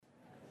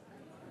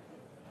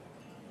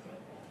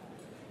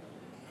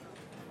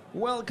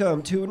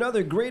Welcome to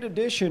another great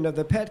edition of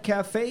the Pet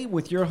Cafe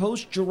with your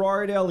host,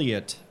 Gerard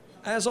Elliott.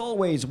 As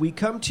always, we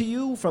come to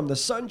you from the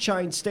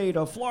Sunshine State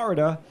of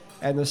Florida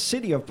and the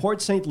city of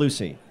Port St.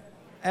 Lucie.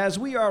 As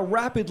we are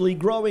rapidly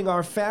growing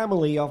our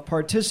family of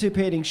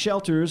participating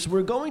shelters,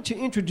 we're going to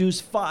introduce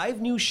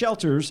 5 new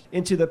shelters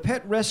into the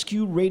Pet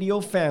Rescue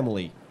Radio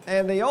family.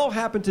 And they all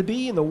happen to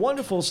be in the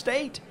wonderful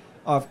state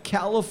of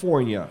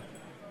California.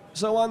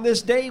 So on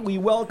this day, we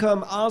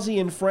welcome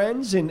Ozzy and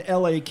Friends in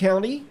LA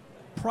County,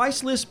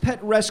 Priceless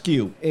Pet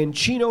Rescue in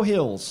Chino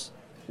Hills,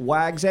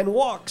 Wags and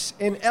Walks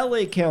in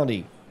LA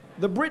County,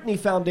 the Brittany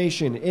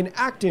Foundation in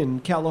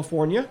Acton,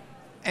 California,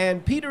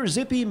 and Peter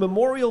Zippy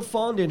Memorial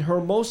Fund in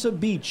Hermosa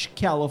Beach,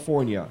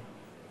 California.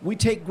 We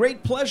take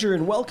great pleasure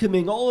in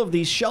welcoming all of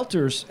these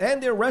shelters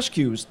and their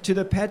rescues to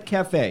the Pet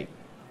Cafe.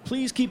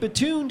 Please keep it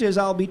tuned as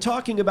I'll be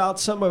talking about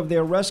some of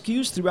their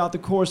rescues throughout the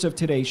course of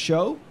today's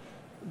show.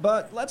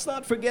 But let's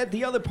not forget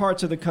the other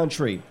parts of the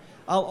country.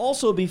 I'll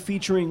also be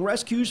featuring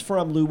rescues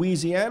from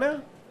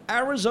Louisiana,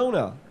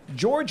 Arizona,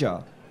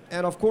 Georgia,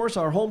 and of course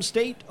our home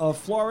state of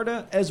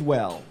Florida as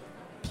well.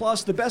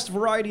 Plus the best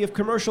variety of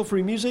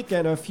commercial-free music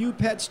and a few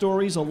pet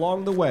stories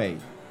along the way.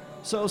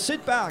 So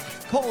sit back,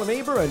 call a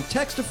neighbor, and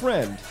text a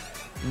friend.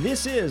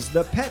 This is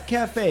the Pet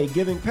Cafe,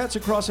 giving pets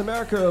across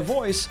America a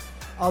voice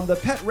on the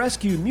Pet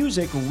Rescue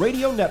Music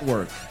Radio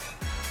Network.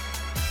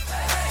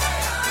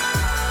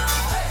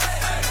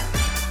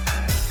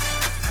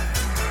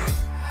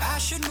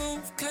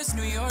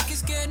 New York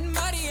is getting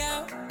muddy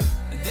out.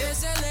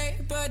 There's LA,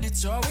 but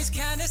it's always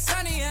kinda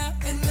sunny out.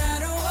 And I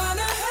don't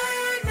wanna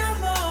hurt no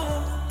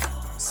more,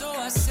 so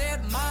I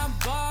set my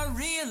bar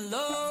real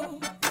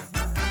low.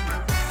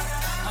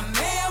 I'm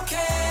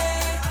A-okay.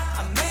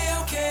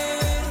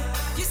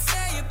 You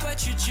say it,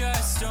 but you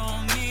just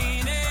don't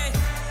mean it.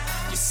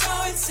 You're so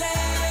insane.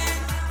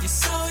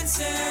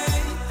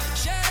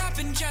 Shut up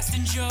and just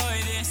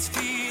enjoy this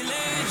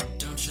feeling.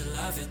 Don't you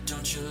love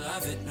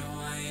it, no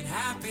I ain't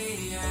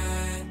happy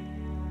yet,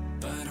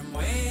 but I'm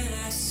way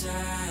less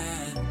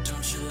sad.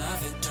 Don't you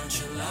love it,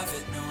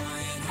 no I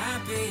ain't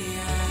happy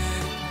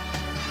yet,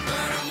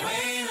 but I'm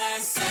way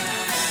less sad.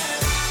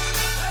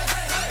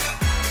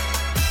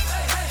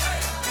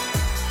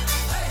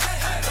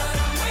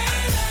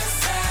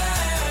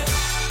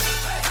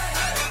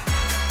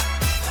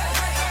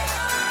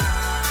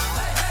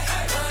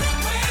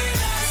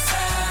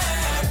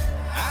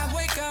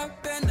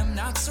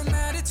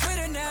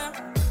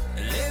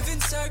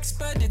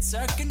 But it's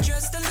sucking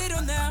just a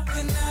little now,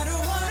 and I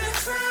don't wanna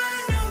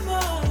cry no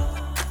more,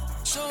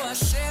 so I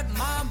set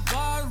my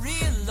bar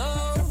real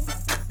low.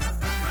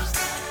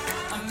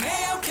 I'm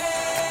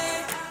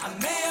A-okay.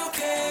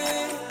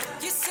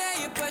 You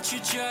say it, but you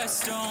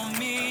just don't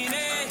mean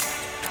it.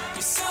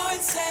 You're so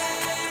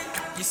insane.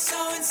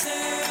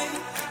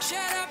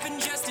 Shut up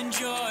and just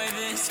enjoy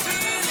this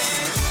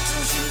feeling.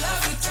 Don't you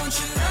love it,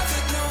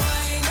 no I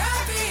ain't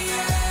happy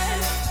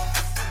yet,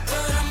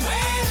 but I'm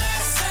way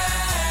less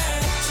sad.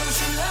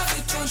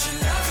 Don't you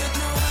love it,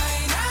 no I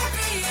ain't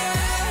happy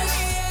yet,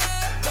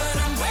 but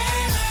I'm way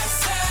less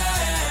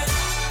sad.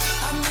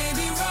 I may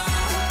be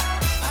wrong,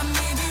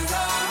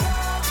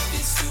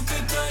 it's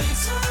stupid but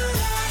it's all I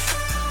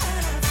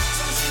have.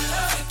 Don't you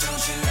love it,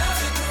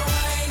 no I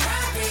ain't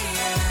happy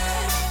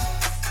yet,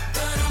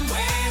 but I'm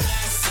way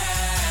less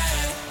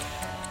sad.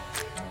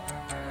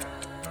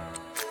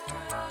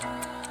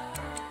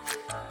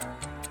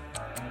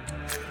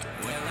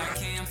 Well, I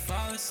can't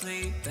fall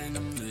asleep and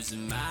I'm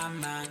losing my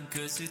mind,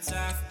 'cause it's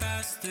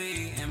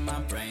 3:30 and my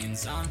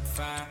brain's on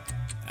fire.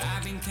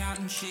 I've been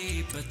counting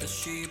sheep, but the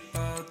sheep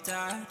all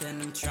died,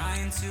 and I'm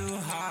trying too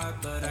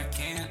hard, but I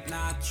can't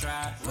not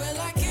try.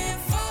 Well, I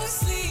can't fall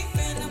asleep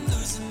and I'm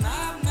losing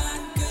my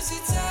mind, 'cause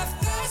it's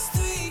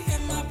 3:30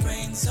 and my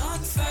brain's on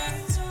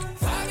fire.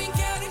 I've been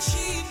counting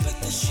sheep,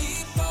 but the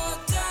sheep all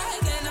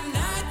died, and I'm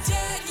not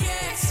dead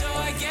yet, so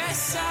I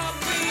guess I'll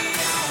be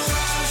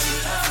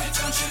alright.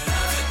 Don't you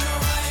love it, no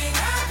I ain't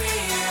happy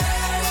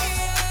yet,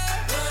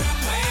 but I'm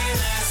way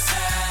less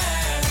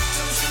sad.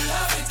 Don't you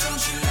love it,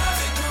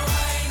 no I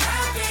ain't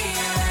happy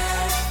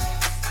yet,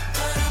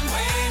 but I'm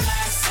way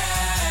less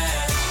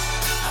sad.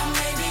 I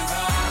may be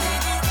wrong,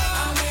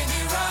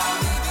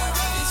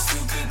 it's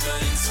stupid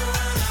but it's all I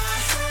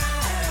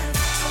have.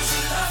 Don't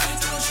you love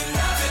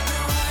it, no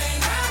I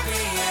ain't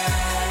happy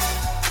yet,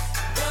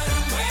 but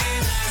I'm way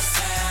less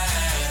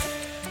sad.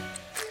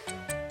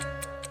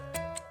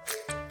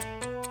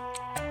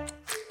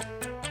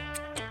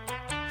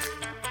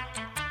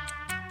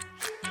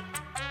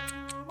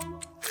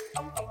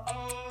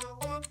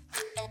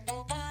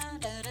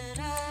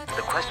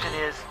 The question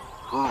is,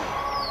 who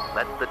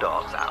let the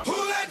dogs out?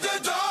 Who let the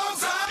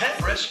dogs out?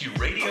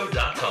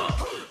 PetRescueRadio.com,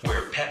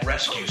 where pet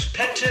rescues,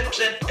 pet tips,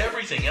 and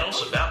everything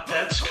else about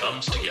pets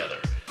comes together.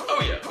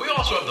 Oh yeah, we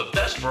also have the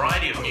best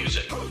variety of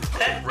music.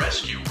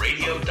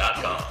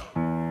 PetRescueRadio.com.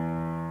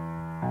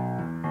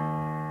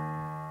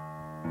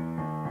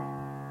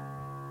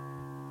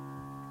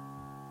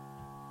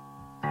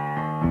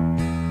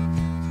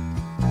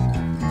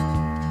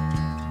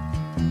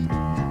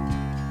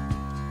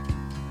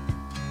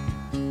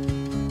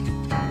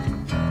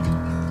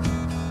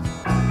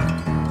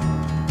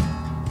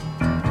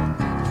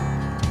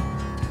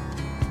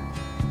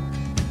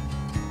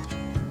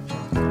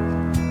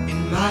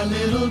 my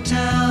little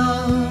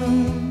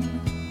town.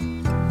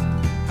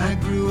 I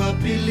grew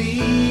up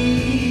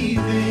believing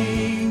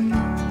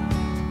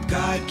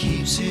God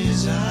keeps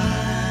his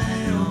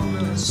eye on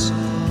us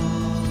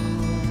all.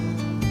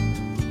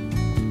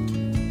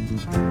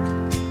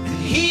 And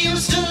he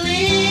used to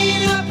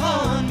lean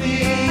upon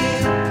me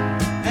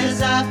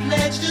as I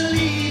pledged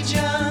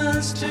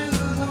allegiance to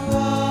the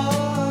wall.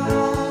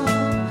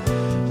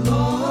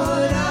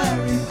 Lord, I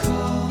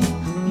recall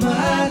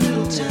my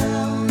little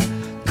town,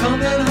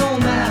 coming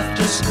home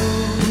after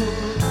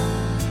school,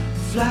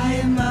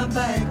 flying my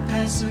bike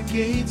past the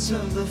gates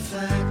of the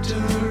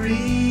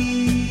factories.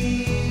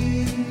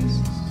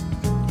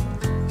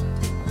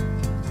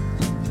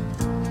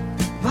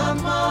 My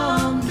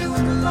mom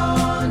doing the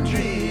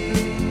laundry,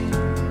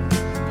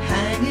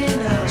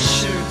 hanging out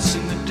shirts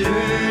in the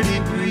dirty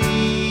breeze.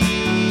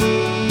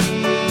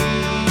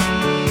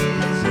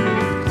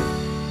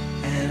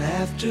 And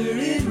after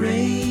it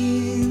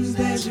rains,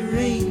 there's a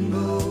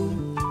rainbow,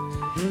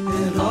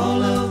 and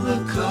all of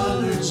the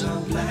colors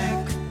are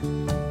black.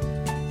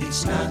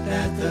 It's not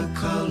that the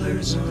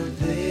colors aren't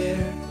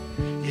there,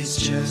 it's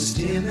just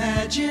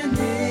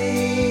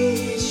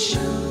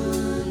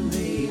imagination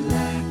they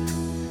lack.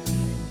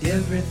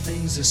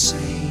 Everything's the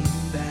same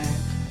back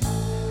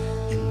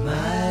in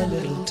my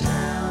little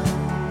town.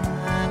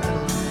 My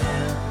little town.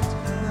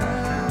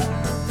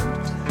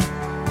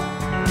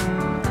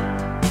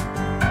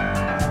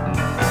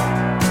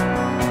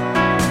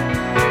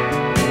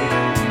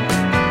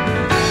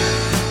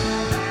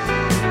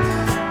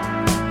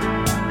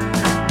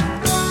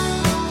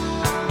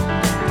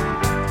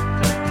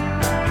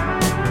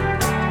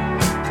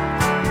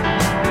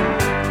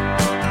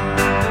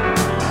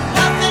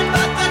 Nothing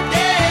but the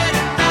dead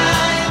and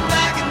I am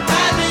back in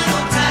my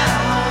little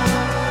town.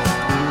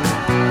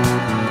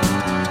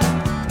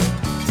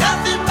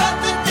 Nothing but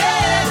the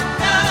dead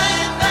and I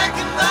am back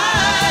in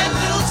my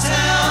little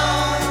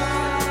town.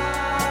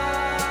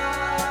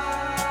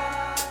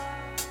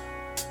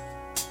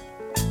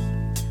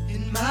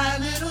 In my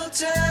little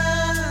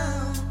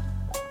town,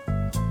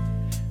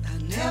 I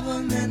never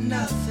meant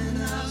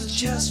nothing, I was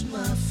just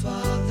my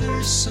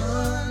father's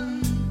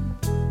son.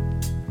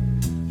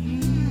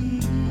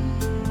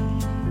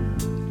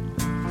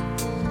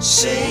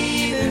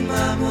 Saving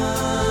my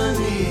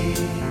money,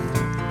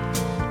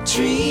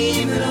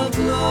 dreaming of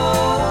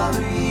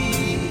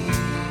glory,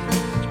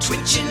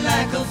 twitching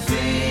like a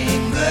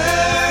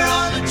finger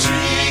on the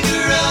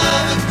trigger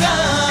of a gun.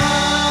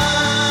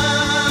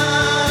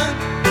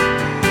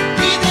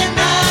 Breathing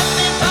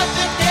nothing but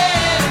the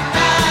dead, and I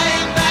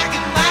am back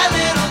in my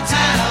little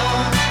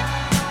town.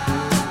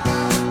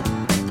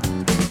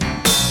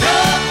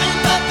 Nothing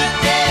but the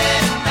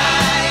dead, and I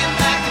am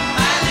back in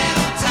my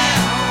little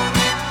town.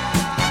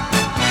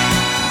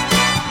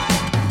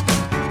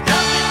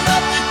 Nothing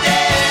but the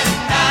dead,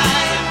 and I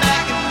am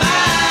back in my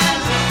little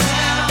town. Nothing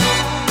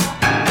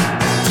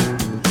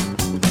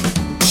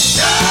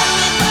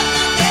but the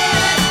dead,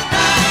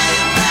 and I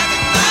am back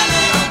in my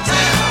little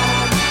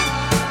town.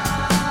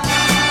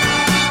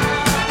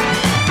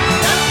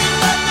 Nothing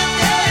but the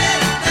dead,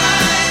 and I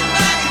am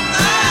back in my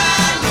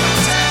little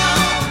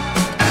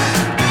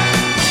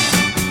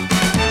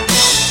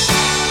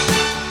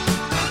town.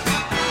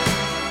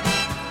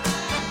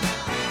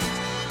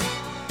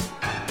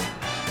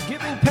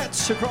 Giving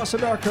pets across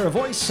America a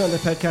voice on the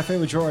Pet Cafe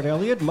with Gerard,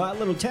 Elliott, My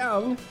Little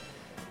Town.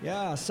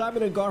 Yeah,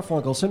 Simon and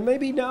Garfunkel. So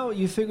maybe now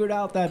you figured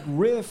out that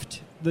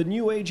Rift, the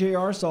new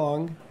AJR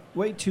song,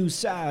 Way Too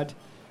Sad.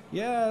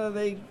 Yeah,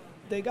 they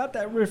got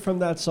that riff from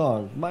that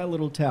song, My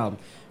Little Town.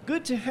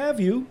 Good to have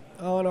you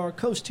on our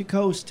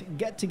coast-to-coast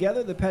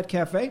get-together, the Pet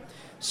Cafe.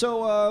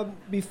 So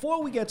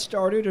before we get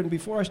started and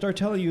before I start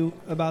telling you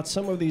about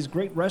some of these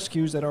great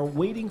rescues that are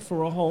waiting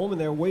for a home and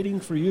they're waiting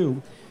for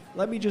you,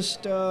 let me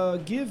just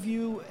give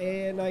you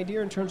an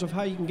idea in terms of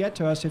how you can get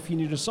to us if you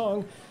need a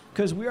song,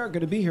 because we are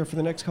going to be here for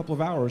the next couple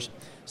of hours.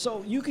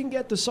 So you can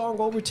get the song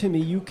over to me.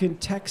 You can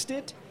text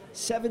it,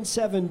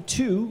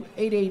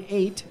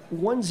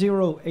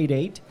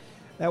 772-888-1088.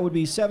 That would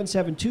be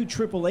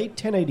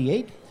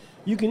 772-888-1088.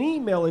 You can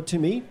email it to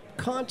me,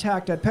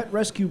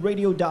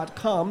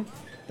 contact@petrescueradio.com.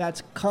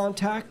 That's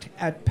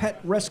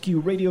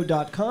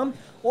contact@petrescueradio.com.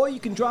 Or you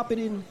can drop it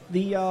in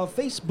the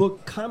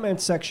Facebook comment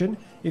section.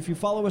 If you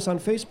follow us on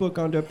Facebook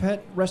under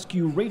Pet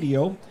Rescue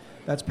Radio,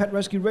 that's Pet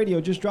Rescue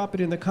Radio, just drop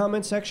it in the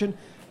comment section.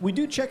 We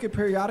do check it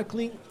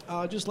periodically.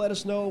 Just let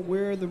us know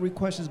where the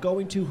request is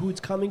going to, who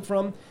it's coming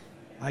from.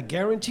 I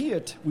guarantee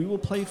it. We will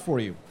play it for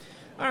you.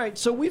 All right,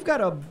 so we've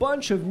got a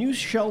bunch of new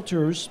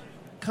shelters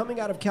coming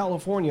out of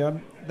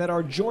California that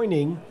are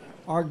joining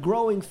our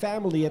growing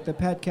family at the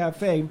Pet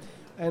Cafe.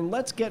 And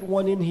let's get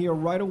one in here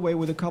right away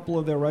with a couple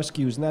of their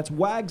rescues. And that's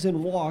Wags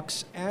and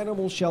Walks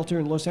Animal Shelter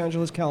in Los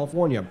Angeles,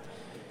 California.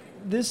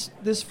 This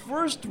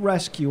first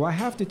rescue, I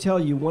have to tell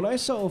you, when I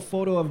saw a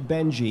photo of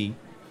Benji,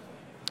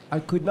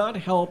 I could not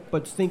help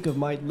but think of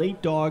my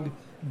late dog,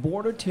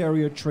 Border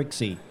Terrier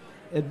Trixie.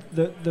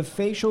 The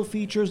facial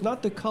features,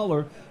 not the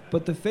color,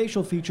 but the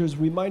facial features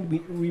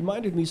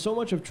reminded me so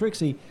much of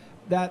Trixie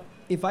that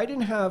if I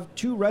didn't have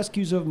two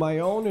rescues of my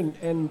own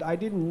and I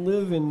didn't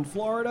live in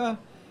Florida,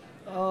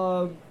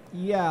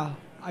 yeah,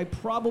 I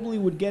probably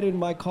would get in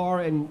my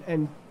car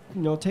and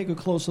take a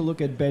closer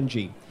look at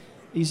Benji.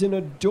 He's an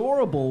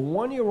adorable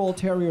one-year-old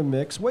terrier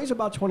mix, weighs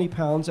about 20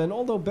 pounds, and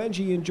although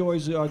Benji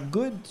enjoys a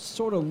good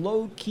sort of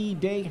low-key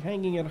day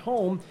hanging at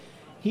home,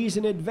 he's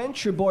an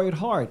adventure boy at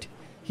heart.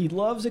 He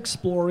loves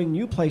exploring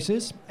new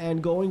places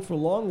and going for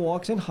long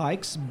walks and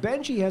hikes.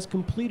 Benji has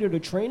completed a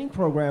training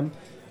program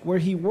where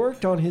he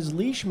worked on his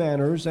leash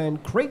manners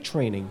and crate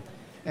training,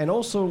 and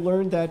also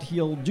learned that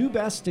he'll do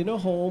best in a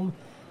home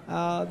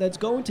that's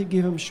going to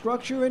give him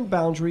structure and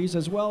boundaries,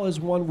 as well as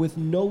one with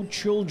no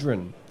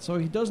children, so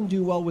he doesn't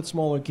do well with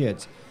smaller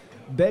kids.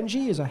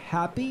 Benji is a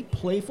happy,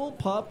 playful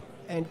pup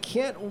and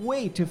can't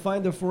wait to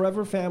find the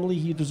forever family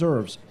he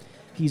deserves.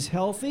 He's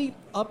healthy,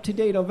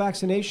 up-to-date on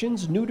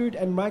vaccinations,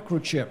 neutered, and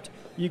microchipped.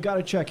 You got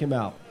to check him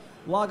out.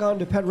 Log on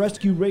to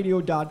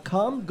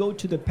petrescueradio.com, go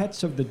to the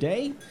Pets of the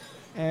Day,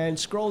 and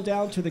scroll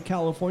down to the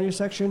California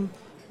section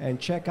and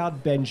check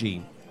out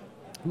Benji.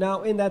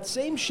 Now, in that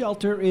same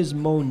shelter is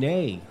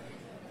Monet.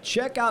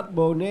 Check out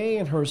Monet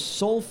and her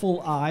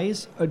soulful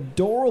eyes,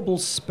 adorable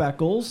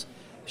speckles.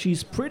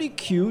 She's pretty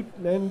cute,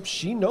 and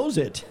she knows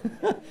it.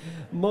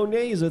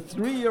 Monet is a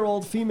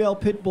 3-year-old female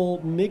pit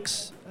bull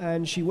mix,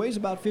 and she weighs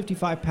about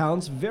 55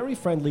 pounds, very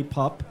friendly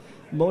pup.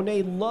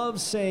 Monet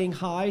loves saying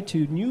hi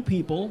to new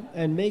people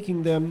and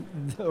making them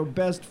her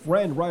best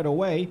friend right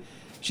away.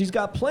 She's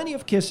got plenty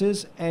of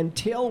kisses and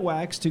tail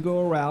wags to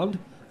go around,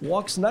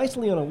 walks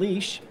nicely on a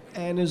leash,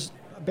 and is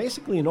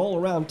basically an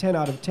all-around 10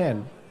 out of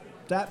 10.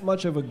 That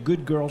much of a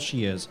good girl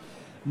she is.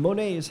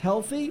 Monet is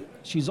healthy.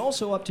 She's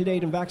also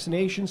up-to-date in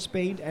vaccination,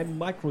 spayed, and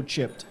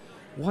microchipped.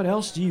 What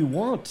else do you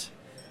want?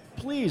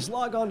 Please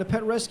log on to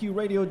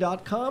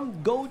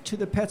petrescueradio.com. Go to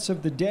the Pets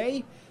of the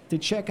Day to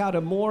check out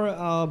a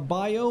more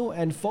bio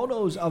and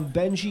photos of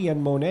Benji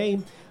and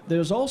Monet.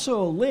 There's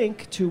also a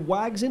link to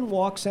Wags and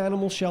Walks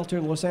Animal Shelter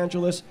in Los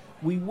Angeles.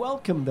 We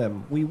welcome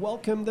them. We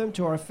welcome them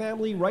to our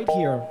family right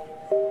here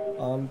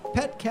on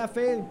Pet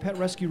Cafe and Pet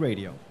Rescue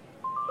Radio.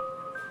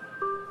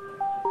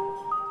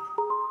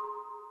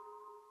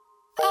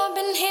 I've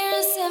been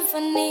hearing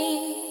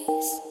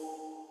symphonies.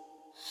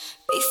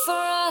 Before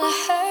all I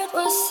heard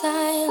was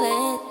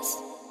silence.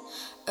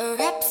 A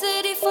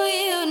rhapsody for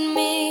you and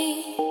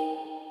me.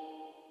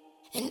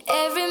 And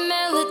every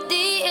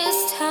melody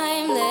is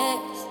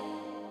timeless.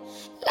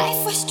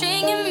 Life was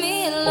stringing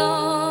me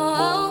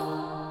along.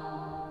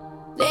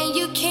 Then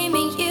you came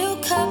and you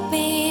cut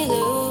me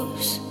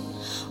loose.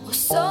 Was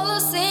solo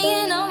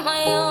singing on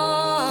my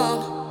own.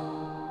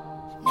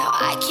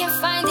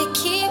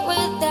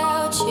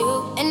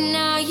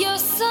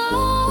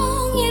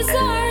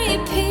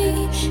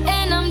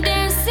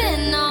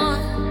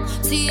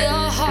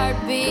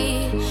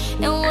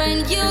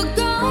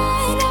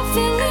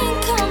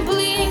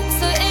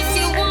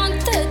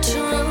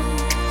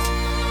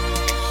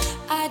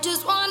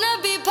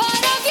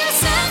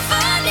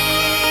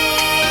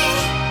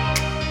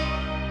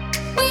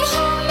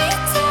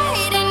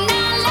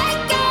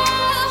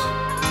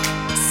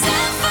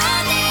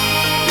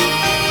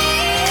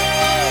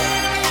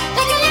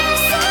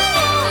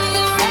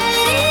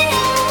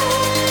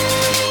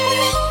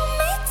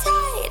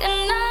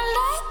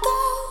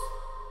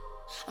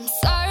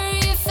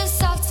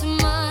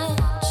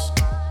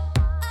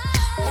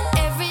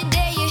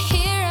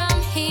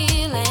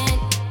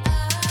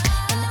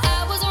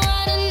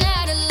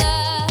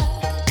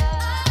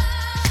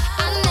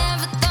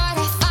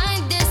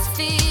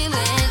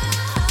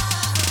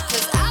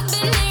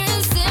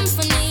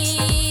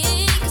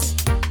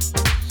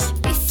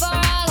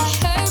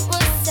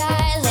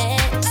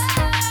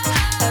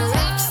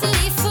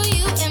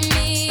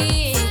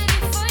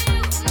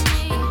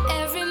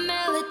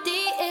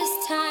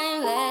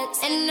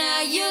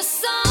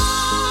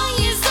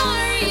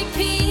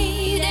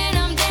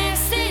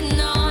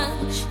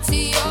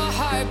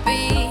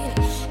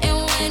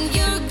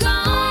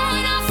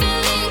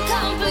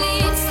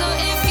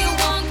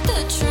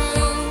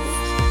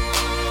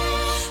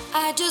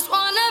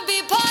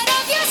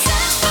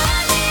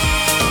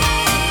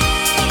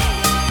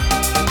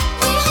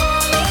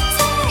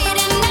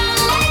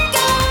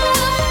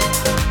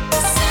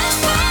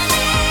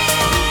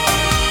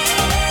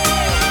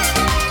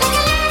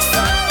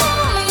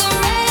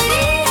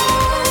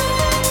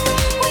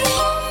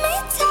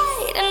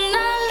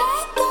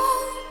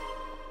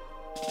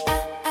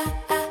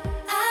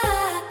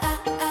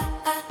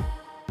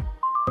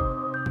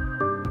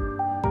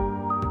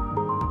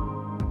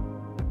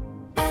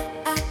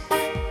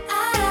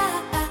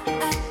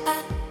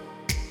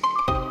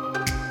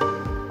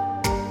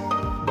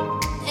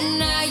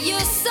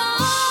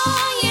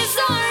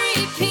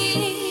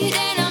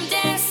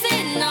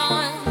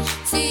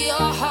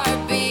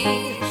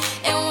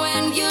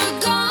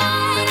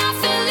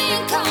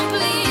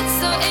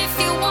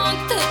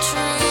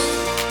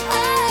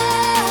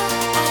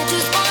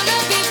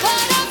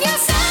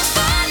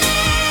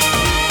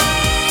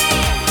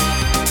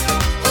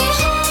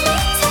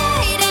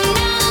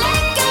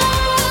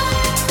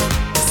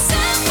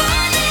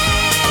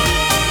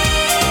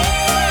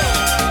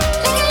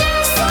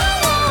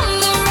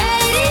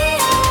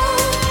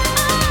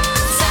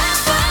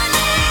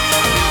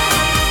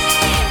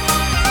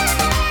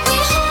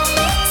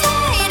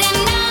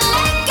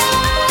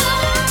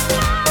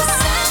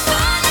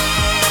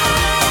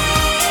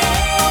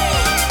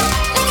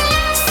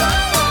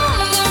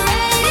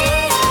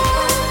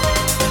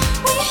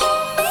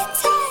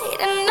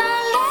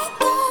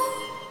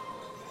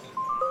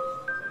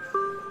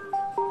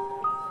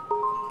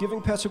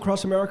 Pets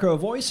Across America, a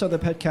voice of the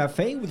Pet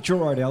Cafe with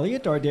Gerard,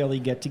 Elliott, our daily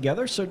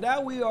get-together. So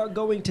now we are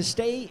going to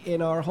stay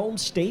in our home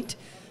state.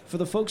 For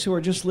the folks who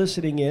are just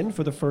listening in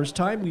for the first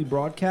time, we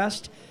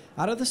broadcast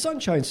out of the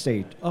Sunshine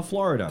State of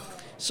Florida.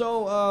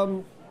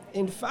 So,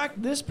 in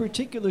fact, this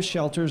particular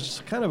shelter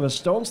is kind of a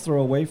stone's throw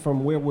away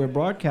from where we're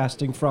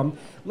broadcasting from.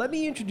 Let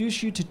me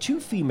introduce you to two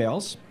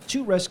females,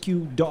 two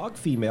rescue dog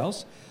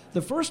females.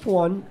 The first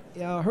one,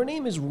 her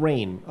name is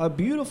Rain, a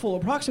beautiful,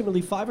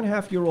 approximately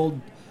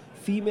 5.5-year-old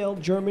female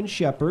German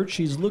Shepherd.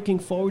 She's looking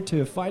forward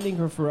to finding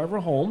her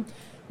forever home.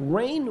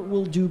 Rain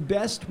will do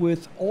best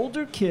with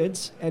older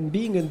kids and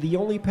being the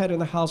only pet in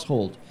the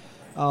household.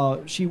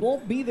 She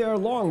won't be there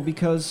long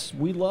because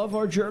we love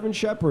our German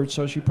Shepherd,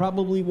 so she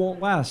probably won't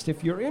last.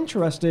 If you're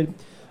interested,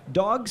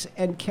 Dogs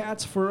and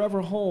Cats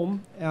Forever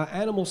Home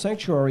Animal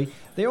Sanctuary,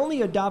 they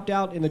only adopt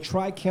out in the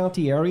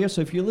Tri-County area, so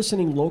if you're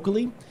listening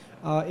locally,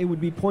 it would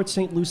be Port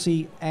St.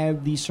 Lucie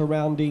and the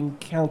surrounding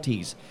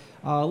counties.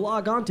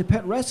 Log on to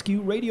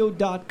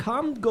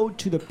PetRescueRadio.com, go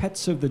to the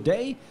Pets of the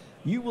Day.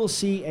 You will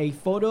see a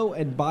photo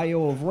and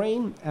bio of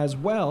Rain, as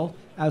well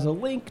as a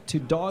link to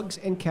Dogs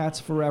and Cats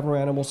Forever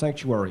Animal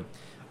Sanctuary.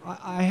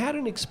 I had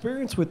an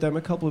experience with them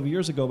a couple of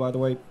years ago, by the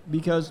way,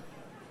 because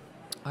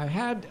I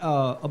had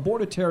a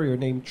Border Terrier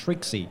named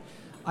Trixie.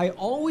 I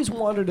always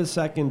wanted a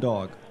second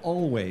dog,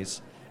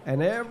 always.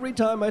 And every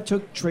time I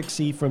took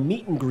Trixie for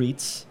meet and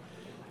greets,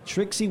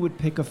 Trixie would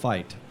pick a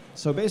fight.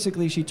 So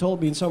basically, she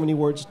told me in so many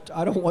words,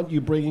 I don't want you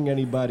bringing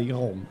anybody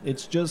home.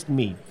 It's just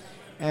me.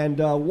 And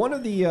one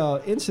of the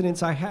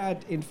incidents I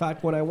had, in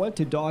fact, when I went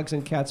to Dogs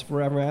and Cats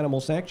Forever Animal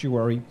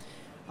Sanctuary,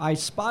 I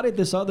spotted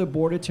this other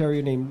Border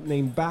Terrier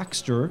named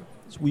Baxter.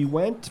 So we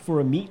went for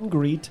a meet and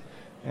greet,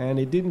 and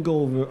it didn't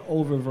go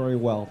over very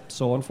well.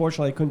 So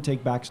unfortunately, I couldn't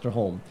take Baxter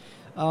home.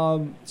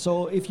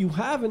 So if you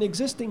have an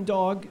existing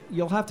dog,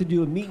 you'll have to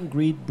do a meet and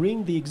greet.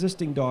 Bring the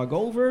existing dog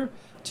over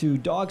to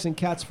Dogs and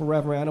Cats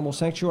Forever Animal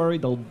Sanctuary.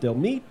 They'll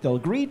meet, they'll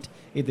greet.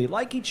 If they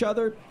like each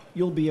other,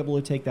 you'll be able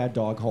to take that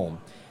dog home.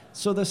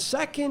 So the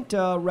second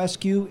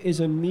rescue is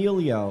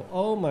Amelia.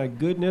 Oh my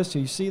goodness,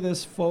 you see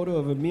this photo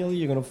of Amelia,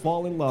 you're going to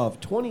fall in love.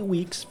 20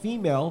 weeks,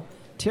 female,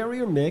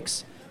 terrier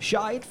mix,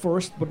 shy at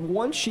first, but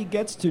once she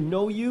gets to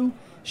know you,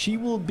 she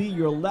will be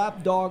your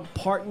lap dog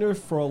partner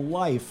for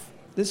life.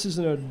 This is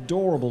an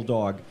adorable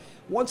dog.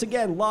 Once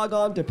again, log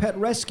on to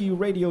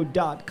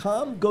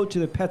PetRescueRadio.com, go to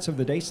the Pets of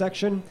the Day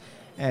section,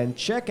 and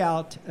check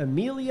out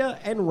Amelia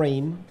and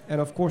Rain,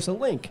 and of course a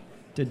link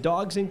to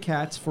Dogs and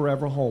Cats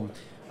Forever Home.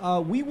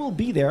 We will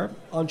be there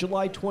on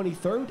July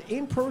 23rd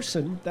in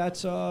person.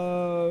 It's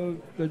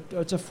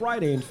a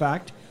Friday, in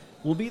fact.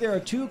 We'll be there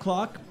at 2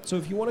 o'clock. So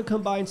if you want to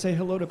come by and say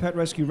hello to Pet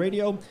Rescue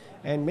Radio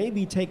and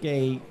maybe take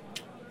a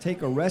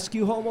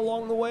rescue home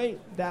along the way,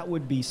 that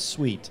would be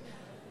sweet.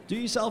 Do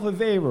yourself a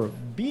favor.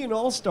 Be an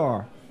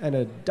all-star and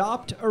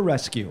adopt a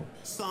rescue.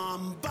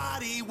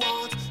 Somebody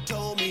once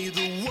told me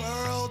the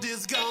world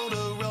is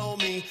gonna roll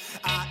me.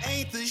 I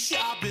ain't the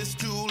sharpest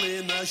tool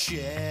in the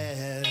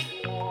shed.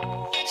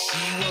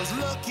 She was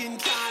looking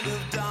kind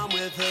of dumb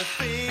with her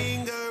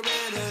finger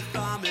and her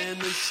thumb in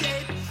the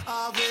shape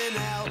of an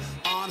L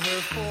on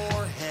her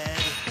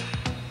forehead.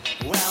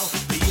 Well,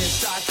 the years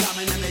start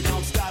coming and they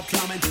don't stop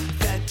coming.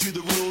 Fed to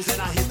the rules and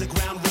I hit the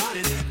ground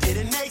running.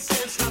 Didn't make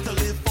sense not to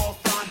live for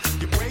fun.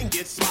 Your brain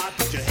gets smart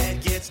but your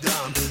head gets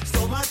dumb.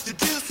 So much to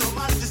do, so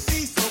much to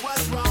see. So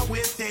what's wrong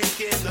with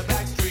taking the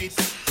back streets?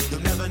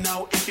 You'll never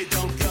know if you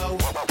don't go.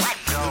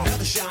 You'll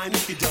never shine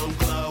if you don't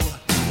glow.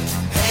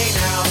 Hey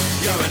now,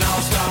 you're an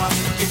all-star.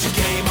 Get your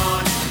game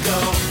on, go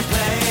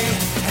play.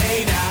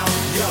 Hey now,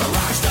 you're a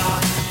rock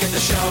star. Get the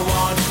show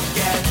on,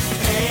 get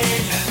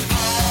paid.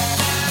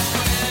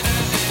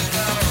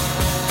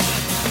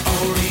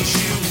 Only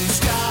shooting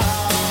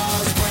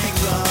stars break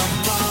the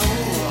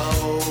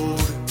mold.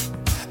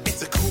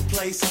 It's a cool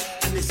place,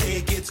 and they say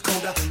it gets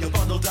colder. You're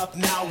bundled up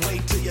now,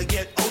 wait till you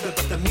get older.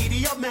 But the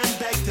media men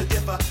beg to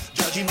differ,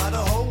 judging by the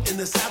hole in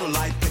the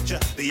satellite picture.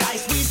 The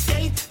ice we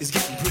skate is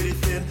getting pretty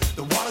thin.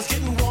 The water's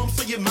getting warm,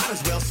 so you might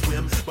as well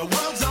swim. My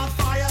world's on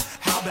fire,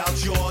 how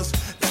about yours?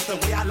 That's the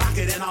way I like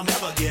it, and I'll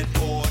never get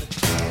bored.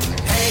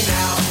 Hey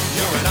now,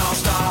 you're an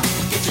all-star.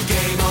 Get your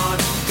game on,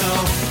 go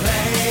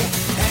play.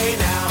 Hey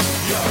now,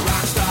 you're a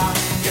rock star.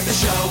 Get the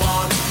show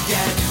on,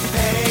 get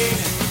paid.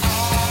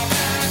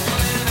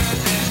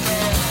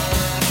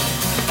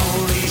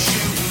 Only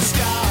shooting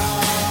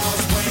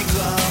stars break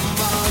the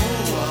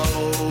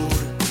mold.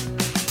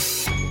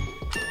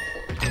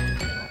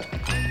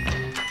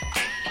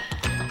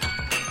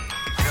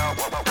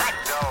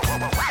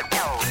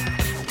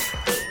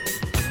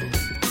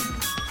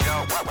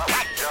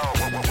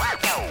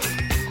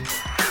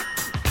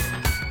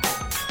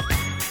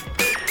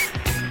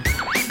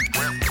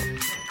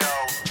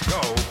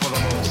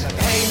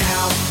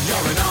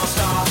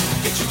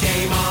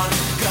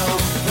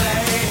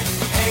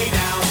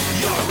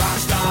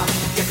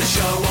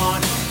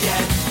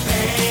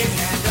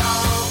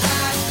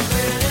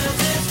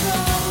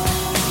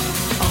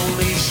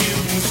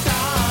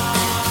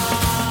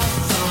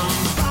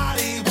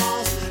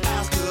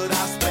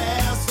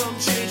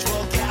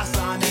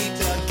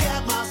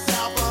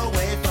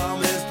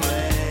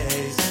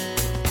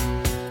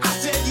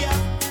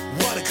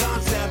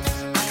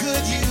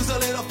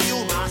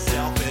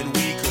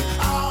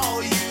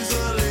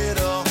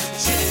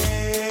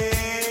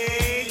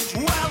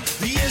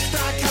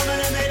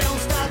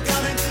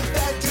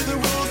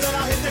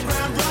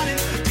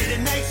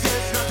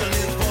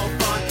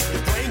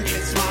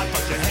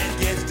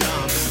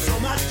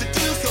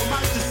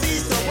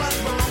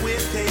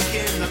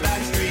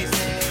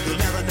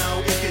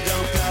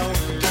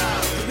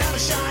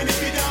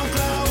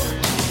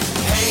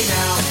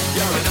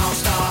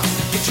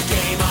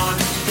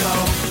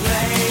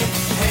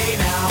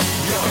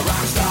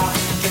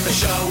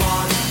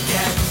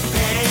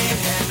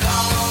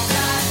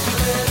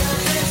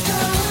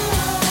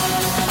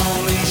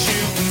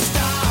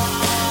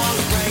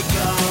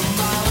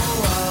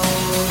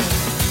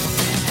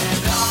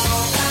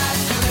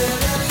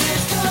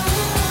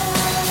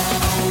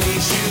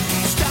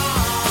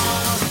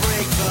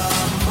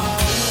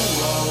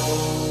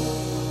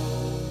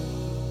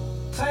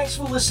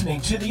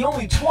 listening to the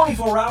only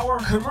 24-hour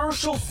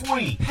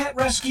commercial-free pet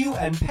rescue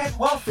and pet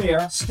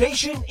welfare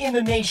station in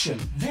the nation.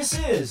 This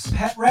is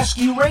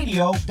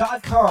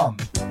PetRescueRadio.com.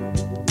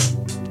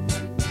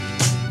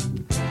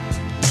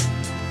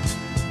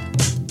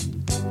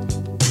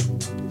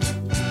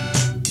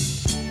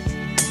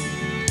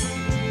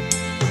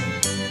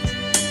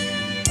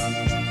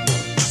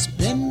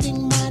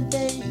 Spending my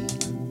day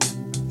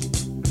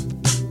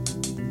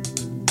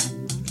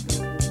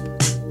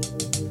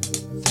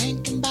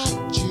thinking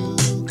about you,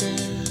 girl.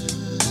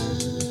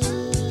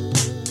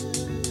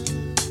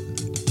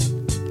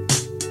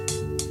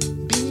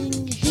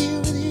 Being here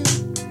with you,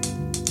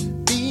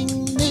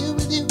 being near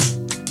with you,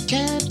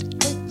 can't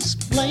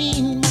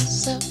explain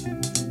myself.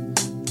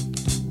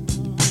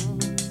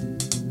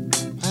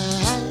 I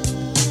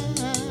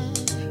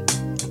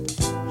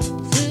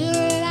feel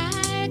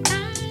like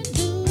I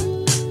do,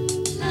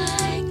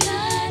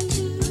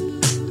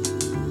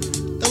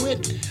 though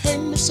it hurt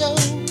me so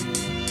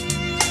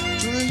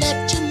to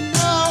let you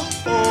know.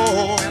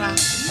 And I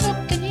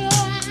look in your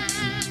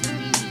eyes,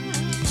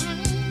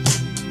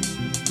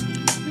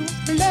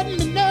 you let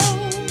me know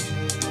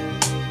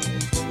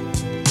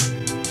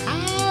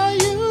how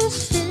you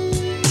feel.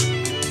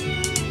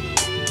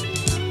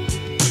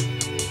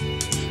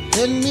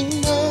 Let me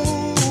know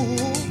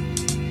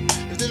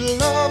if the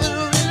love is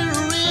really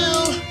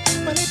real.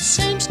 But it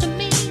seems to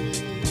me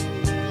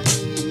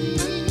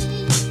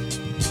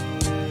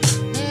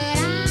that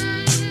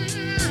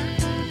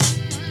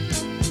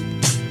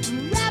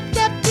I'm wrapped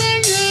up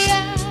in your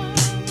love.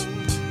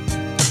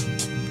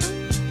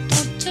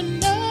 Don't you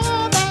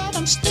know that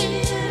I'm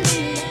still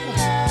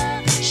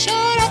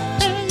short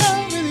up in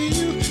love with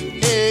you?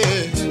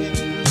 Yeah.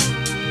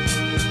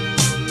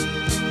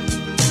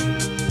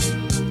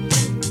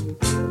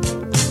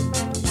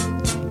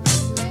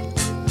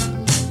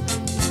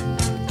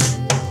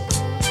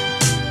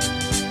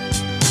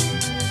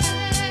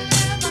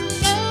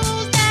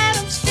 Knows that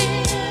I'm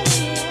still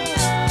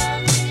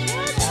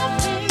short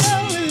up in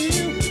love with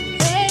you.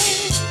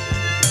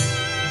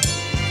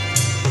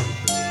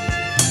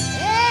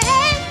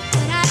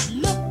 When I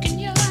look in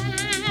your eyes,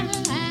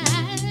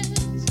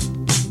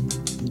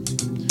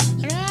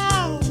 and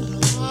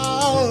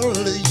all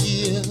the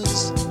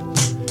years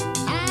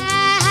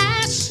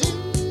I see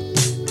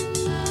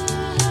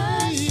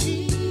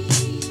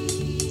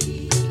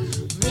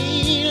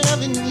me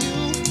loving you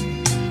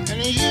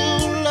and you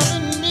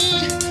loving me.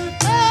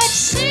 It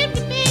seemed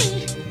to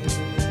me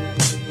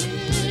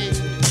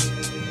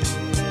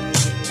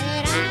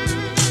that I'm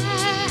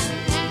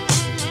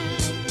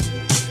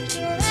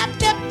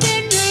wrapped up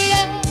in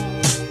your love.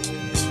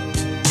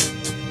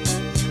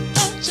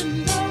 Don't you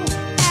know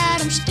that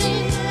I'm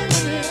still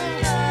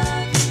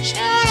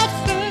shut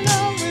up in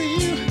love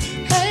with you?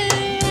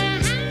 Hey,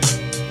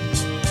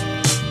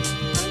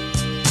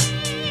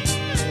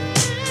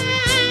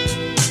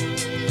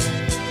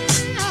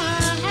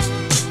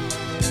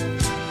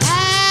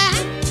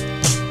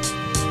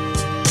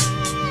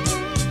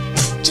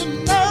 to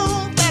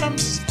know that I'm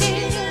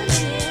still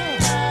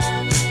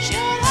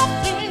shut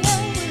up in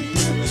love with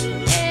you.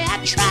 Yeah, I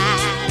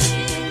tried,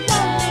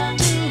 wanted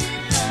to.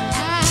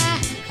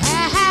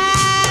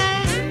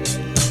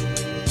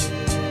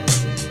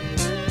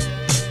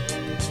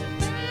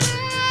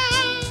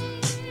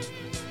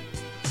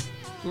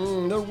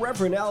 The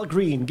Reverend Al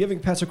Green, giving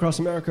pets across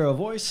America a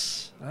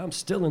voice. I'm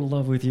still in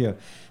love with you.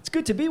 It's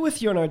good to be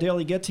with you on our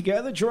daily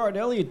get-together. Gerard,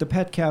 Elliott, the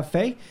Pet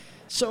Cafe.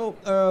 So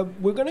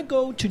we're going to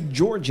go to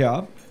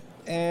Georgia,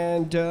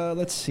 and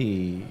let's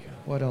see.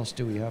 What else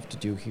do we have to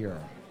do here?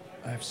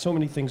 I have so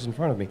many things in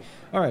front of me.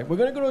 All right, we're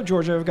going to go to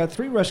Georgia. I've got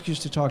 3 rescues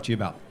to talk to you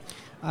about.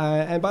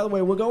 And by the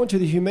way, we're going to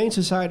the Humane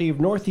Society of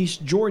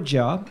Northeast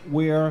Georgia,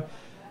 where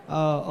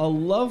a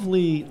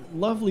lovely,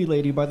 lovely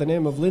lady by the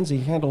name of Lindsay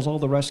handles all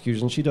the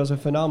rescues, and she does a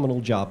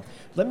phenomenal job.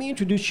 Let me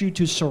introduce you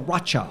to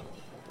Sriracha.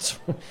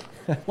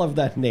 I love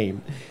that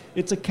name.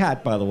 It's a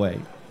cat, by the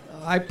way.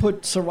 I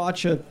put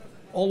Sriracha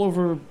all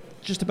over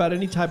just about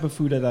any type of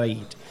food that I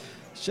eat.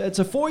 So it's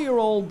a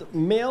 4-year-old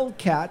male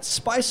cat.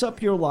 Spice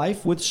up your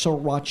life with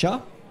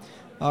Sriracha.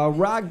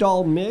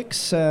 Ragdoll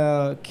mix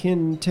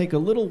can take a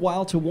little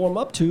while to warm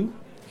up to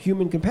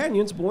human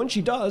companions, but when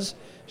she does,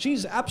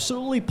 she's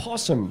absolutely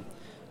pawsome.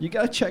 You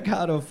got to check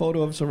out a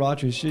photo of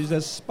Sriracha. She's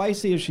as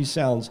spicy as she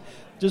sounds.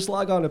 Just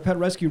log on to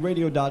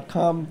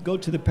PetRescueRadio.com, go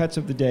to the Pets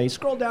of the Day,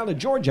 scroll down to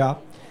Georgia,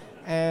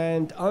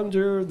 and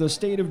under the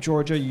state of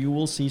Georgia, you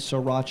will see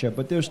Sriracha.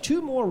 But there's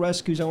 2 more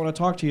rescues I want to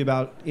talk to you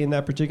about in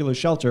that particular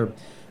shelter.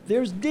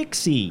 There's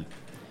Dixie.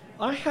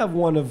 I have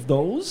one of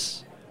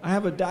those. I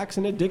have a Dax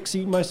and a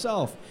Dixie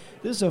myself.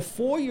 This is a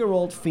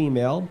 4-year-old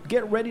female.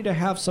 Get ready to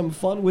have some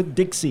fun with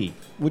Dixie,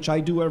 which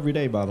I do every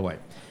day, by the way.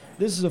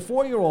 This is a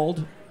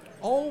 4-year-old,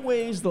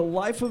 always the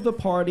life of the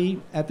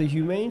party at the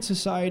Humane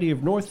Society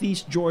of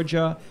Northeast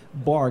Georgia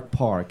Bark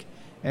Park.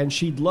 And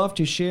she'd love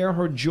to share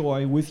her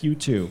joy with you,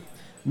 too.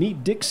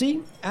 Meet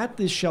Dixie at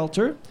this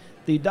shelter.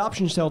 The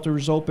adoption shelter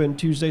is open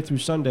Tuesday through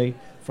Sunday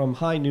from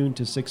high noon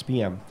to 6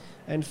 p.m.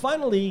 And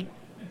finally,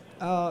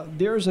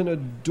 there's an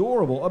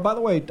adorable... Oh, by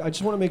the way, I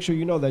just want to make sure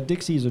you know that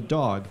Dixie is a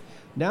dog.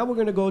 Now we're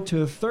going to go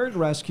to a third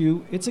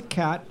rescue. It's a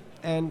cat,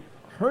 and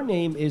her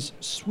name is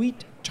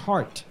Sweet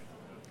Tart.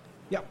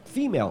 Yeah,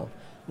 female.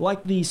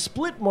 Like the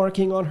split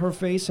marking on her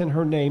face and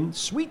her name,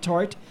 Sweet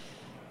Tart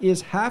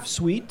is half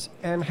sweet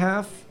and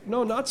half,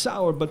 no, not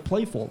sour, but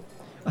playful.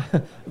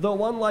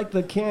 Though unlike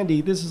the candy,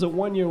 this is a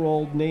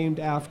 1-year-old named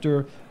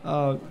after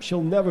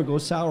She'll Never Go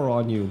Sour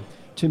on You.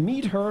 To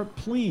meet her,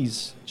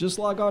 please just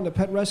log on to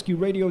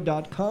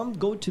petrescueradio.com,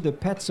 go to the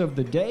Pets of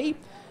the Day,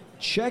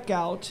 check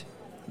out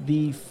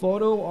the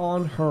photo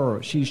on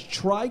her. She's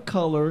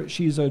tricolor,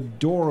 she's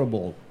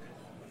adorable.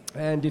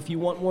 And if you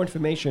want more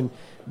information,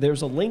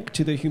 there's a link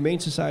to the Humane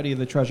Society of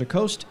the Treasure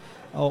Coast,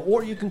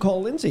 or you can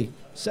call Lindsay,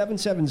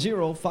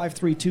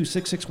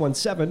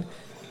 770-532-6617.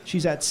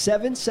 She's at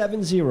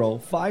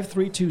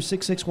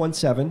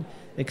 770-532-6617,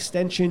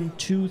 extension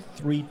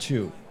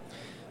 232.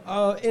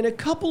 In a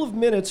couple of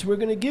minutes, we're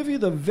going to give you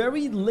the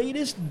very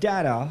latest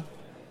data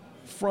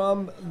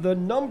from the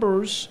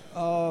numbers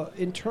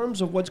in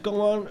terms of what's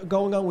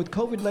going on with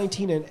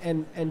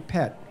COVID-19 and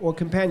pet or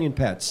companion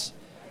pets.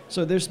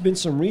 So there's been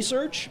some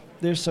research,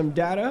 there's some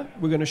data.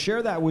 We're going to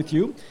share that with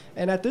you.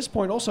 And at this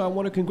point, also, I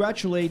want to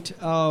congratulate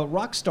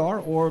rock star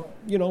or,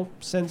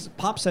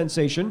 pop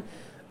sensation,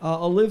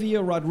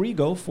 Olivia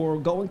Rodrigo, for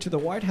going to the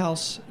White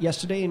House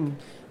yesterday and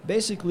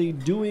basically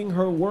doing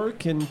her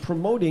work and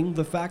promoting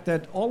the fact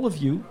that all of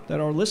you that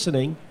are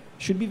listening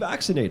should be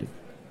vaccinated.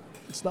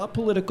 It's not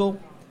political.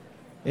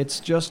 It's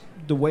just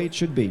the way it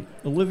should be.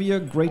 Olivia,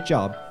 great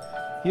job.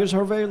 Here's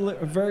her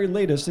very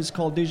latest. It's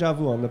called Deja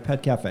Vu on the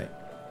Pet Cafe.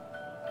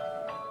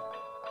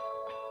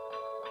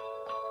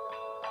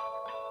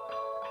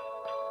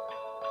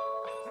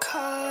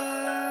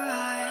 Car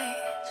ride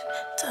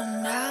to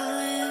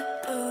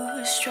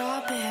Malibu,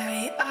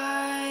 strawberry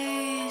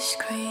ice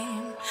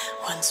cream,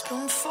 1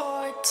 spoon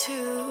for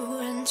 2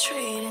 and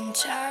trading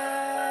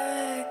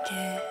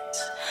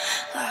jackets,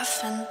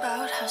 laughing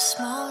about how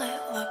small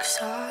it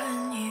looks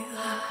on you.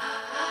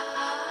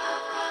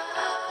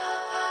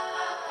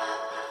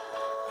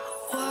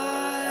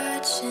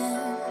 Watching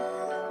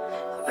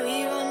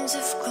reruns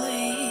of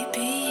Glee,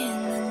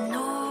 being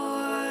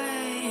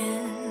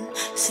annoying,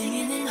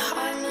 singing in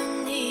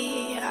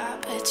harmony. I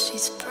bet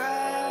she's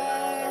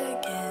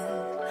bragging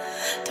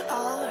to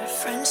all her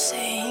friends,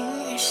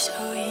 saying you're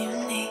so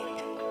unique.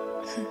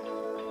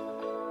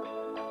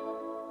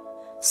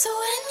 So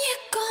when you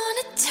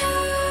gonna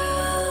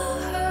tell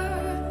her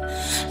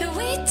that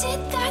we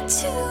did that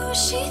too?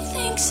 She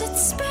thinks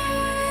it's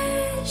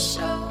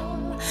special,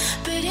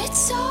 but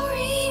it's all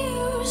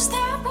reused.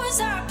 That was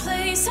our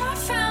place, I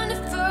found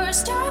it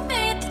first. I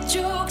made the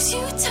jokes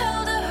you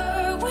tell to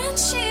her when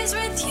she's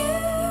with you.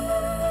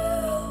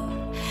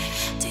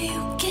 Do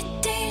you get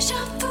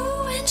deja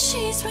vu when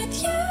she's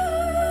with you?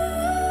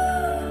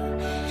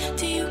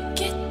 Do you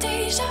get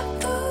deja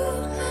vu?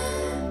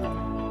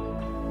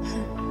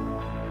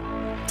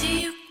 Do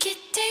you get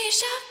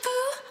deja vu?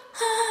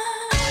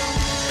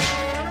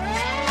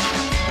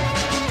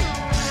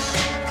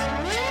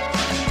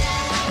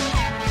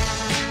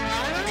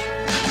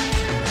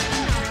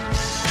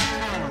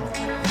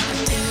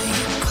 Do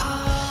you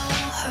call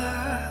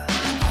her?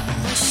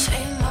 Almost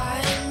say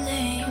my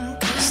name,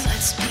 'cause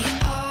let's be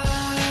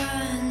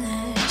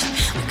honest,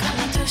 we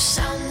kinda do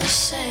sound the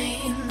same.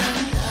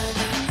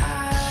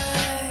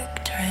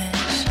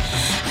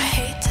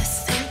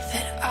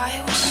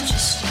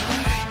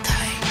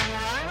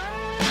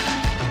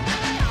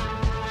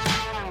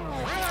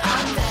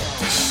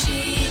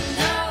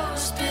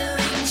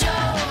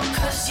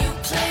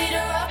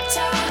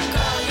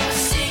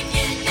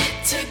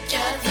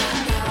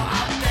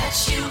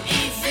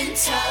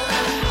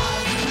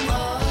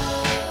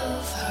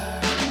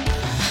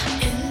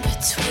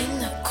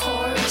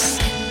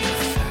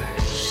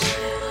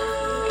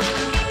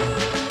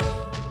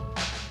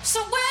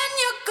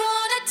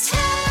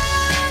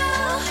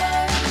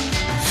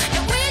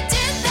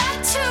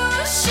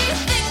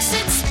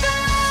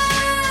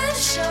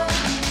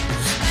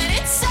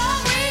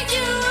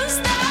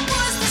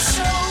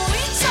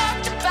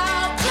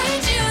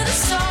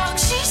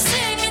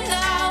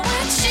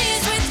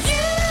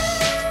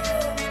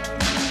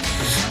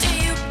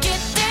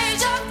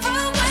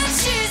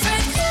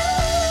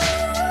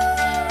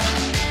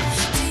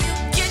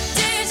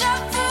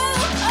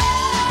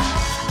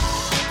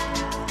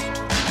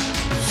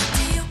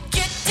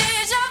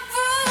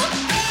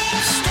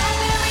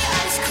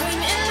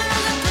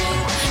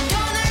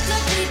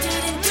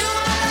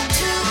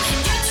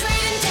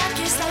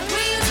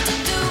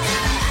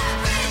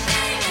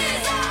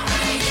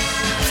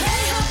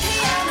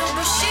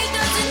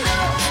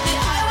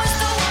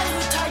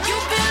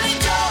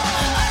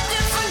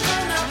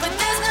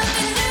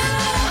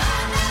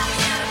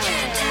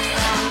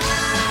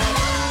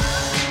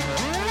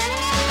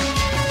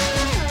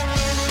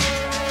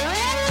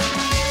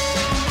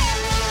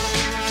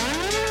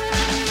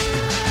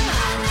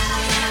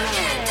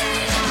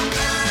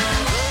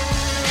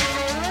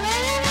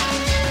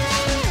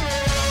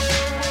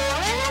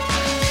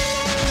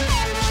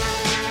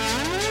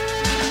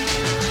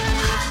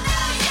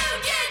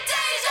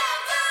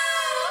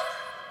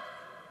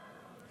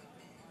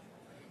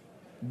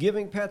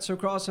 giving pets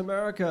across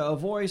America a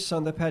voice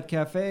on the Pet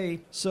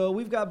Cafe. So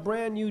we've got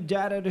brand new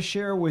data to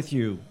share with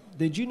you.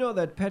 Did you know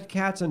that pet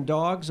cats and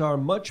dogs are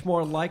much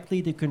more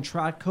likely to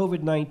contract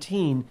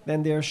COVID-19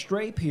 than their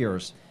stray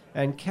peers?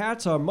 And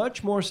cats are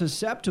much more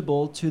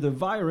susceptible to the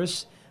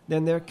virus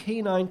than their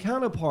canine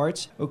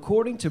counterparts,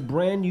 according to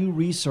brand new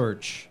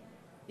research.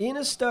 In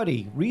a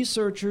study,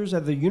 researchers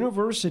at the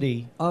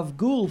University of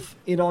Guelph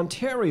in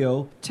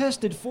Ontario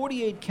tested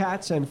 48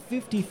 cats and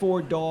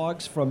 54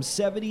 dogs from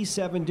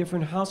 77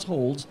 different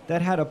households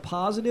that had a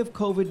positive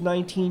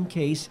COVID-19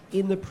 case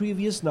in the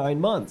previous 9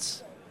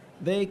 months.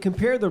 They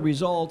compared the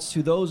results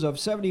to those of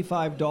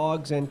 75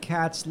 dogs and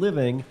cats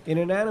living in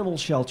an animal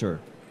shelter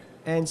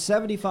and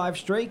 75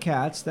 stray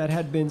cats that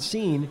had been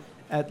seen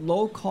at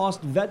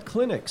low-cost vet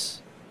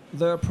clinics.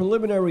 The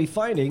preliminary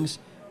findings,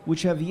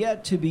 which have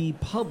yet to be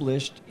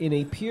published in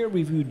a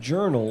peer-reviewed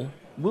journal,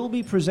 will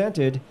be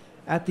presented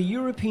at the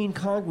European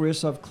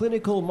Congress of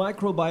Clinical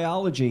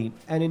Microbiology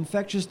and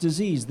Infectious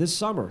Disease this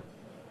summer.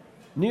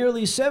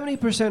 Nearly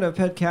 70% of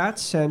pet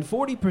cats and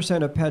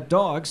 40% of pet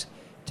dogs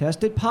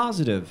tested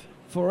positive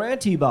for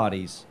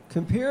antibodies,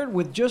 compared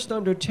with just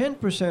under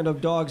 10%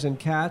 of dogs and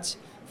cats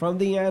from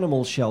the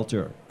animal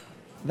shelter.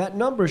 That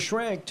number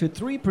shrank to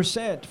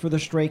 3% for the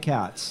stray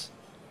cats.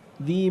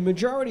 The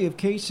majority of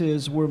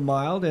cases were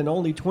mild, and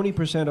only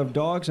 20% of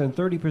dogs and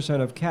 30%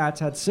 of cats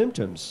had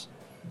symptoms.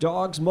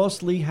 Dogs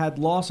mostly had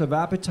loss of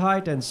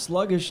appetite and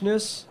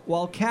sluggishness,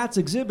 while cats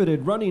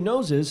exhibited runny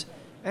noses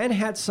and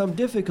had some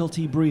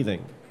difficulty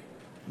breathing.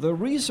 The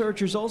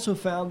researchers also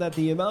found that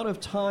the amount of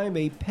time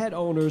a pet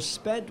owner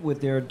spent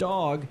with their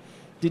dog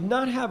did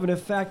not have an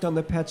effect on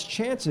the pet's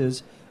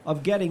chances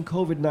of getting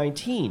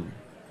COVID-19.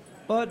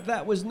 But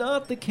that was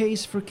not the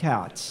case for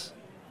cats.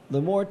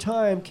 The more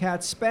time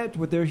cats spent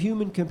with their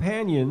human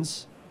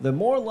companions, the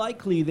more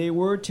likely they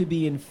were to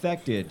be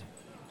infected.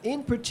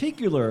 In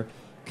particular,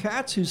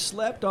 cats who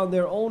slept on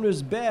their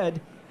owner's bed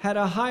had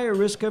a higher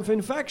risk of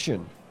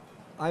infection.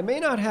 I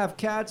may not have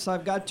cats,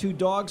 I've got 2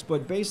 dogs,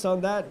 but based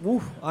on that,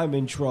 I'm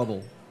in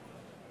trouble.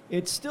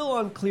 It's still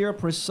unclear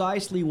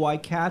precisely why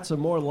cats are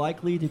more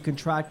likely to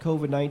contract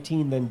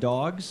COVID-19 than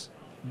dogs,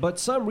 but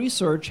some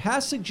research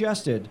has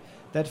suggested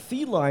that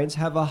felines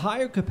have a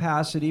higher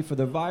capacity for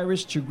the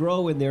virus to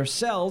grow in their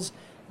cells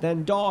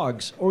than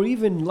dogs or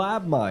even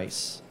lab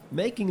mice,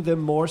 making them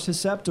more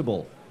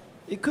susceptible.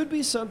 It could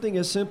be something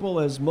as simple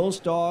as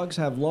most dogs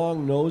have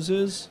long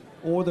noses,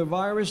 or the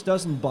virus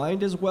doesn't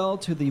bind as well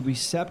to the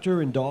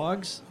receptor in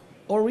dogs,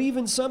 or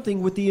even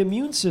something with the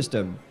immune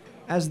system,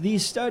 as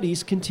these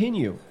studies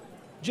continue.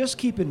 Just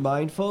keep in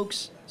mind,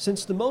 folks,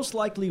 since the most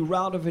likely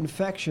route of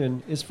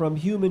infection is from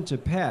human to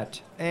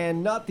pet,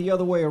 and not the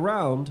other way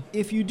around,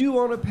 if you do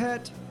own a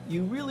pet,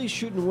 you really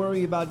shouldn't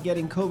worry about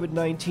getting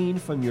COVID-19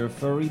 from your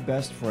furry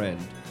best friend.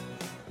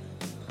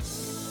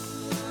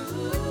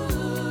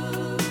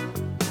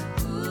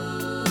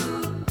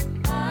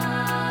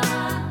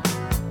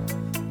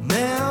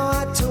 Now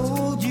I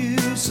told you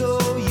so,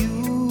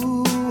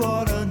 you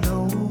ought to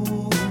know.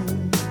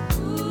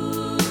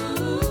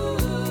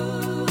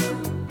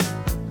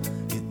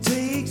 It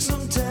takes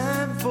some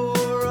time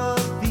for a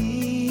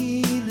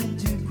feeling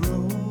to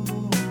grow.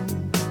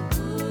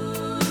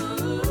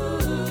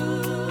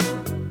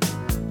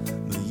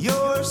 But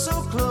you're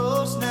so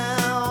close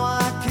now,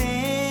 I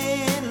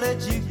can't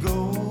let you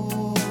go.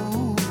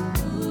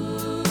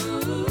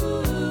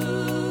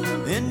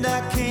 And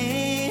I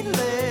can't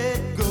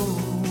let go.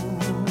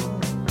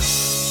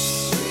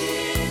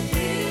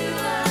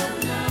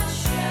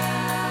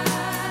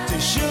 To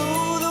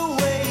show the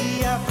way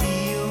I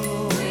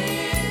feel.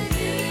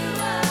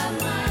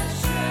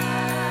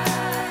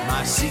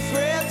 My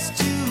secrets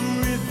to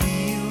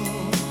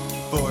reveal.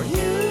 For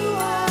you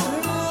are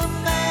a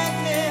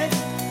magnet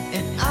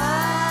and I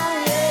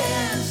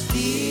am steel.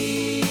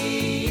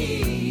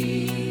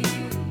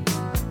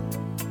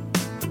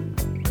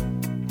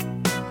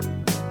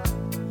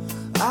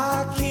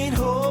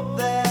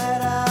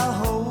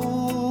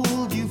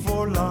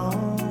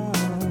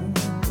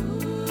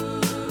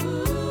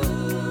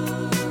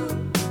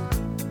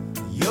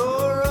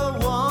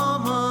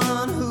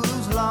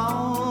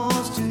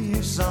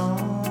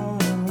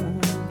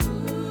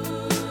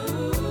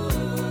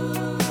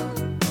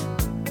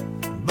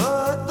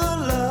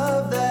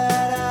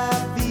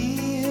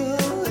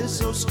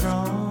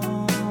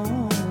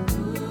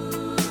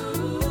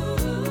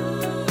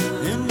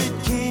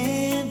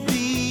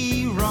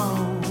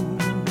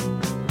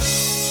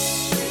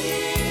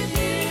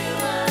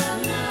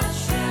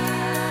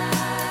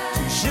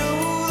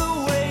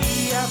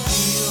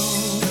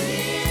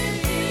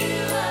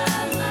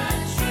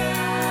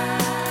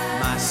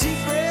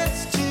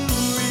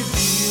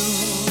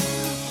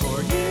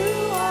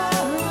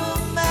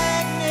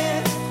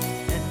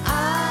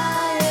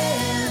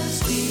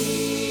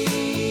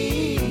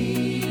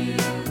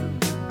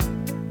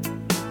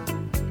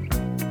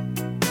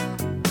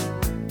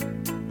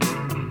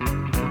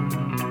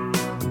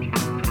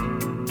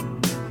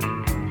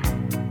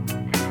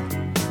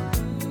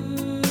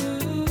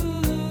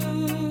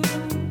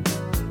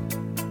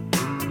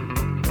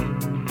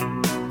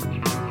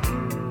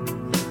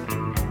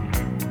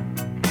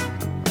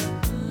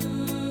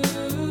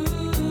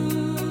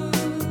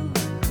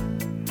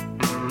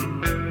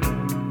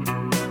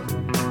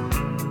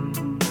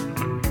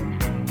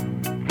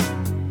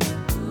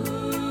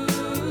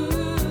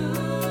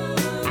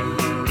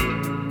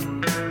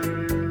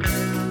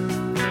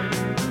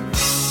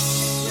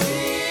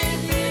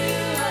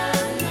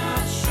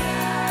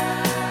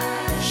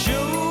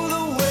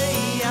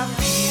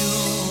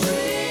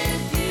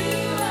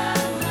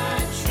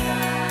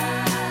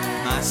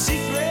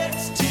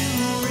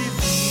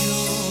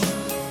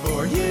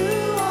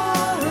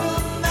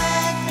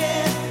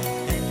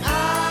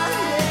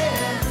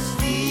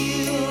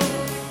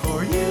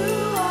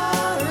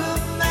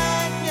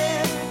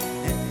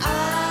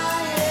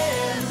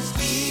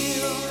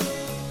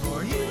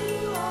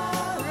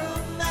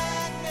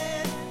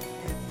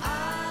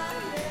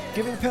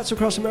 pets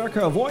across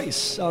America, a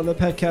voice on the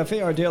Pet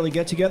Cafe, our daily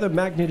get-together,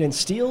 Magnet and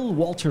Steel,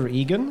 Walter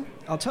Egan.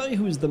 I'll tell you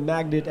who's the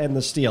Magnet and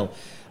the Steel.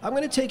 I'm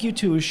going to take you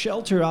to a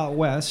shelter out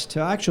west,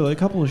 actually a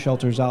couple of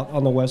shelters out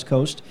on the west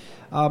coast.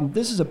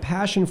 This is a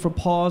Passion for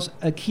Paws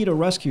Akita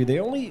rescue. They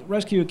only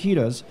rescue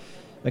Akitas.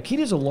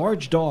 Akitas are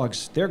large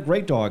dogs. They're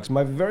great dogs.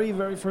 My very,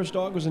 very first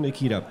dog was an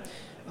Akita.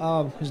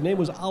 His name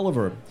was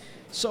Oliver.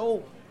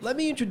 So let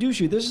me introduce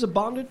you. This is a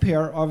bonded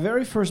pair, our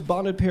very first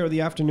bonded pair of the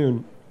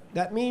afternoon.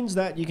 That means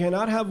that you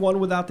cannot have one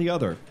without the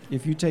other.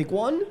 If you take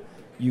one,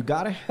 you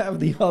got to have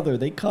the other.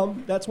 They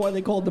come, that's why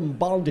they call them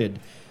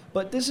bonded.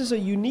 But this is a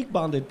unique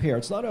bonded pair.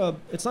 It's not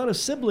a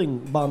sibling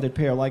bonded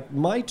pair like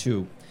my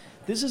two.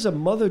 This is a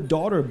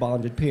mother-daughter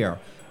bonded pair.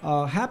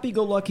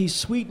 Happy-go-lucky,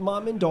 sweet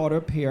mom and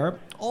daughter pair,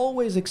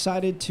 always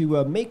excited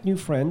to make new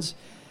friends.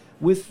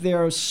 With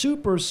their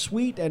super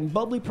sweet and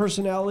bubbly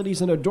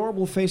personalities and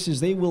adorable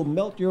faces, they will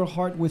melt your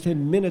heart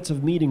within minutes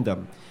of meeting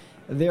them.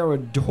 They're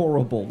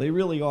adorable. They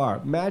really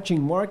are.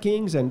 Matching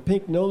markings and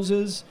pink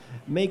noses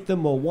make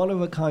them a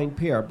one-of-a-kind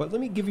pair. But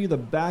let me give you the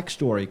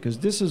backstory, because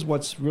this is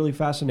what's really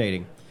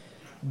fascinating.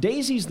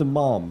 Daisy's the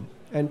mom,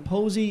 and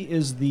Posy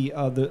is the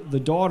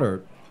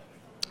daughter.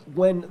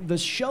 When the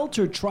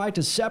shelter tried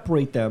to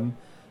separate them,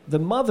 the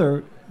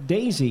mother,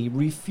 Daisy,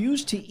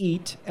 refused to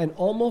eat and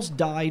almost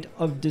died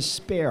of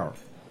despair.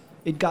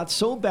 It got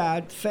so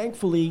bad,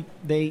 thankfully,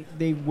 they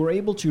were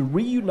able to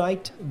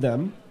reunite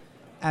them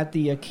at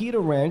the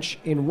Akita Ranch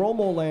in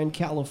Romoland,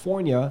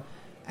 California,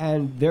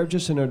 and they're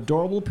just an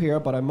adorable pair,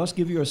 but I must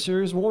give you a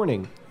serious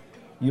warning.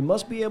 You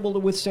must be able to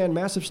withstand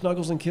massive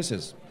snuggles and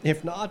kisses.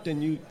 If not,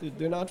 then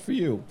they're not for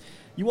you.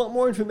 You want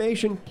more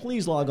information?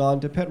 Please log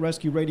on to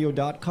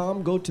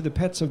petrescueradio.com. Go to the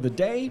Pets of the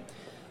Day.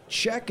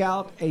 Check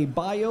out a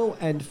bio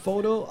and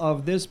photo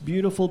of this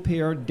beautiful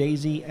pair,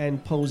 Daisy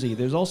and Posy.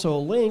 There's also a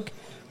link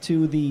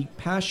to the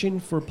Passion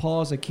for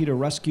Paws Akita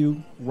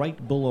Rescue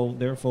right below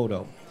their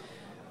photo.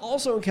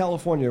 Also in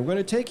California, we're going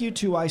to take you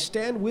to I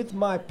Stand With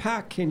My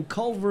Pack in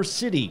Culver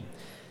City.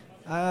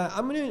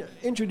 I'm going to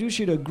introduce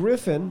you to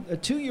Griffin, a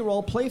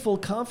 2-year-old playful,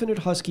 confident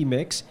husky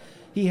mix.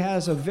 He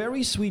has a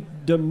very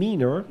sweet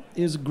demeanor,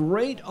 is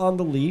great on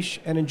the leash,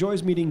 and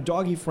enjoys meeting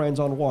doggy friends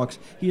on walks.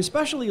 He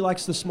especially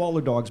likes the smaller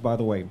dogs, by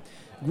the way.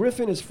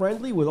 Griffin is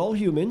friendly with all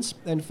humans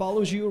and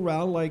follows you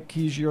around like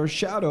he's your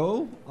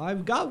shadow.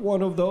 I've got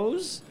one of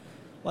those,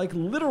 like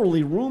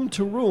literally room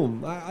to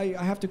room. I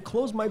have to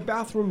close my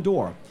bathroom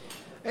door.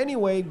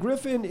 Anyway,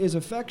 Griffin is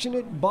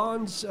affectionate,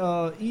 bonds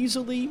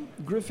easily.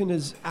 Griffin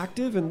is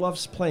active and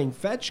loves playing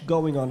fetch,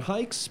 going on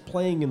hikes,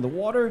 playing in the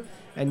water,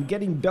 and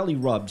getting belly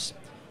rubs.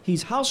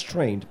 He's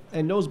house-trained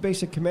and knows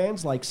basic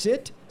commands like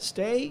sit,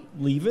 stay,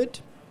 leave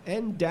it,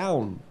 and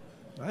down.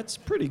 That's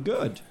pretty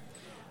good.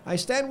 I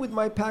Stand With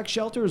My Pack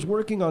shelter is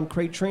working on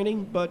crate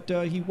training, but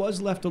he was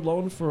left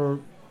alone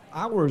for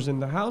hours in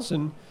the house,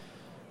 and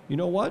you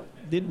know what?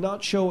 Did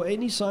not show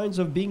any signs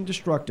of being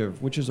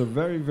destructive, which is a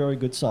very, very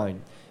good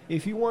sign.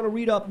 If you want to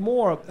read up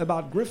more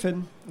about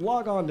Griffin,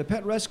 log on to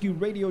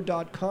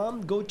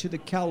petrescueradio.com, go to the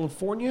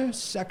California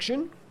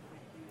section.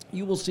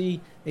 You will see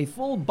a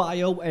full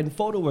bio and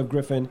photo of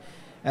Griffin,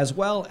 as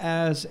well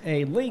as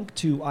a link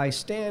to I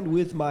Stand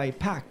With My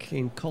Pack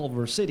in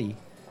Culver City,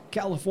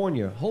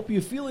 California. Hope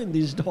you're feeling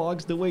these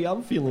dogs the way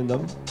I'm feeling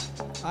them.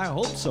 I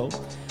hope so.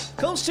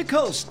 Coast to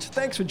coast,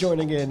 thanks for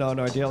joining in on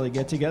our daily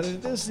get-together.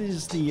 This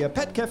is the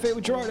Pet Cafe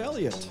with Gerard,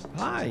 Elliott.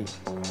 Hi.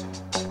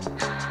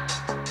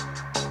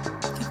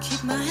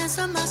 My hands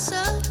on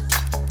myself.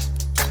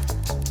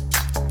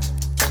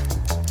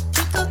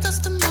 Pick up,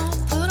 dust them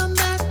off, put them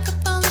back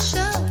up on the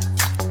shelf.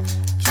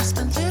 Kiss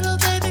my little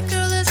baby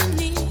girl, there's a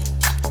need.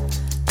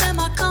 Am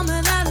I coming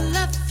out of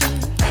left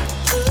field?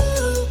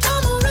 Ooh,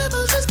 I'm a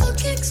rebel just for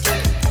kicks.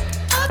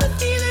 I've been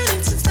feeling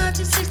it since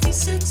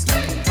 1966.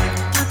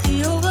 Might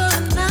be over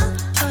now,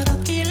 but I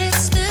feel it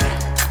still.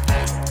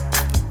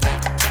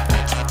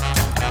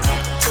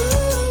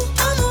 Ooh,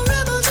 I'm a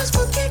rebel just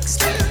for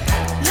kicks.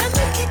 Let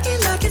me kick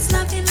it like it's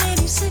 1986.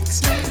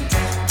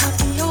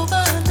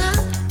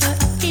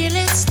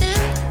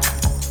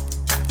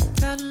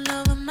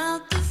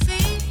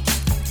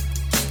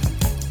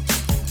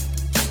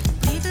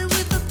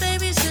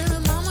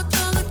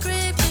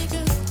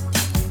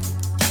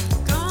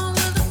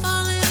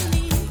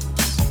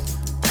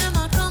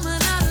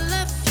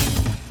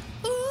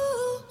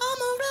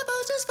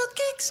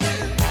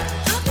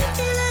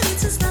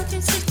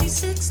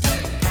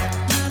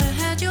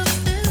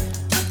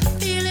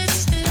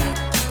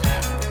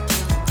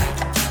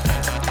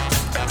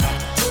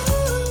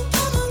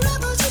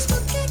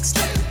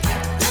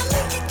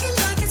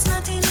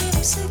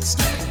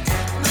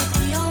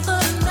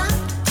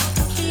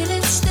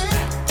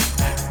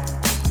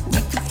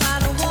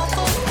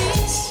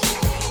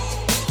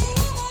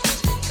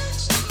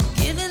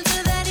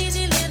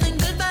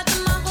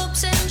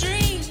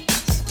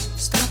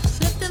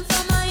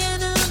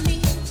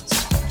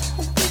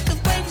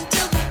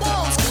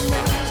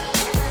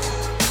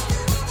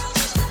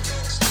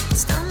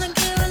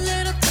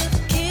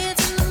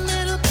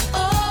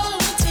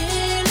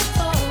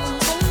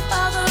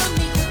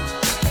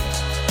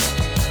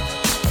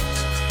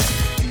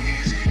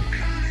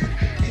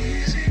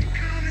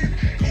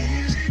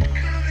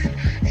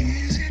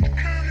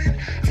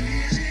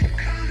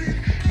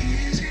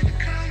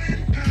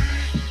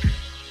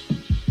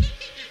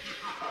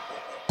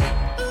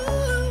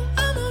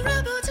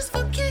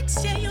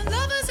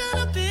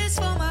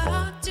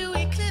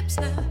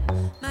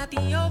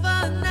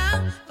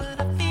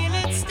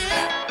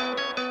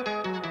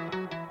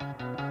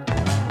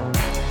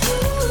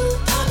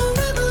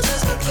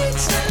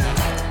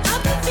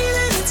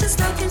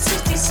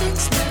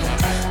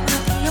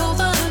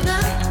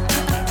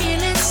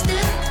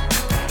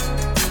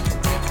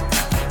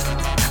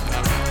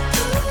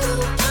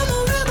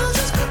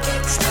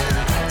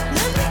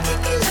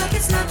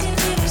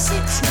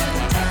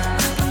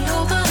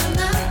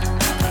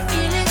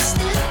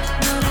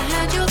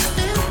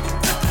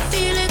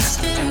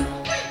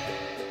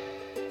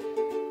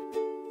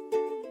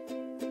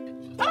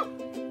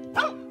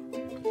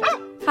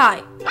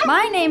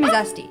 My name is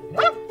Esty.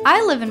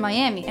 I live in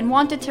Miami and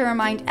wanted to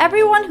remind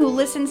everyone who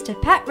listens to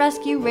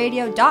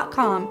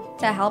PetRescueRadio.com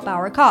to help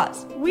our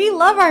cause. We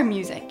love our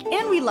music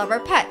and we love our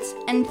pets,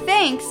 and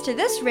thanks to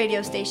this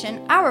radio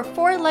station, our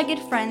four-legged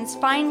friends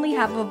finally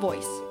have a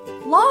voice.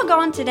 Log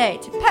on today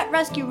to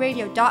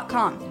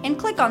PetRescueRadio.com and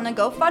click on the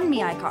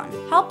GoFundMe icon.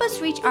 Help us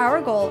reach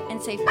our goal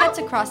and save pets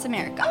across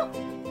America.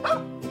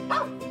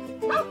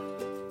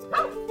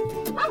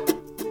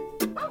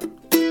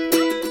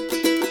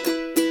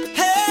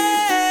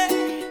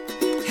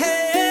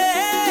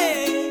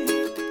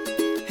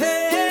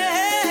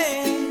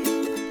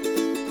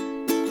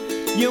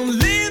 Your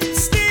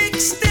lipstick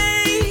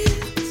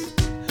stains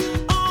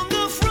on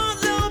the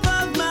front lobe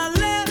of my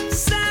left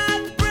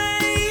side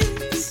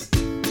brains.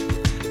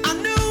 I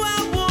knew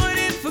I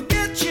wouldn't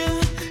forget you,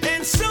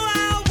 and so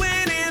I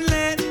went and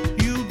let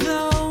you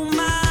blow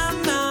my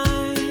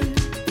mind.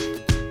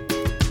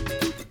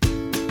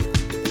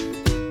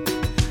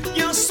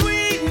 Your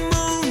sweet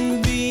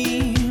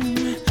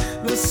moonbeam,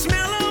 the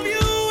smell of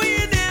you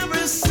in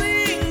every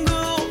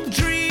single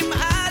dream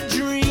I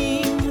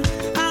dream.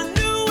 I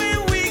knew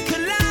when we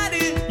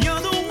collided,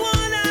 you're the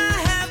one I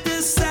have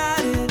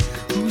decided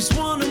who's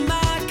one of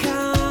my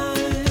kind.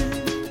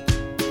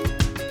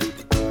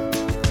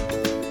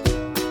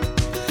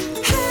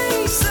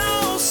 Hey,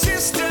 soul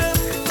sister,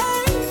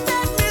 ain't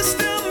that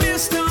Mr.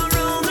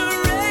 on the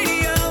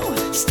radio?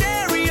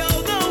 Stereo,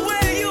 the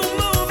way you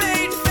move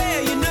ain't fair,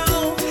 you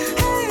know.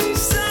 Hey,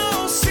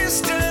 soul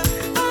sister,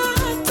 I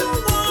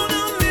don't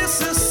wanna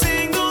miss a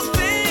single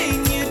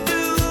thing you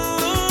do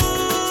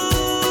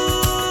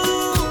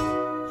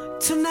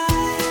tonight.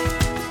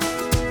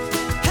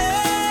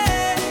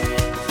 Hey,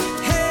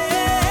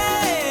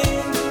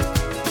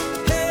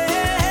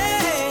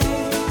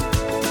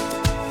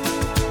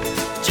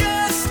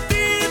 just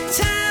in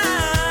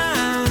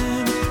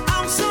time.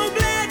 I'm so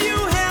glad you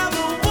have a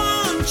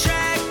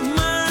one-track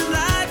mind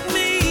like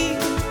me.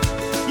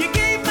 You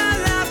gave my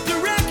life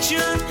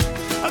direction,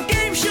 a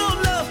game show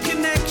love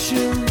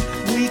connection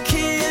we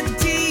can't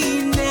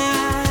deny.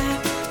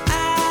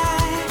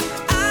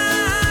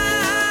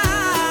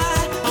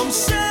 I'm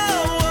so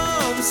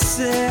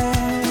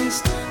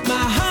obsessed.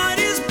 My heart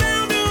is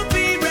bound to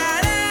beat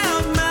right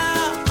out my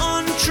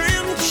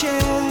untrimmed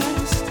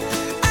chest.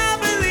 I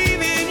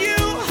believe in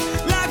you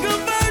like a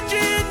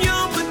virgin,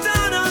 you're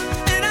Madonna,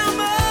 and I'm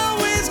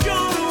always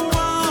gonna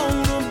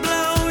wanna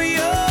blow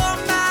your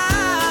mind.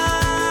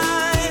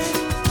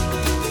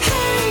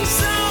 Hey,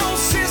 soul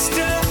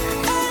sister,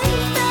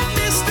 ain't that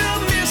Mr.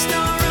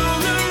 on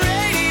the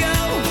radio?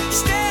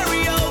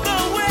 Stereo, the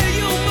way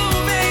you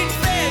move ain't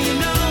fair, you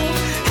know.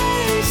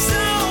 Hey,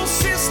 soul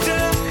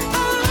sister,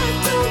 I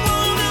don't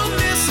wanna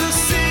miss a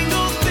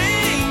single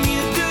thing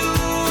you do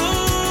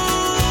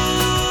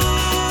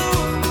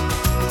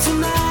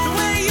tonight.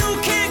 Where you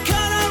can't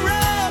cut a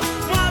rug,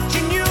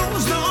 watching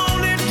you's the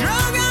only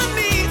drug I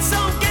need. So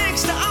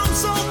gangsta, I'm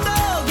so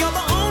thug, you're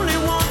the only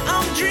one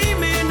I'm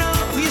dreaming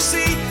of. You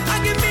see, I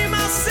can be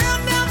myself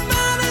now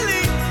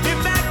finally. In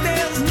fact,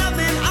 there's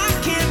nothing I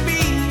can't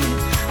be.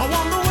 I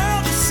want the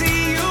world to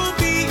see you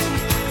be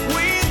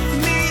with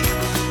me.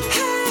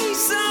 Hey,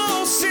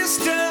 soul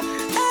sister,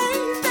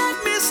 ain't that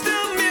Mr.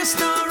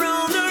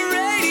 on the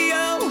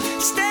radio?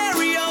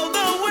 Stereo,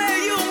 the way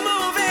you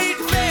move ain't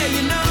fair,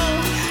 you know.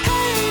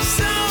 Hey,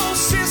 soul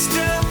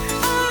sister,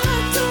 I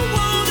don't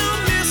wanna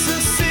miss a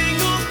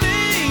single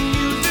thing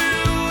you do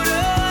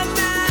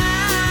tonight.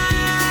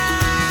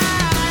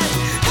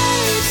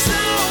 Hey,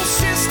 soul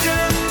sister,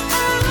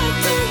 I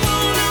don't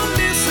wanna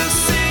miss a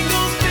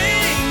single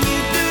thing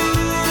you do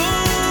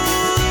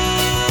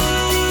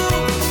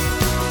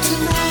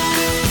tonight.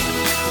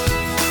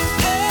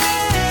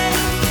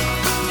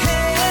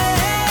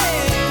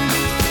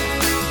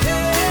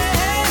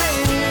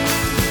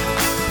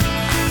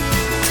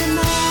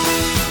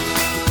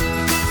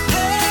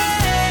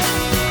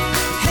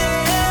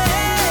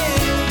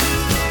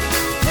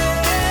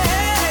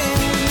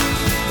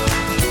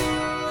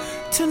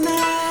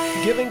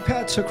 Tonight. Giving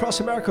pets across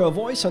America a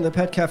voice on the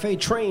Pet Cafe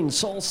train,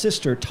 Soul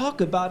Sister.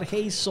 Talk about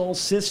Hey Soul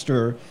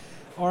Sister.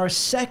 Our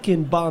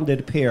second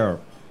bonded pair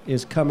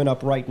is coming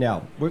up right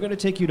now. We're going to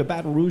take you to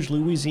Baton Rouge,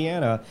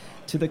 Louisiana,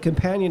 to the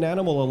Companion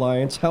Animal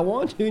Alliance. I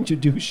want to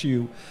introduce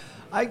you.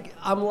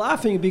 I'm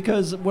laughing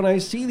because when I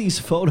see these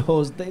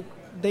photos,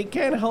 they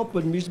can't help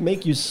but just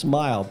make you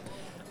smile.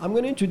 I'm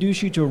going to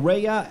introduce you to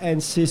Rhea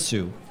and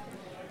Sisu.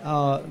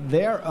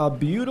 They're a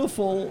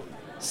beautiful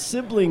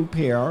sibling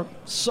pair,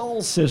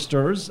 soul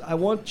sisters. I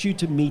want you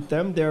to meet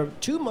them. They're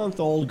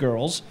 2-month-old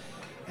girls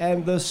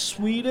and the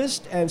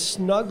sweetest and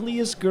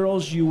snuggliest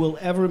girls you will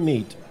ever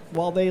meet.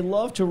 While they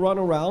love to run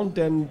around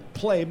and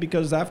play,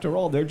 because after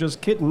all, they're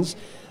just kittens,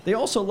 they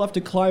also love to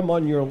climb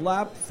on your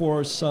lap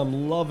for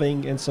some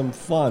loving and some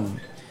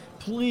fun.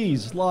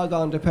 Please log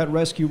on to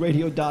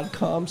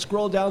PetRescueRadio.com,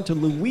 scroll down to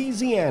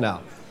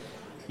Louisiana.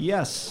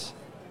 Yes.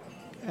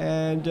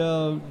 And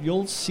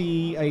you'll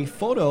see a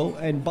photo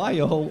and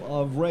bio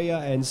of Rhea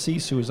and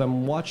Sisu as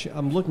I'm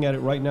looking at it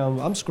right now.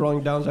 I'm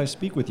scrolling down as I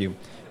speak with you.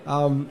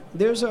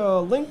 There's a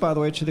link, by the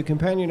way, to the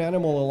Companion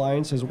Animal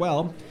Alliance as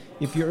well.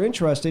 If you're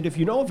interested, if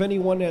you know of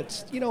anyone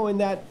that's, in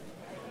that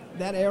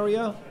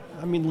area,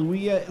 I mean,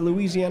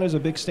 Louisiana's a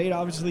big state,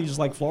 obviously, just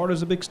like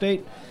Florida's a big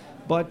state.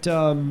 But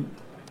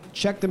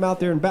check them out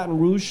there in Baton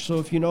Rouge. So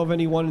if you know of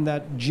anyone in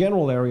that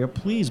general area,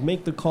 please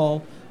make the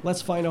call.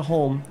 Let's find a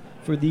home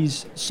for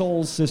these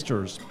soul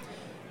sisters.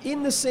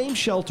 In the same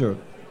shelter,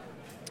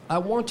 I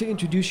want to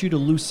introduce you to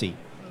Lucy.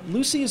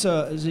 Lucy is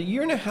a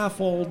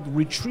 1.5-year-old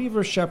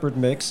retriever shepherd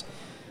mix.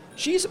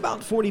 She's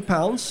about 40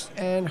 pounds,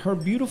 and her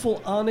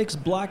beautiful onyx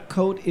black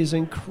coat is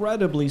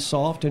incredibly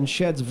soft and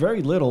sheds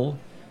very little,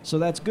 so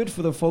that's good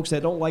for the folks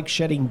that don't like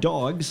shedding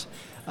dogs.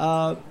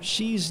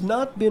 She's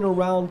not been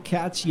around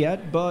cats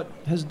yet, but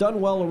has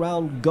done well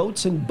around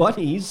goats and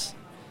bunnies.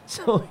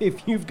 So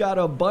if you've got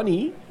a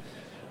bunny,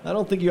 I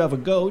don't think you have a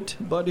goat,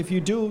 but if you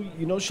do,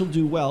 she'll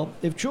do well.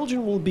 If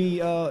children will be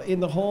in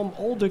the home,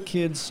 older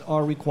kids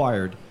are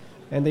required,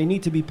 and they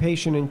need to be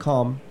patient and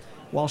calm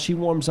while she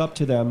warms up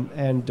to them,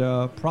 and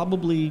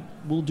probably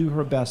will do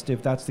her best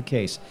if that's the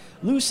case.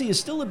 Lucy is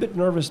still a bit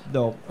nervous,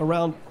 though,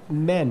 around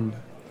men.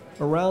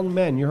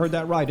 You heard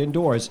that right,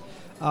 indoors.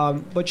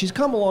 But she's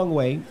come a long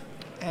way,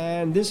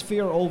 and this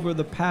fear over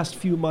the past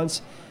few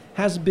months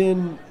has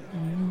been,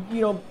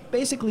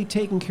 basically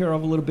taken care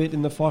of a little bit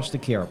in the foster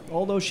care.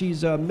 Although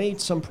she's made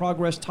some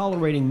progress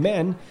tolerating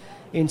men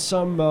in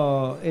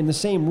the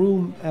same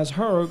room as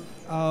her,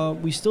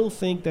 we still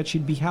think that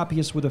she'd be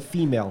happiest with a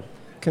female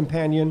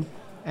companion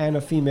and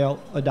a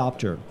female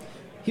adopter.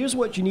 Here's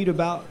what you need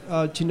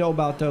to know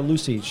about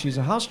Lucy. She's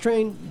a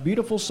house-trained,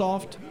 beautiful,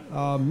 soft,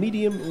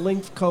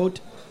 medium-length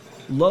coat,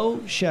 low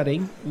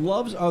shedding,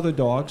 loves other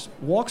dogs,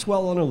 walks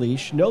well on a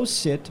leash, no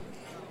sit,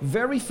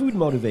 very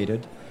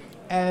food-motivated,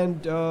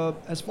 and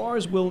as far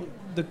as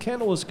the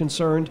kennel is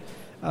concerned,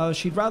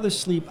 she'd rather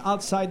sleep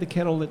outside the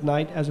kennel at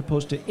night as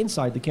opposed to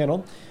inside the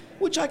kennel,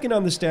 which I can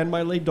understand.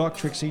 My late dog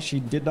Trixie, she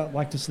did not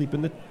like to sleep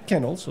in the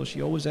kennel, so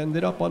she always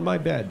ended up on my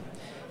bed.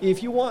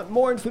 If you want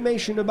more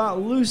information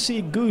about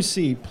Lucy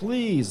Goosey,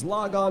 please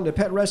log on to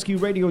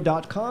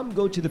PetRescueRadio.com,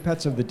 go to the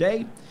Pets of the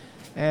Day,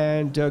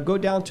 and go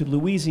down to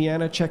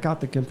Louisiana, check out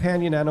the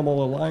Companion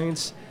Animal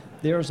Alliance.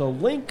 There's a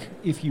link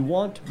if you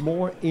want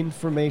more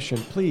information.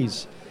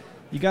 Please,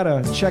 you got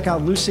to check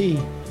out Lucy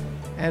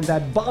and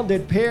that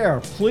bonded pair,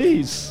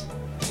 please.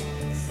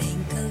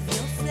 Think of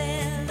your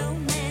fellow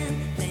man,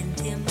 lend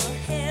him a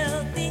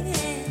helping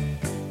hand,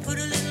 put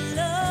a little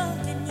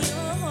love in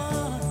your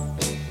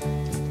heart.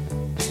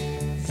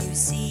 You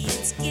see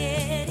it's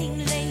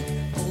getting late,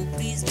 oh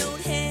please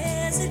don't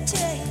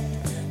hesitate,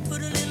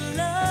 put a little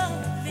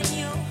love in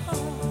your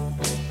heart,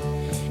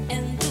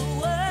 and the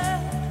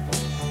world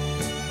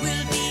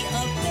will be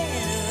a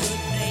better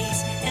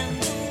place,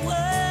 and the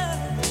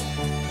world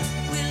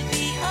will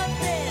be a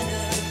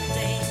better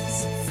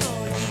place for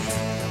you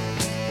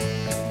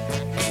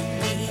and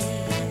me.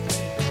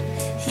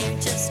 You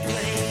just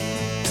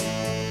wait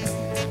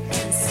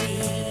and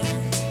see.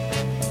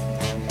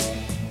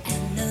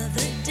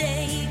 Another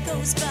day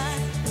goes by,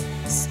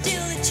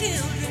 still the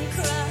children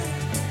cry.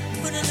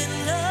 Put a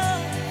little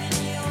love in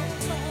your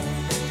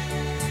heart.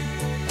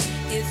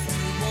 If we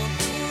want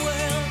the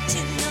world to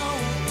know,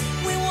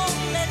 we won't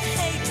let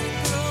hatred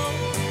grow.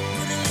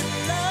 Put a little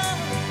love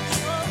in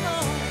your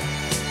heart,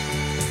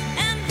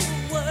 and the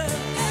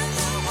world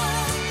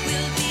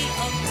will be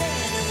a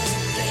better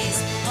place.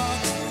 All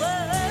the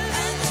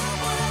world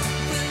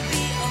will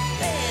be a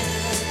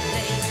better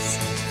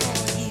place for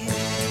you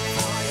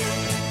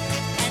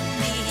and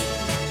me.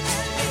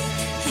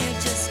 Here,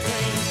 just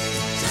wait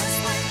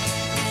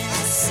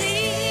and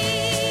see.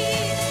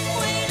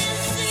 Wait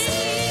and see.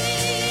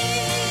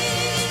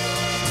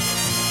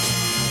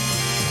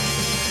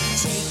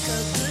 Take a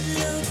good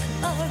look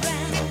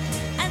around,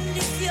 and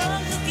if you're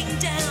looking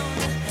down,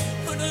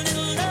 put a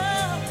little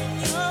love in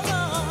your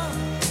heart.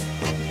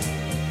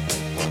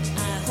 I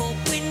hope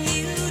when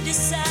you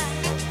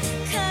decide,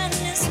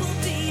 kindness will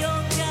be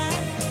your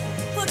guide.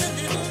 Put a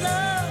little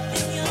love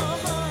in your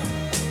heart,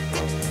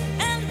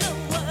 and the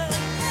world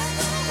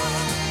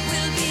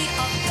will be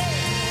a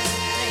better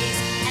place,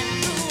 and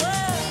the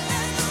world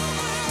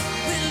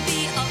will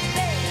be a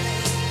better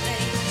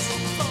place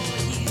for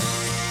you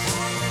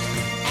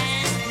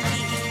and me.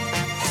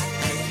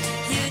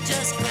 You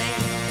just wait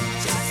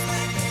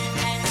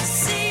and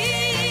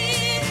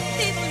see.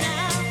 People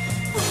now,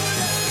 put a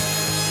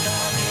little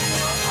love in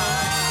your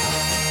heart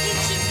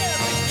each and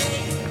every day.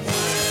 Put a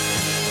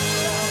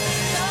little love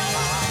in your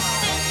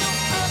heart and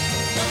don't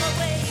other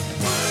way.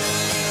 Put a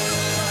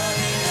little love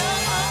in your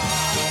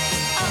heart.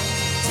 Up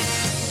to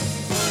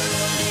put a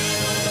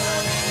little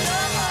love in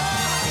your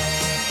heart.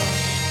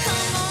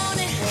 Come on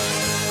and put a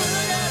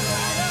little love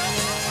in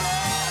your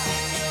heart.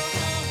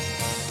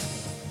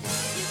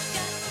 You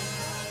got to put a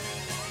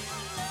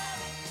little love.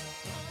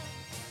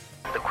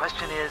 The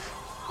question is,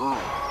 who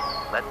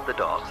let the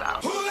dogs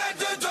out?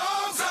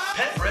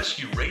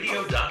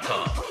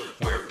 PetRescueRadio.com,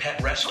 where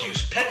pet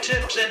rescues, pet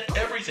tips, and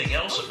everything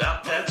else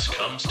about pets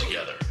comes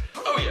together.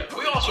 Oh yeah,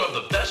 we also have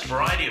the best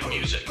variety of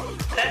music.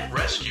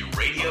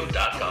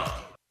 PetRescueRadio.com.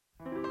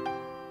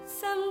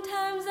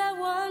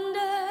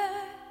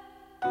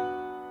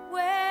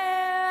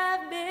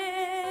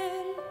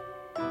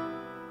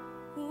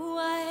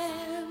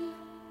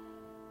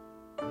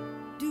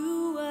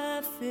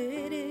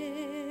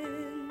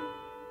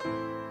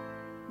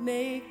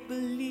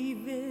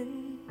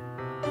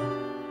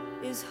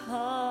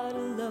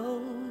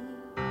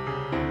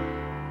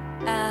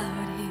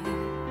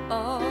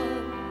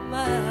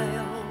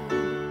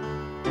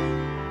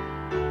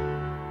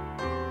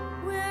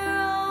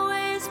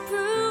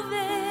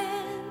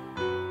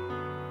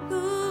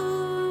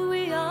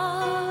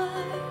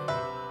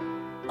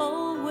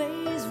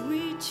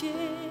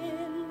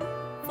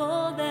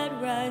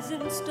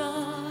 rising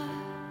star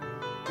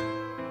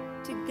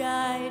to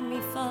guide me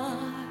far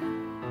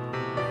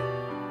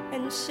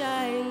and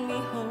shine me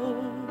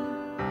home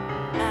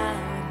out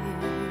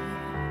here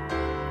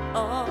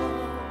on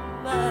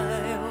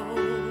my own.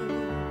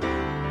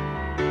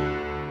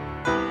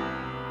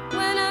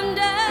 When I'm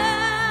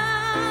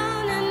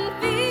down and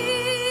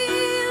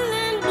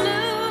feeling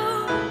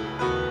blue,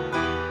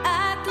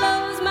 I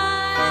close my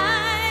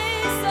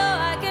eyes so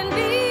I can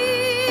be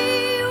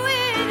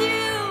with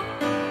you.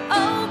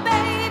 Oh,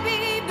 baby,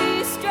 be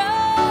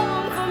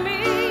strong for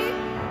me.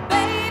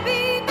 Baby,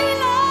 be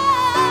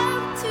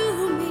love to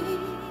me.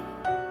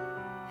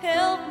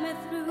 Help me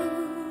through.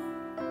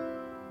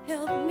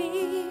 Help me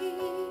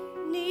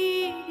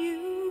need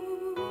you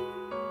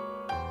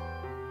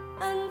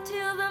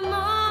until the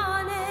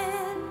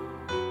morning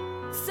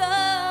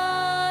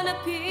sun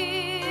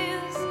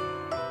appears,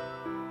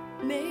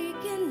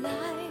 making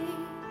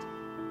light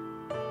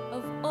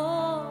of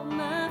all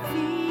my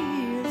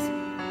fears.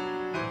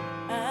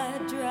 I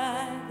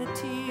dry the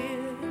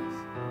tears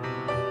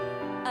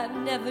I've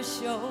never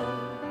shown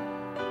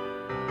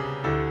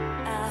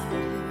out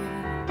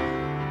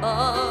here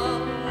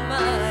on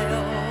my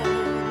own.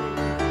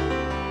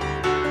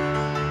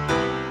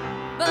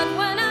 But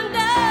when I'm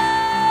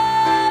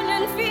down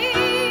and feeling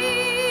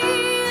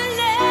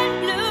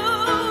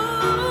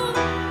blue,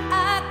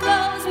 I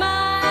close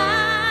my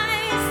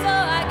eyes so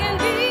I can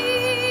be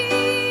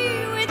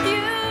with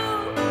you.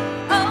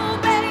 Oh,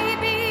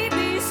 baby,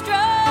 be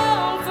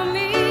strong for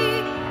me.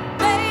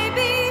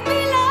 Baby, be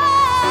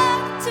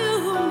love to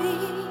me.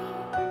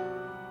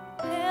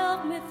 Help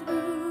me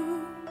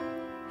through.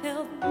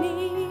 Help me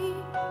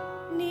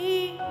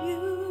need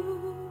you.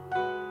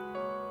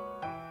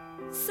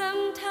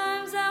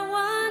 Sometimes I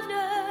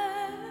wonder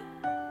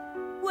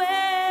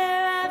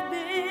where I've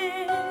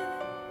been,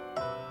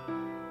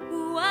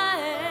 who I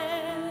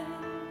am.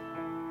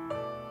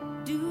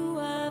 Do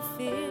I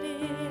fit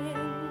in?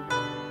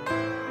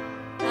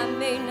 I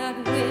may not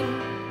win,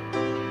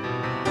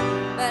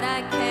 but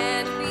I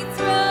can't be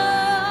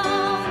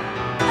thrown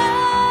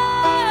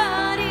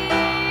out here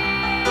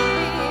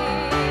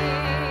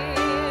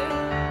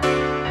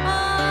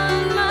on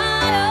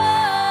my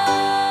own.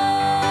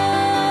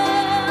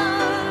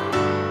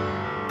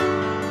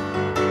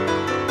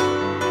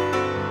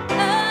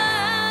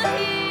 Out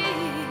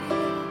here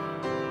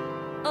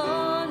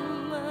on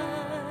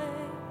my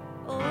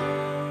own.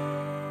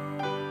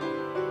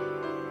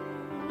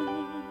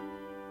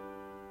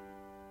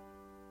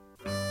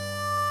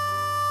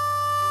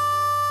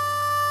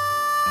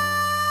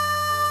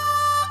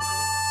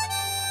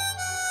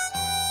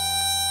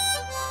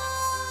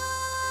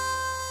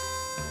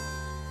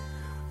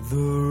 The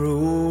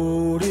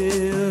road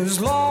is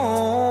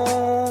long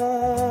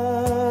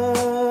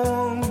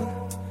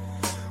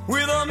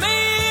with a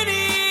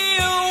many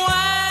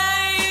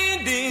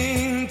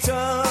winding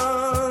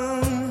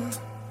tongue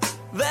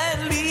that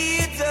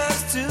leads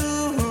us to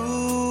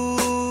who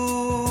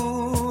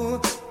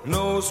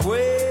knows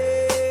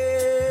where,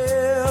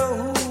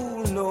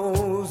 who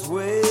knows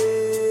where.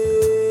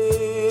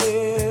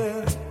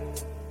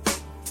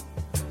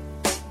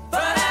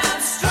 But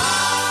I'm strong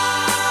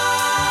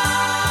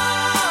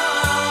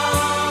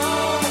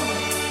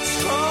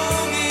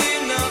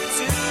enough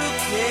to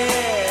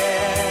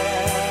carry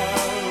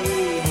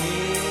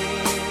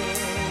him.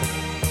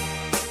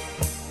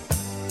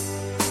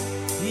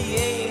 He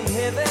ain't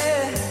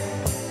heavy,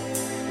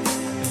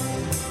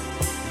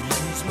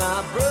 he's my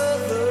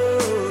brother.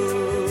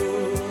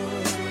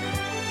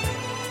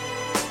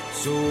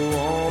 So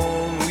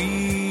on we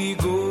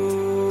go.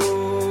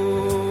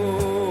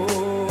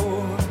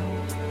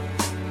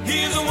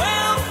 His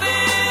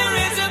welfare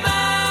is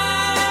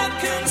my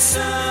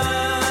concern.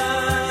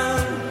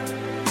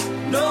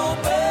 No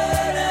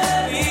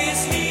burden is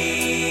he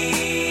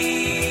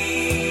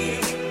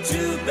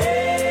to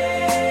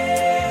bear.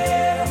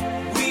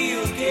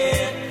 We'll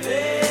get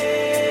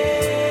there.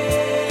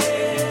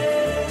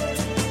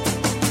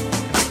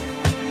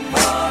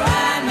 For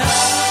I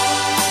know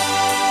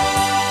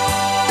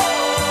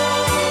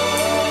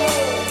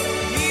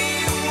he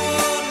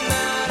would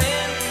not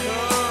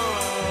encumber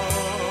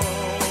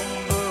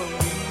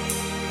me.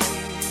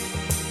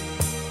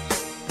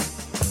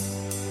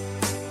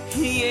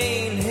 He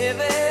ain't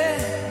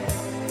heavy,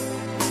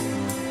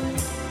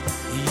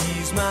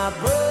 he's my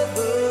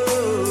brother.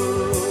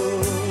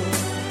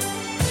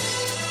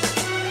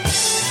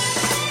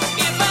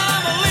 If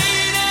I'm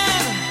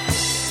leaning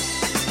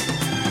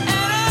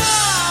at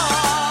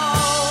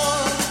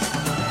all,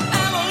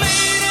 I'm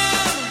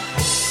leaning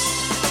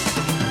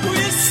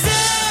with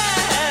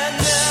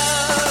sadness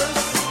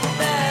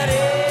that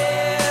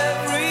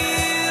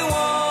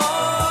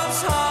everyone's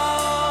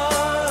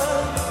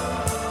heart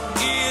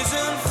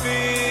isn't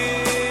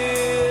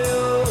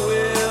filled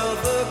with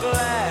the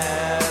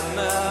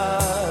gladness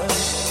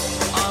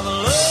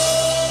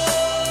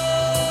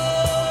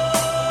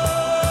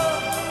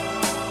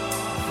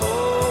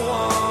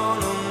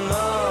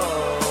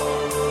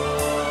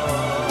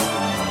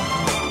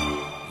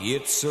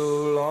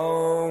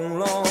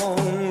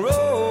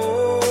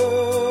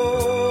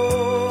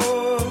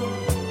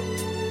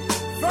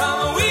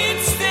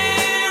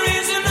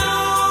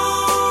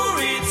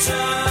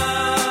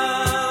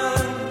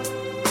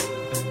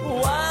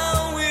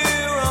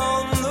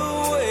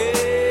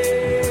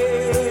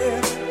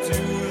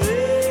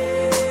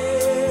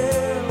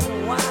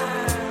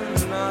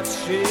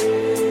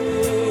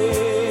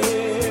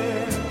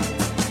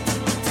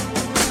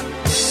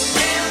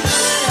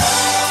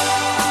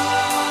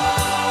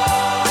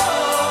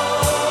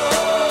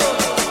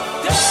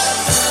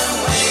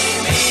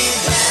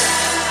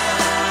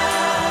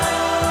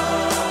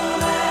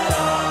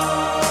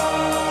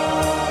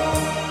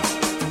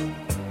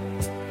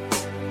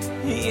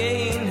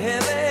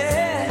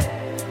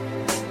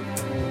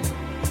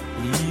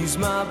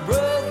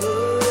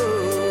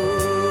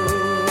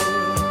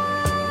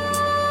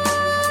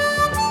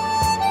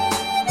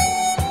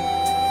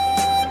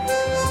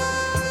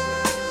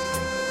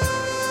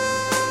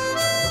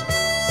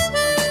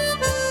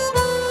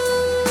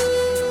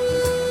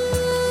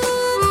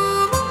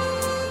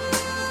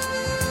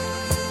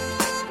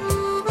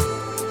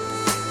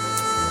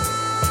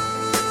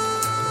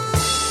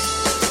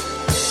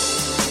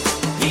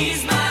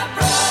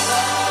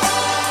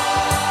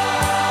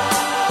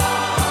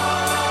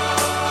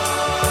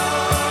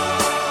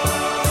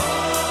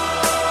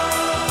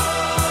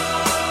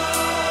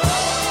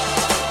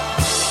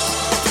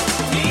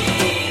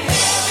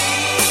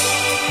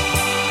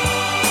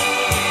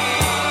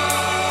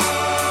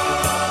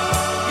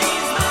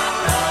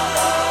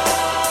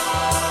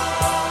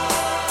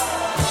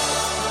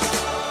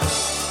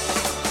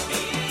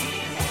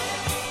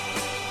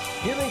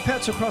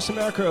Pets Across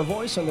America, a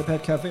voice on the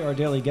Pet Cafe, our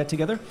daily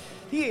get-together.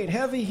 He ain't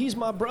heavy, he's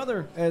my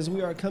brother, as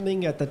we are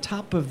coming at the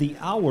top of the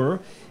hour.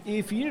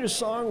 If you need a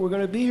song, we're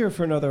going to be here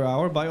for another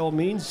hour. By all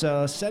means,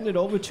 send it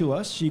over to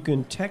us. You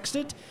can text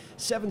it,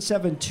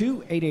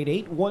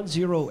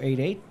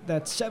 772-888-1088.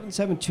 That's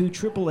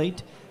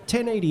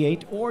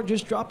 772-888-1088. Or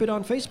just drop it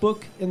on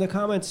Facebook in the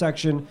comment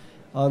section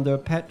on the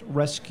Pet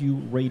Rescue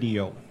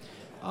Radio.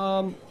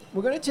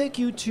 We're going to take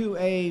you to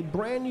a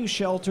brand new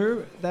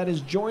shelter that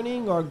is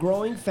joining our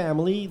growing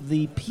family,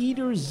 the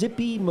Peter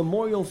Zippy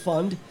Memorial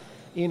Fund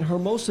in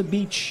Hermosa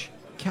Beach,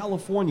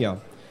 California.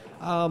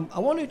 I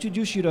want to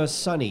introduce you to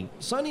Sonny.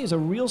 Sonny is a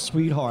real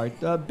sweetheart,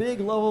 a big,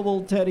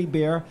 lovable teddy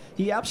bear.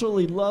 He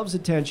absolutely loves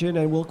attention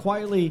and will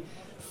quietly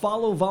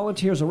follow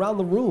volunteers around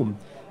the room.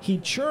 He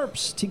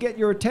chirps to get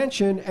your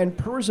attention and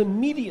purrs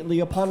immediately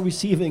upon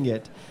receiving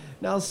it.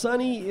 Now,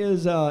 Sonny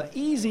is an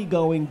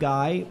easygoing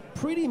guy,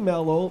 pretty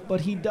mellow,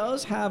 but he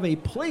does have a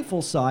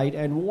playful side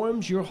and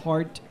warms your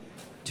heart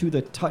to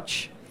the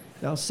touch.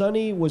 Now,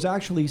 Sonny was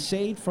actually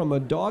saved from a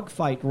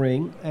dogfight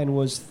ring and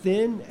was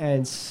thin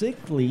and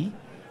sickly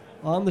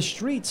on the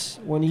streets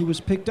when he was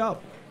picked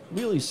up.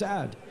 Really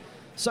sad.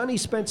 Sonny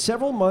spent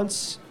several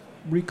months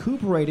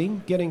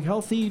recuperating, getting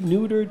healthy,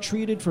 neutered,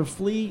 treated for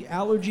flea,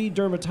 allergy,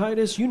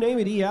 dermatitis, you name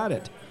it, he had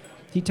it.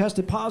 He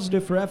tested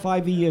positive for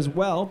FIV as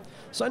well.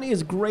 Sonny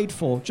is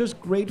grateful,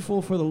 just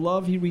grateful for the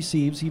love he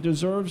receives. He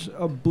deserves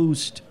a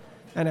boost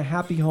and a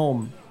happy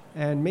home.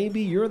 And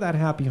maybe you're that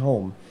happy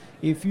home.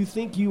 If you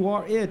think you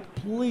are it,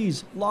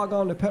 please log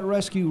on to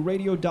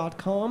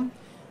PetRescueRadio.com.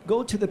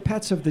 Go to the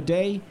Pets of the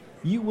Day.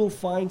 You will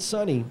find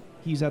Sonny.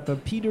 He's at the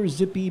Peter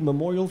Zippy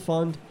Memorial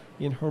Fund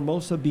in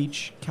Hermosa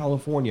Beach,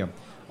 California.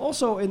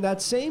 Also in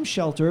that same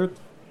shelter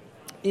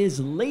is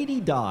Lady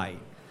Di.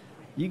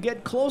 You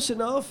get close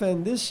enough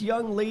and this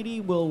young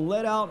lady will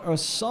let out a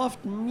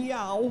soft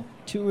meow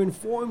to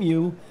inform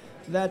you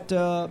that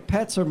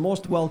pets are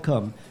most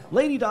welcome.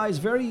 Lady Di is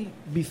very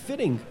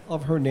befitting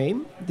of her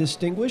name,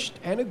 distinguished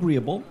and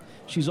agreeable.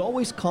 She's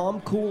always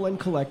calm, cool, and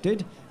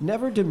collected,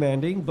 never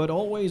demanding, but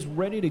always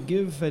ready to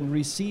give and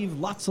receive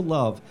lots of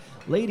love.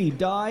 Lady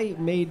Di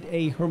made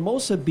a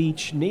Hermosa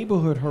Beach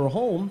neighborhood her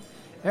home.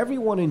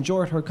 Everyone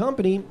enjoyed her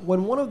company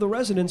when one of the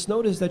residents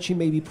noticed that she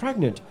may be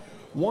pregnant.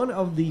 One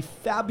of the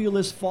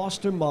fabulous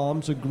foster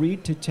moms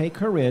agreed to take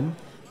her in.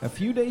 A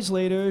few days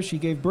later, she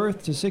gave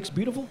birth to 6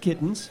 beautiful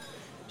kittens.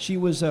 She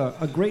was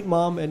a great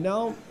mom, and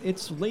now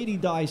it's Lady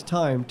Di's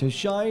time to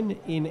shine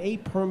in a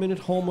permanent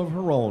home of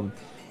her own.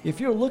 If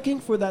you're looking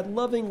for that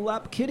loving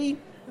lap kitty,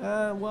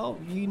 well,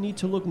 you need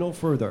to look no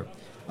further.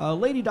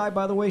 Lady Di,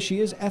 by the way, she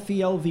is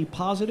FELV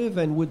positive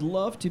and would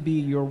love to be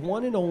your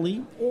one and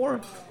only,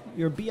 or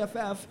your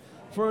BFF,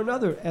 for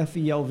another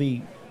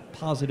FELV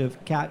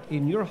positive cat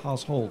in your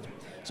household.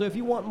 So if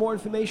you want more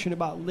information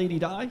about Lady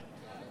Di,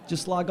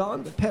 just log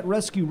on to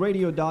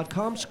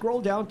PetRescueRadio.com. Scroll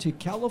down to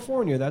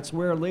California. That's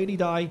where Lady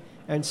Di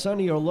and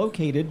Sonny are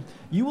located.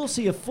 You will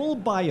see a full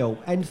bio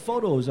and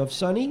photos of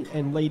Sonny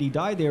and Lady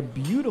Di. They're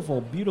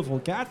beautiful,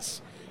 beautiful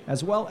cats,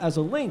 as well as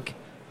a link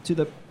to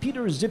the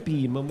Peter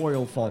Zippy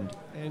Memorial Fund.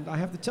 And I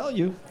have to tell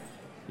you,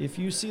 if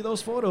you see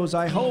those photos,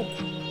 I hope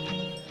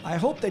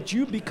that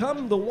you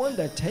become the one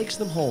that takes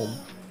them home.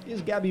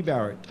 Here's Gabby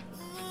Barrett.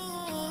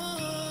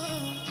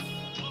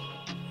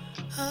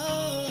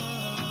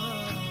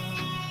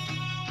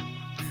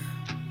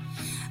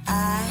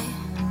 I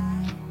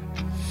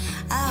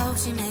hope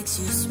she makes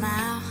you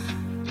smile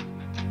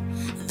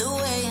the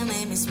way you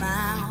made me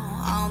smile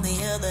on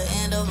the other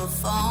end of a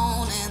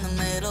phone in the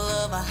middle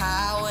of a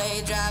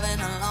highway driving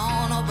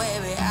alone. Oh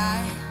baby,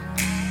 I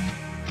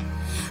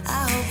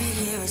hope you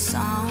hear a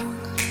song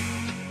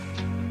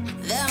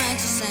that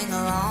makes you sing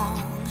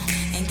along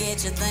and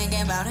get you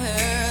thinking about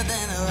her.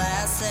 Then the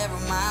last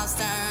several miles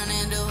turn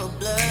into a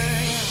blur. I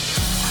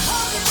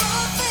hope you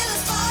both feel the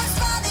sparks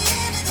by the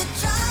end of the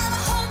drive. I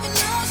hope you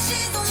know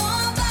she's the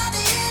one by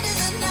the end of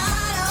the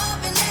night. I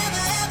hope you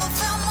never ever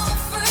felt more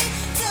free.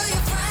 Tell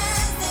your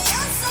friends that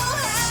you're so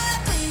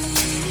happy.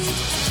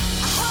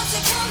 I hope she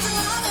comes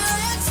along and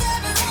wrecks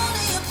every one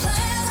of your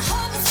plans. I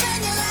hope you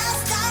spend your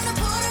last time to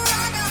put a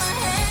rock on her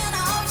hand.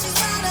 I hope she's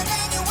wilder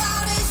than your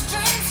wildest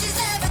dreams. She's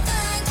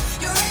everything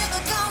you're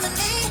ever gonna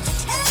need.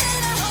 And then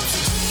I hope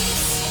she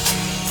keeps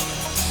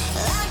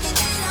like it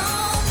ain't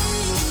on me.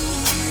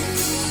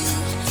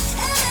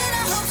 And then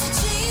I hope she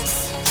cheats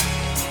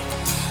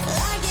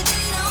like it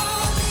ain't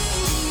on me.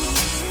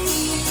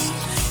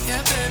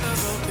 Yeah, baby,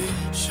 Ruby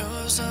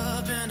shows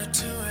up in a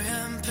 2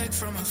 a.m. pic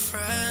from a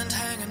friend,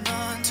 hanging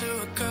on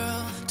to a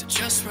girl to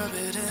just rub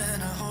it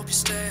in. I hope you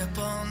stay up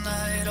all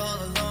night,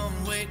 all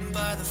alone, waiting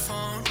by the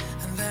phone.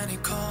 And then he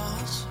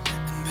calls,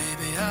 and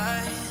baby,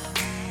 I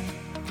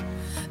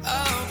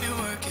hope you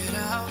work it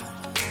out.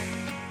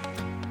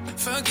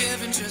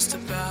 Forgiving just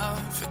about,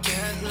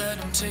 forget, let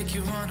him take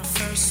you on a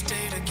first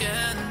date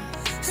again.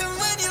 And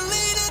when you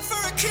lean in for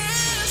a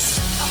kiss,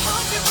 I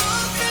hope you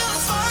both feel the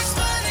sparks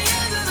by the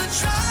end of the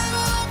drive. I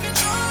hope you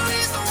know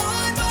he's the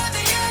one by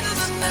the end of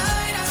the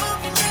night. I hope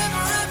you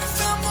never ever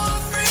felt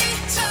more free.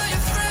 Tell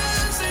your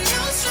friends that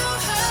you're so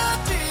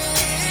happy.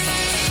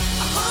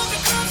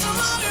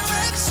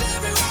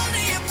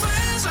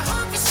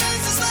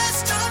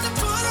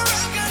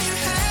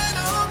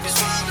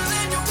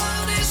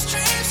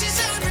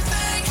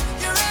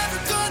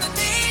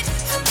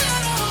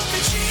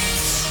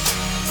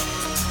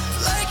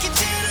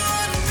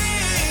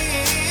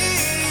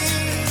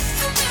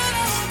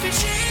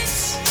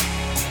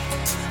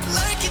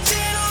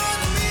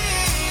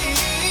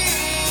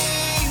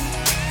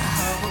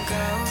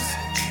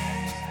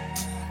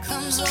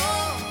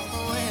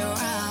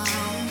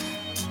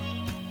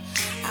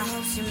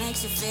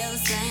 you feel the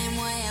same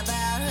way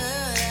about her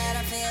that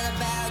I feel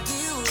about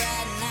you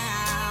right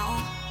now.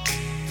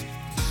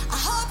 I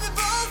hope you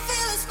both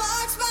feel the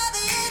sparks by the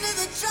end of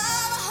the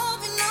drive. I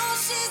hope you know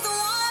she's the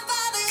one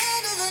by the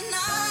end of the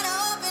night.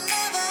 I hope you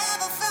never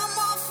ever felt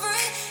more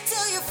free.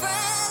 Tell your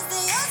friends that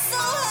you're so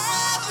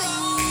happy.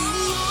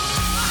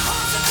 I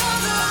hope she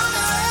comes along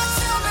and lets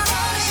you be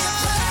running your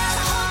plan.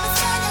 I hope it's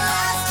like your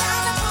last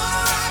time to put a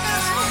rock in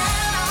her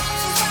hand. I hope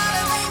she's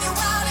driving in your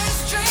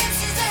wildest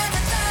dreams. She's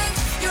everything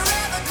you're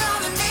ever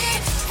gonna need.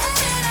 And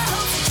then I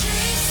hope she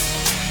treats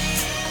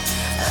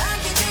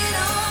like you did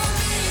on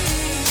me.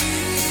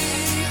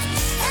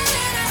 And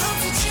then I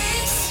hope she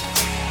treats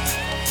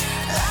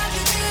like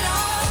you did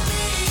on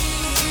me.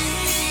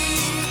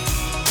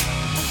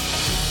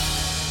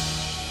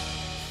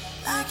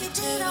 Like you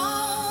did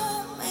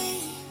on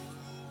me.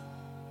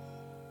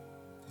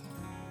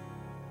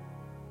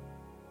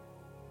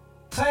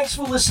 Thanks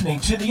for listening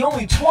to the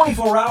only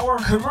 24-hour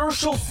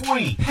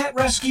commercial-free pet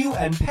rescue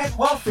and pet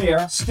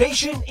welfare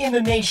station in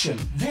the nation.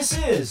 This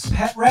is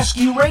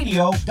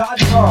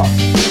PetRescueRadio.com.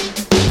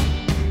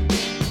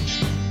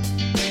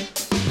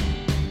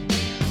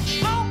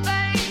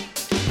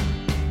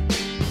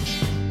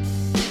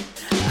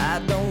 I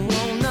don't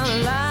wanna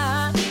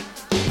lie.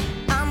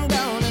 I'm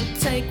gonna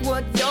take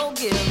what you're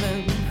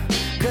giving,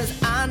 'cause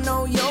I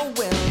know you're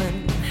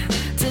willing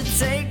to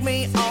take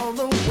me all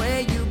the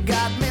way. You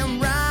got me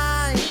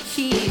right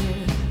here,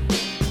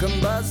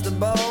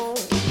 combustible,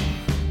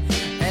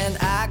 and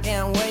I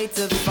can't wait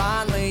to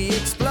finally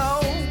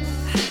explode.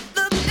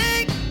 The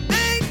big,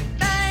 big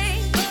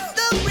bang,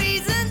 the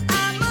reason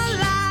I'm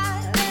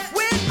alive.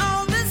 When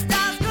all the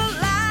stars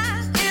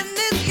collide in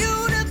this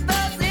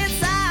universe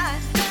inside.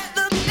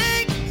 The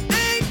big,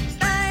 big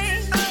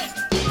bang.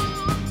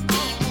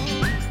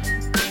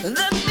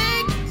 The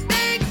big,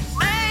 big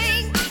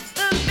bang.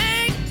 The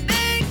big,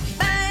 big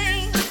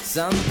bang.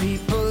 Some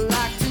people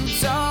like to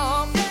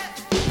talk,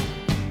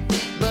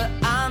 but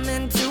I'm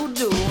into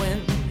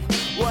doing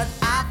what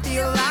I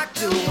feel like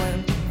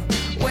doing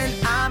when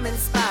I'm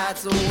inspired.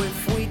 So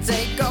if we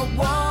take a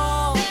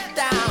walk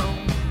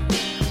down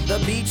the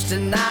beach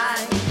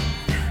tonight,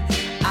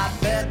 I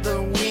bet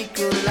that we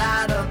could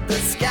light up the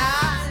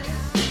sky.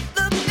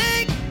 The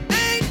big,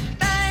 big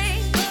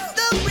bang,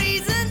 the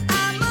reason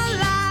I'm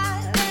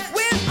alive.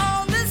 When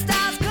all the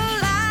stars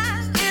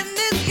collide in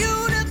this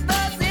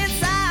universe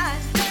inside.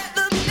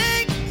 The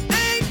big,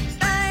 big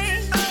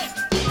bang.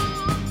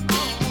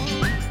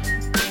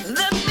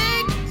 The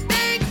big,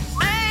 big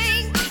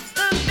bang.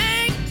 The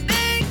big,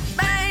 big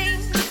bang.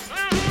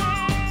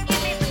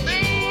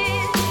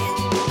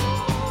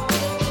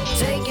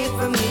 Take it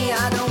from me,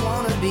 I don't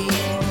wanna be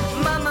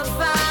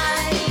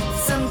mummified.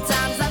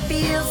 Sometimes I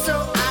feel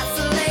so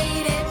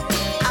isolated,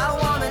 I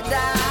wanna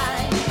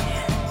die.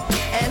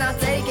 And I'll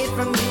take it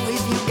from you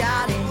if you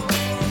got it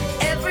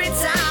every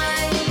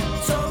time.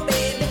 So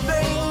baby,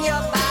 bring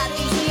your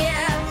body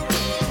here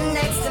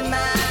next to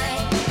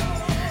mine.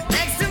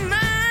 Next to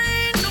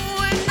mine,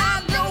 when I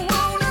don't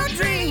wanna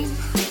dream.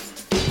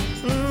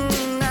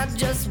 I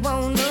just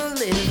wanna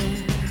live it.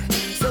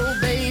 So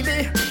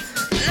baby,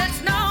 let's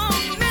not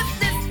miss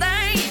this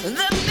thing.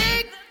 The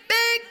big,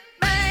 big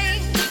bang.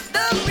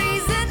 The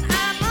reason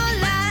I'm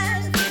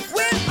alive.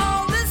 When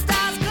all the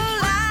stars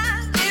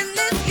collide in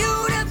this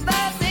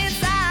universe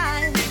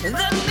inside.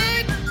 The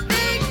big,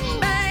 big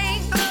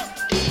bang.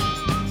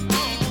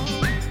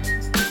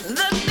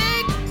 The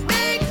big,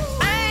 big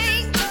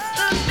bang.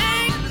 The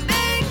big,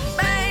 big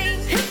bang.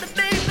 Hit the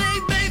big,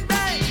 big, big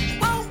bang.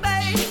 Whoa,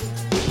 babe.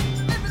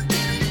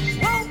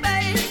 Whoa,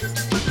 babe.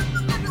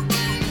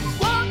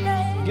 Whoa,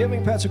 babe.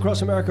 Giving pets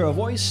across America a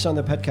voice on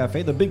the Pet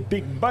Cafe, the Big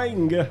Big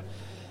Bang.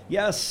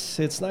 Yes,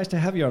 it's nice to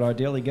have you on our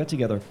daily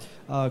get-together.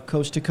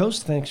 Coast to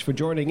coast, thanks for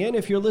joining in.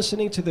 If you're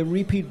listening to the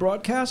repeat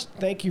broadcast,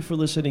 thank you for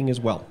listening as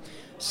well.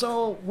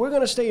 So we're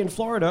going to stay in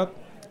Florida,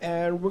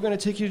 and we're going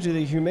to take you to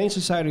the Humane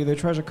Society of the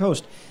Treasure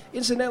Coast.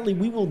 Incidentally,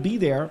 we will be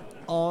there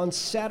on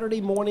Saturday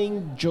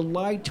morning,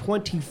 July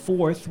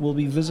 24th. We'll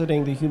be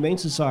visiting the Humane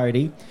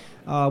Society.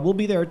 We'll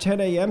be there at 10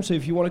 a.m., so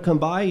if you want to come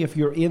by, if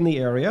you're in the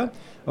area.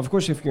 Of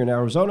course, if you're in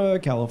Arizona,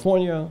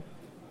 California,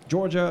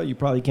 Georgia, you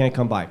probably can't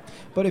come by.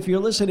 But if you're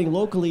listening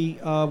locally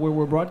where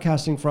we're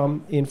broadcasting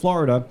from in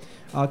Florida,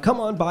 come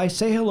on by,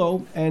 say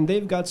hello, and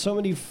they've got so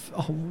many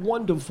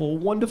wonderful,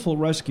 wonderful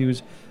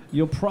rescues,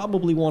 you'll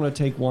probably want to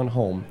take one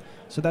home.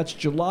 So that's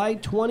July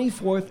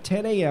 24th,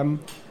 10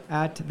 a.m.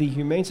 at the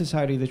Humane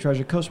Society of the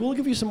Treasure Coast. We'll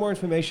give you some more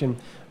information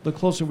the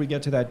closer we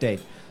get to that date.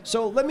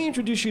 So let me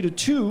introduce you to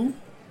two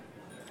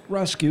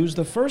rescues.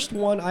 The first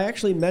one, I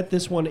actually met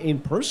this one in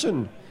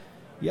person.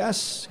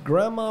 Yes,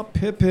 Grandma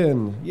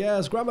Pippin.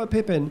 Yes, Grandma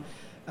Pippin.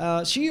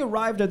 She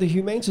arrived at the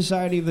Humane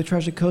Society of the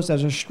Treasure Coast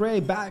as a stray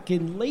back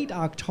in late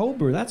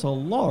October. That's a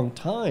long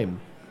time.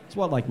 It's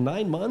what, like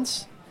 9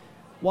 months?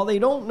 While they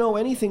don't know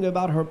anything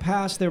about her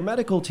past, their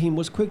medical team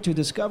was quick to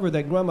discover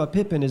that Grandma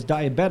Pippin is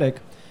diabetic.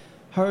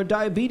 Her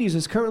diabetes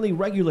is currently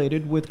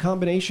regulated with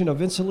combination of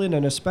insulin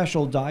and a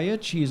special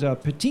diet. She's a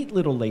petite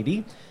little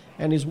lady,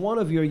 and is one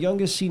of your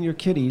youngest senior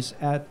kitties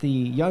at the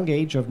young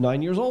age of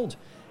 9 years old.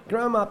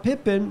 Grandma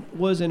Pippin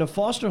was in a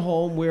foster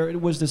home where it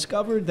was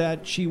discovered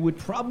that she would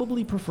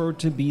probably prefer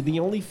to be the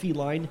only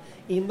feline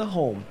in the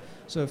home.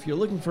 So if you're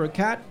looking for a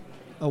cat,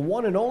 a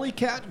one and only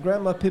cat,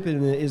 Grandma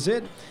Pippin is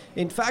it.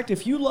 In fact,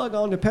 if you log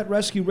on to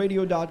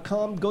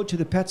PetRescueRadio.com, go to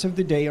the Pets of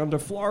the Day under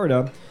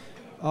Florida,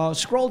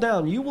 scroll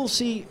down, you will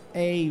see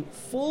a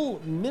full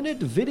minute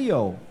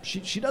video.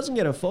 She doesn't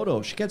get a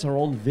photo, she gets her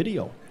own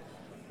video.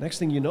 Next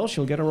thing you know,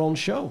 she'll get her own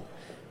show.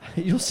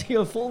 You'll see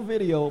a full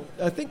video.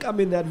 I think I'm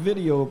in that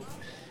video,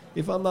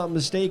 if I'm not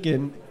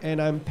mistaken,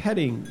 and I'm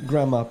petting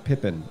Grandma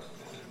Pippin.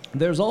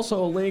 There's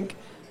also a link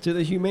to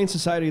the Humane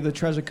Society of the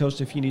Treasure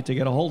Coast if you need to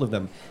get a hold of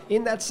them.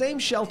 In that same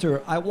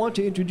shelter, I want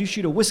to introduce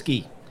you to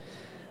Whiskey.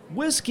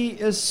 Whiskey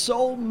is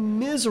so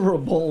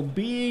miserable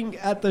being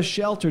at the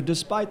shelter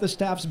despite the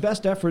staff's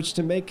best efforts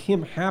to make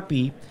him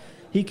happy.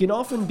 He can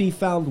often be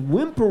found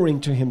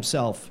whimpering to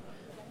himself.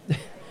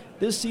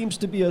 This seems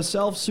to be a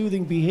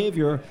self-soothing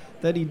behavior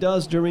that he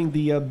does during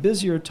the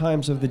busier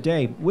times of the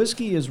day.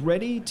 Whiskey is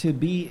ready to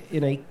be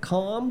in a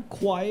calm,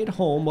 quiet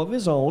home of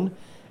his own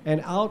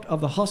and out of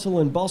the hustle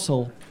and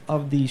bustle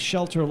of the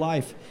shelter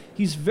life.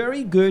 He's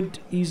very good.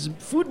 He's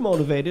food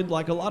motivated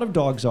like a lot of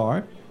dogs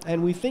are,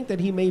 and we think that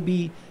he may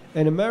be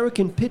an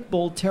American Pit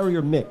Bull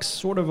Terrier mix,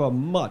 sort of a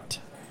mutt.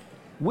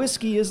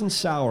 Whiskey isn't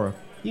sour.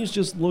 He's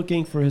just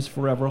looking for his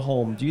forever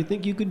home. Do you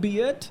think you could be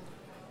it?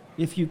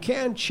 If you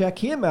can, check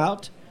him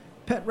out.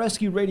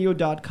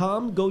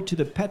 PetRescueRadio.com. Go to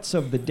the Pets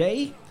of the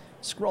Day.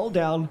 Scroll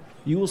down.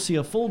 You will see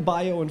a full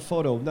bio and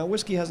photo. Now,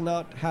 Whiskey has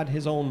not had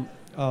his own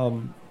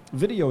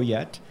video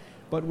yet,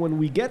 but when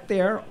we get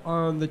there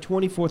on the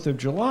 24th of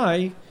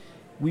July,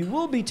 we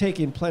will be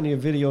taking plenty of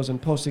videos and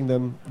posting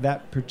them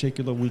that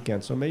particular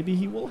weekend. So maybe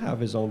he will have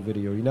his own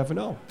video. You never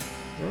know.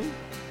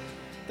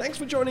 Thanks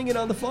for joining in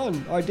on the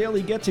fun. Our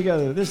daily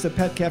get-together. This is the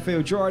Pet Cafe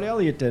with Gerard,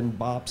 Elliott, and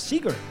Bob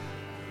Seeger.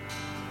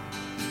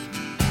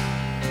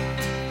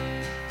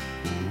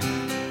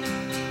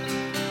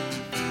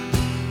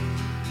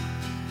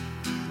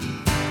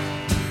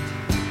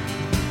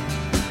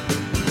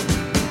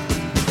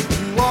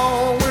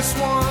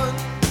 Won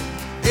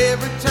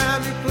every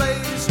time you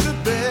placed a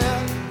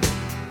bet.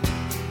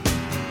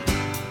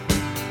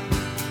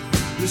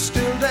 You're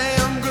still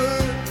damn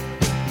good.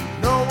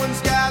 No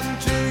one's gotten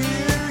to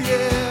you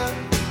yet.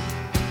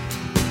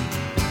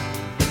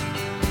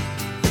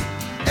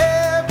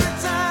 Every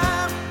time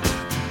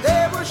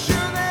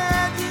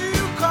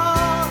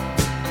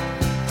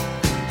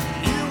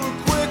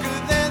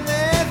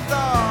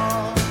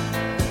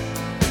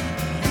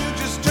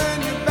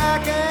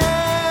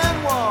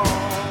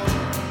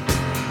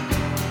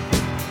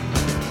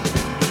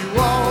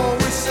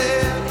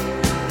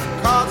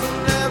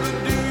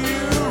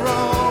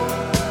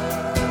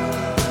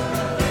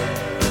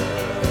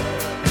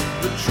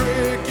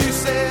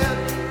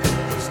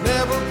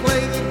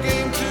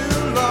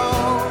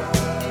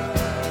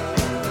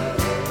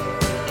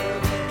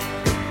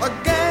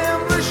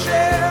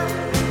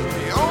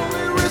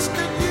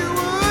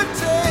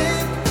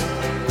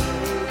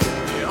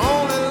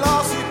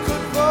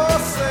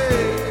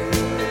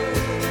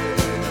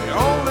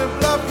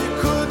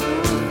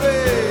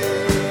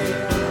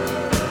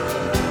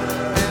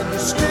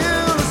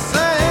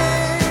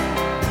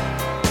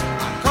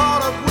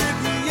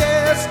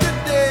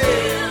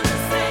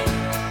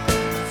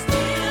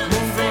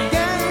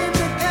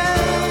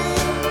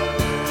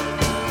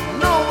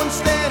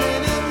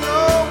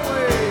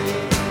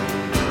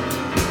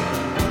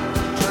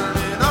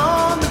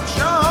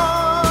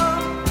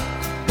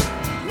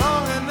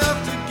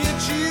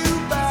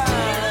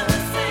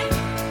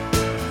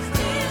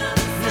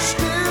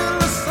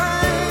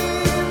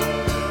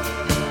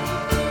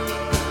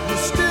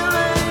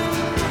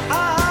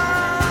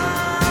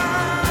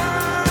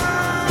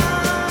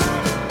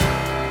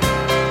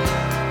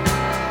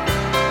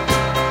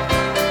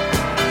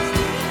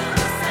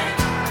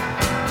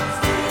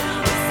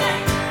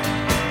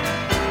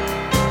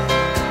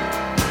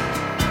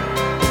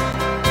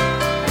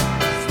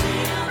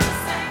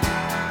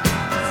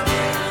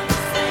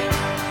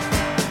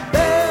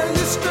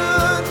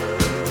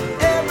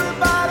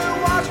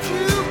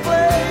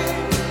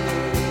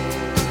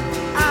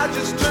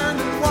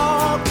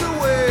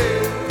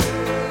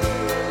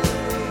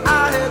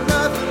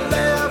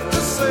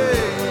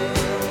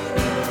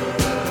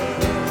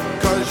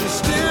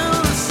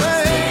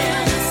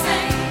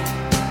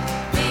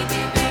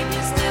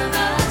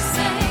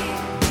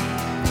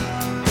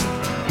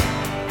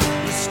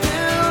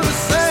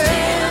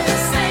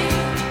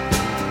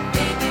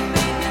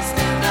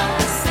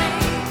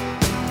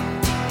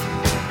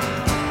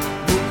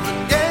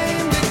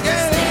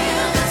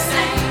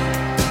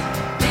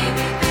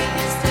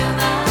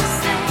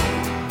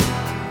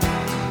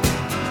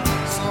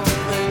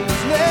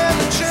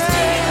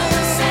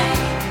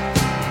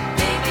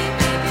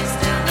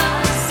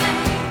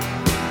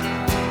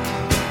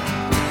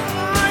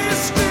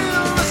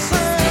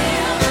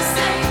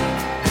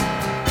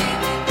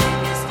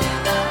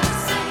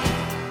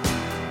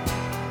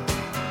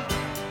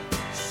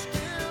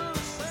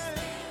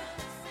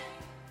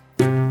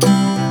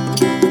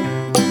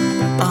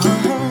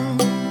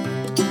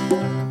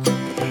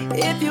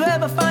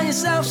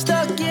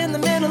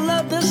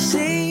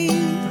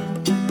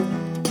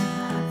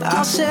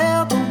I'll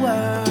sail the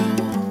world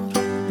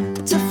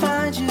to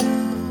find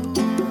you.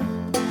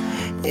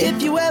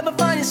 If you ever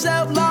find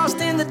yourself lost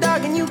in the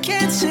dark and you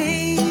can't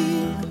see,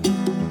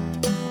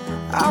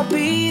 I'll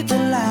be the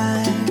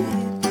light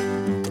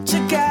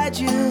to guide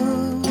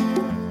you.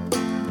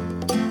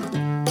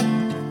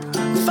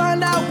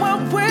 Find out what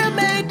we're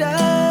made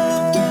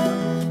of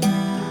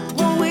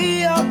when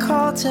we are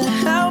called to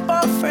help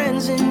our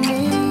friends in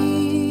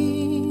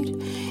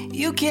need.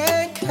 You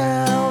can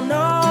count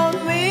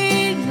on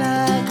me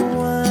like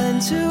 1,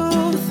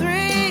 2,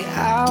 3,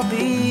 I'll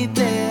be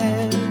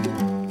there.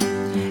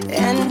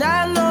 And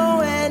I know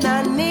when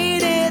I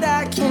need it,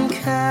 I can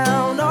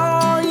count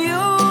on you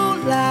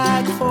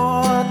like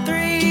 4,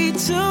 3,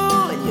 2,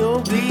 and you'll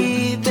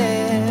be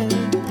there.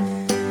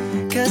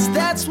 'Cause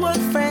that's what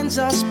friends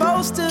are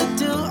supposed to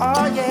do,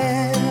 oh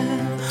yeah.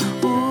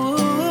 Ooh,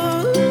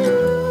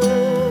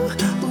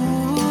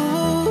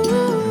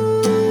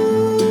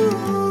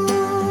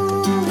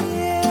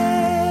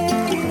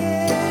 yeah,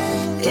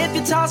 yeah. If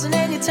you're tossing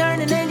and you're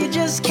turning and you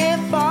just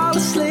can't fall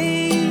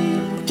asleep,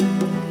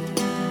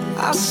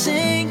 I'll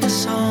sing a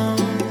song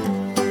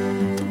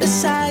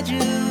beside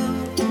you.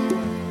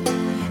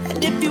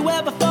 And if you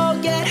ever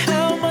forget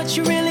how much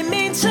you really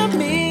mean to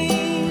me,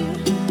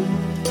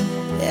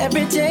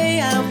 every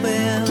day I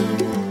will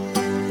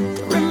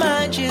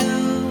remind you.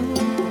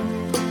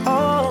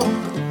 Oh,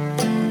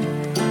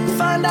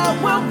 find out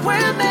what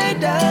we're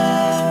made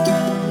of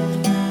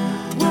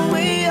when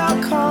we are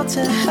called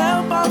to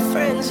help our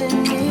friends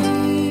in need.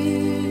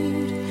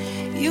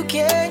 You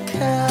can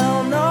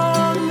count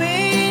on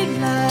me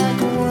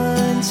like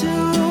 1,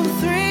 2,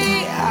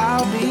 3,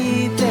 I'll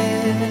be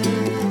there.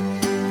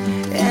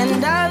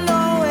 And I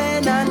know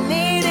when I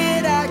need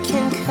it, I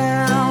can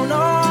count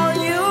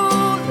on you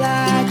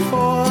like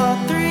 4,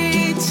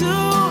 3,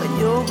 2, and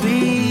you'll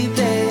be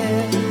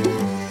there.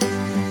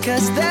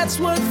 'Cause that's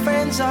what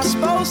friends are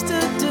supposed to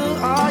do,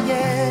 oh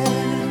yeah.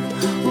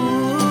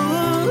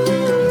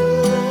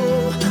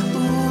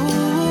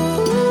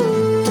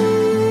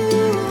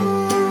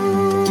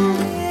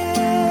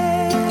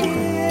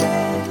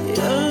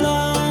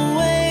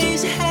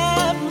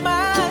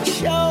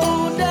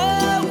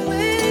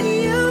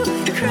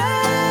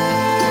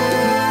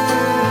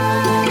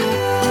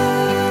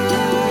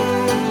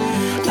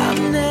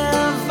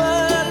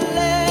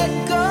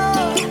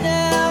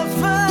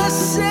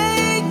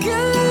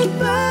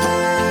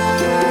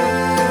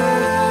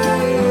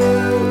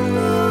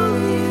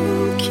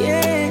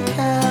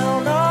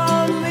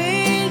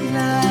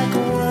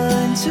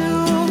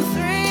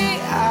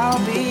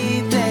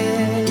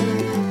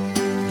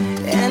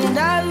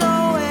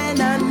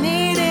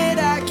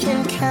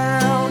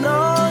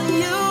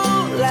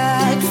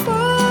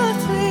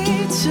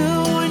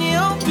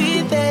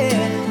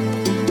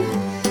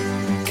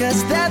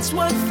 That's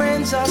what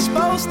friends are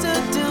supposed to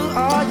do,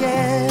 oh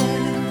yeah.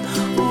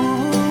 Ooh,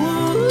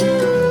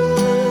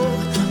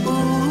 ooh.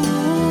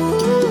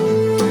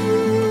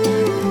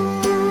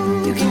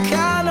 You can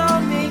count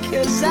on me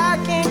 'cause I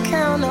can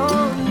count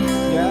on you.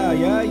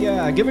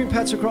 Yeah. Giving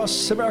pets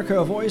across America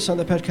a voice on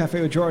the Pet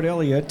Cafe with Gerard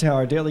Elliott.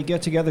 Our daily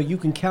get-together, You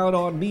Can Count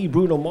on Me,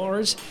 Bruno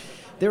Mars.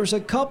 There's a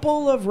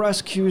couple of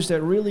rescues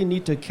that really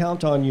need to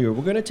count on you.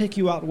 We're going to take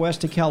you out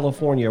west to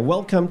California.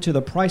 Welcome to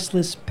the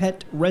Priceless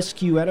Pet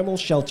Rescue Animal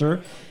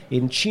Shelter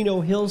in Chino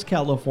Hills,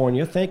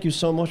 California. Thank you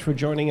so much for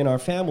joining in our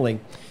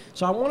family.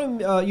 So I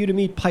want you to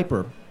meet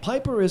Piper.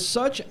 Piper is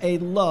such a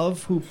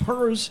love who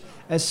purrs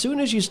as soon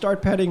as you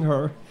start petting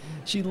her.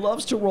 She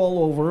loves to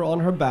roll over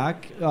on her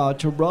back,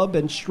 to rub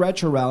and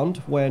stretch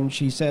around when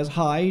she says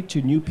hi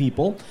to new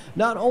people.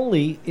 Not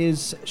only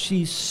is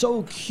she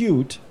so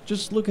cute,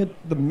 just look at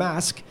the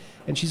mask,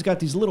 and she's got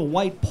these little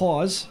white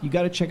paws. You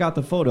got to check out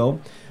the photo.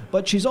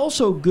 But she's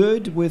also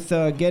good with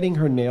getting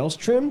her nails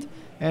trimmed,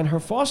 and her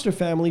foster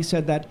family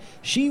said that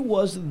she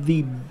was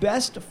the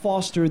best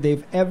foster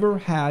they've ever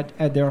had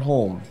at their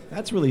home.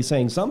 That's really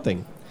saying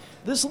something.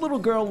 This little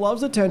girl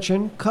loves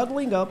attention,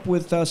 cuddling up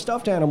with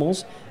stuffed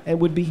animals, and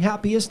would be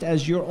happiest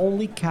as your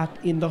only cat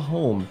in the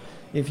home.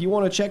 If you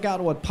want to check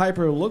out what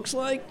Piper looks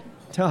like,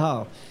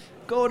 go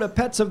to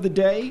Pets of the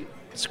Day,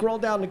 scroll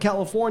down to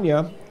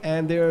California,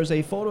 and there's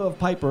a photo of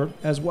Piper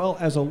as well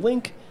as a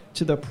link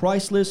to the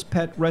Priceless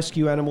Pet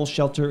Rescue Animal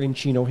Shelter in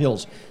Chino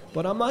Hills.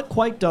 But I'm not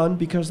quite done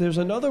because there's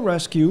another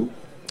rescue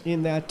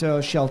in that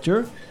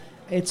shelter.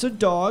 It's a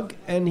dog,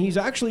 and he's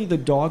actually the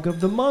dog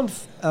of the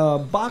month, a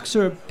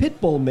boxer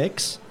pit bull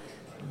mix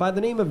by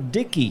the name of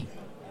Dickie.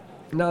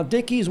 Now,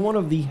 Dickie is one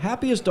of the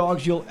happiest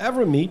dogs you'll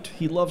ever meet.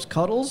 He loves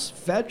cuddles,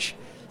 fetch,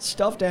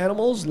 stuffed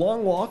animals,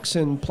 long walks,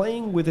 and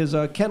playing with his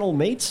kennel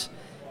mates.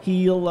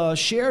 He'll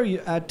stare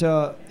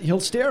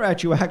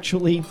at you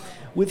actually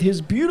with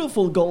his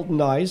beautiful golden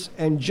eyes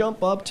and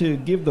jump up to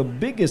give the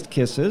biggest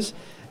kisses.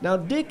 Now,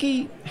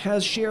 Dickie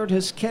has shared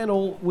his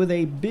kennel with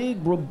a big,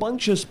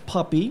 rambunctious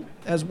puppy,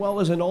 as well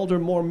as an older,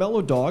 more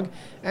mellow dog,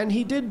 and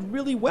he did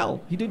really well.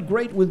 He did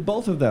great with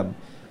both of them.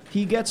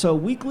 He gets a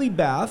weekly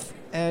bath,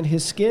 and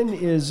his skin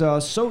is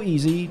so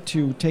easy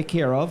to take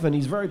care of, and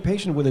he's very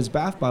patient with his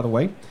bath, by the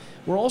way.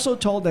 We're also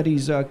told that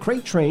he's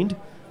crate trained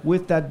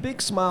with that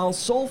big smile,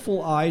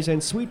 soulful eyes,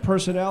 and sweet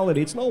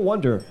personality. It's no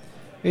wonder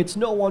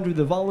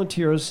the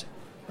volunteers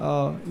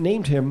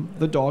named him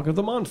the Dog of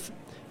the Month.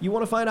 You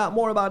want to find out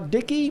more about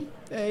Dickie?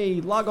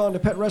 Hey, log on to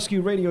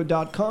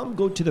PetRescueRadio.com,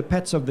 go to the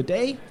Pets of the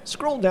Day,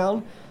 scroll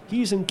down.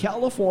 He's in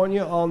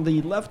California on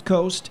the left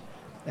coast,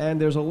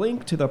 and there's a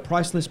link to the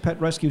Priceless Pet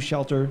Rescue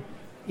Shelter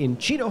in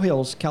Chino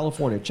Hills,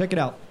 California. Check it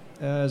out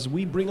as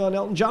we bring on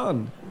Elton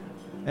John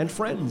and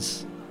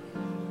Friends.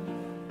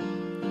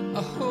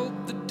 I hope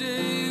the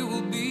day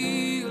will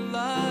be a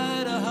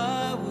light, a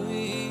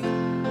highway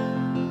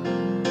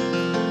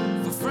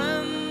for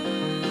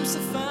friends I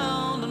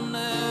found on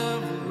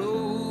every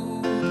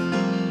road.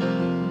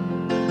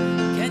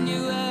 Can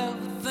you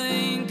ever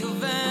think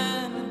of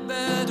any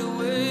better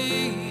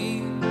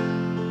way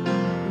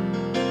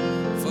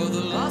for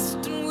the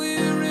lost and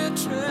weary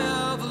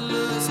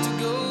travelers to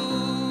go?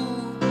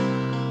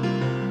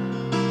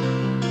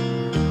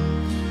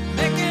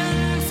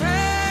 Making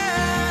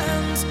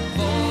friends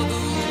for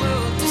the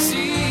world to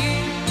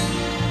see.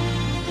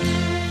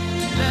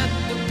 Let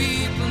the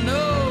people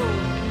know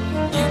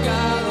you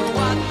got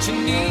what you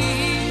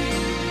need.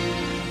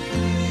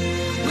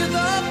 With a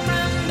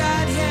friend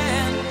at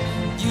hand,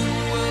 you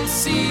will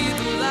see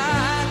the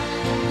light.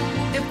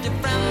 If your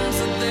friends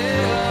are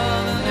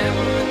there, then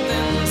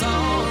everything's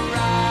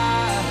alright.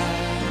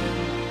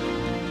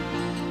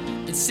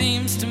 It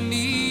seems to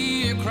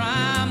me a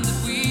crime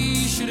that we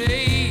should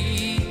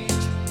age.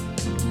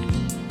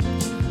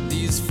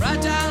 These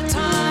fragile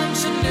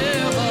times should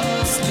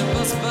never slip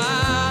us by.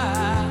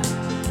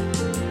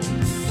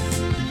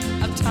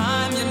 A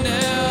time you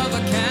never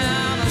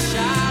can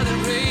shyly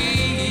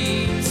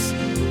erase.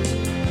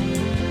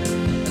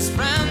 As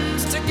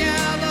friends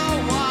together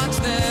watch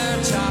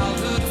their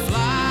childhood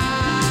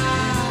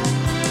fly.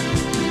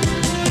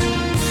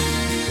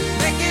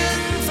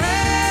 Making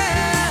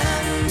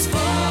friends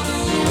for the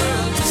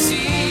world to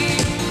see.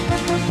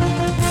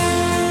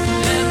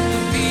 Let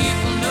the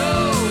people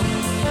know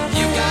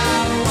you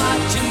got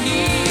what you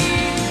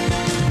need.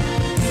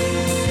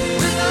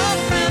 With a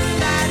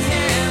friend at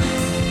hand,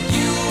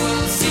 you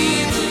will see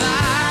the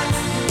light.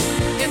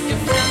 If your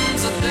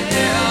friends are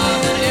there,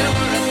 then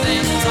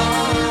everything's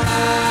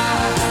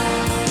alright.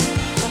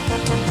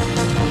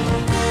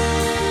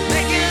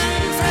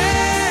 Making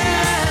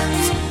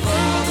friends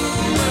for the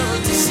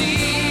world to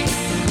see.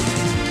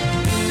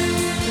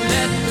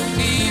 Let the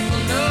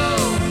people know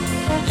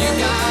you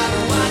got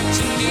what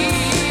you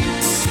need.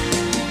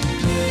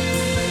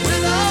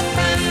 With a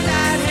friend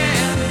at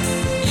hand,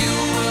 you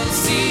will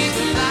see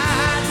the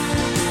light.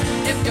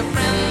 If your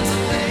friends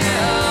are there,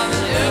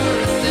 then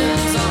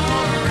everything's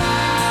alright.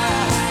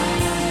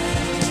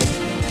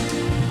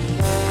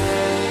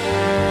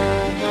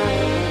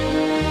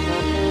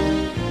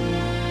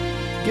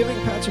 Giving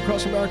pets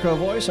across America a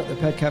voice at the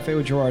Pet Cafe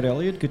with Gerard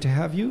Elliott. Good to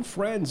have you.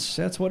 Friends,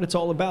 that's what it's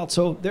all about.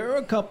 So there are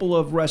a couple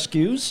of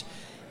rescues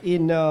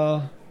in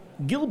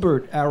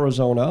Gilbert,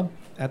 Arizona,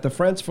 at the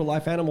Friends for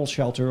Life Animal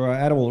Shelter, or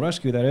Animal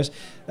Rescue, that is,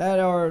 that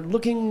are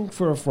looking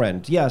for a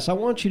friend. Yes, I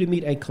want you to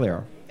meet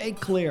Eclair.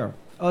 Eclair,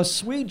 a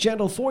sweet,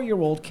 gentle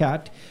 4-year-old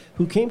cat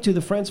who came to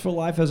the Friends for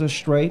Life as a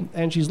stray,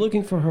 and she's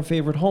looking for her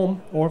favorite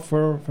home, or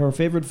for her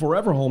favorite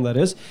forever home, that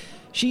is.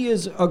 She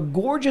is a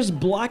gorgeous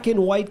black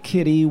and white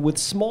kitty with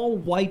small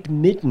white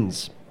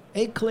mittens.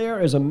 Eclair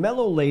is a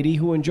mellow lady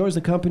who enjoys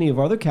the company of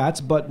other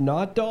cats, but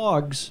not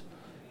dogs.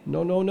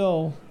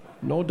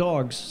 No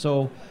dogs.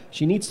 So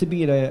she needs to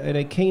be in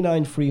a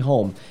canine-free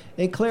home.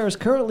 Eclair is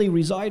currently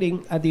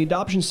residing at the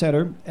adoption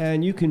center,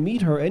 and you can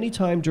meet her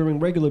anytime during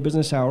regular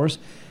business hours,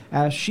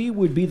 as she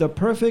would be the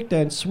perfect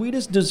and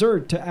sweetest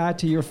dessert to add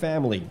to your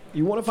family.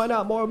 You want to find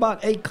out more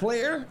about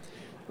Eclair?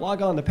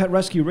 Log on to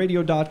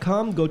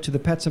PetRescueRadio.com, go to the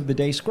Pets of the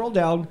Day, scroll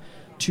down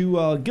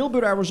to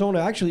Gilbert, Arizona.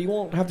 Actually, you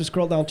won't have to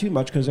scroll down too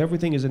much because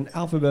everything is in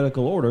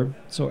alphabetical order,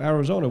 so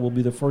Arizona will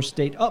be the first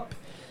state up.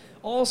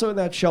 Also in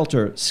that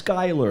shelter,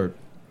 Skylar.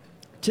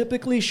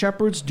 Typically,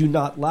 shepherds do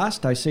not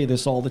last. I say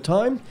this all the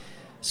time.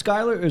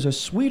 Skylar is a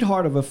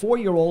sweetheart of a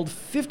 4-year-old,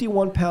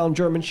 51-pound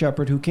German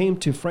shepherd who came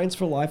to Friends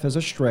for Life as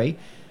a stray.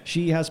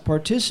 She has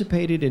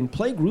participated in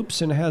play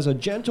groups and has a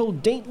gentle,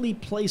 dainty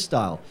play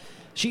style.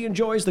 She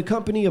enjoys the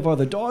company of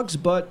other dogs,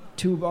 but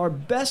to our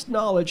best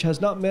knowledge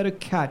has not met a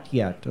cat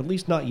yet, at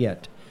least not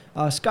yet.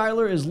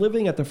 Skylar is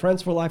living at the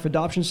Friends for Life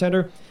Adoption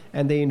Center,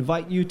 and they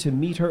invite you to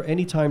meet her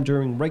anytime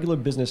during regular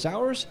business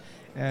hours.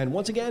 And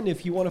once again,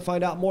 if you want to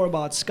find out more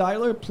about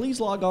Skylar,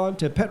 please log on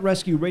to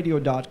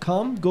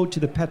PetRescueRadio.com. Go to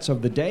the Pets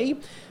of the Day.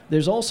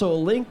 There's also a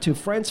link to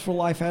Friends for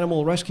Life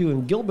Animal Rescue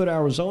in Gilbert,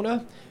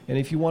 Arizona. And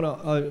if you want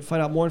to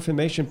find out more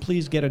information,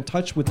 please get in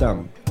touch with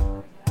them.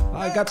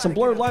 I got some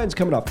blurred lines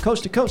coming up,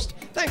 coast to coast.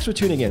 Thanks for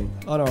tuning in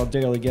on our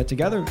daily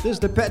get-together. This is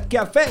the Pet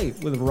Cafe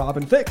with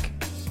Robin Thicke.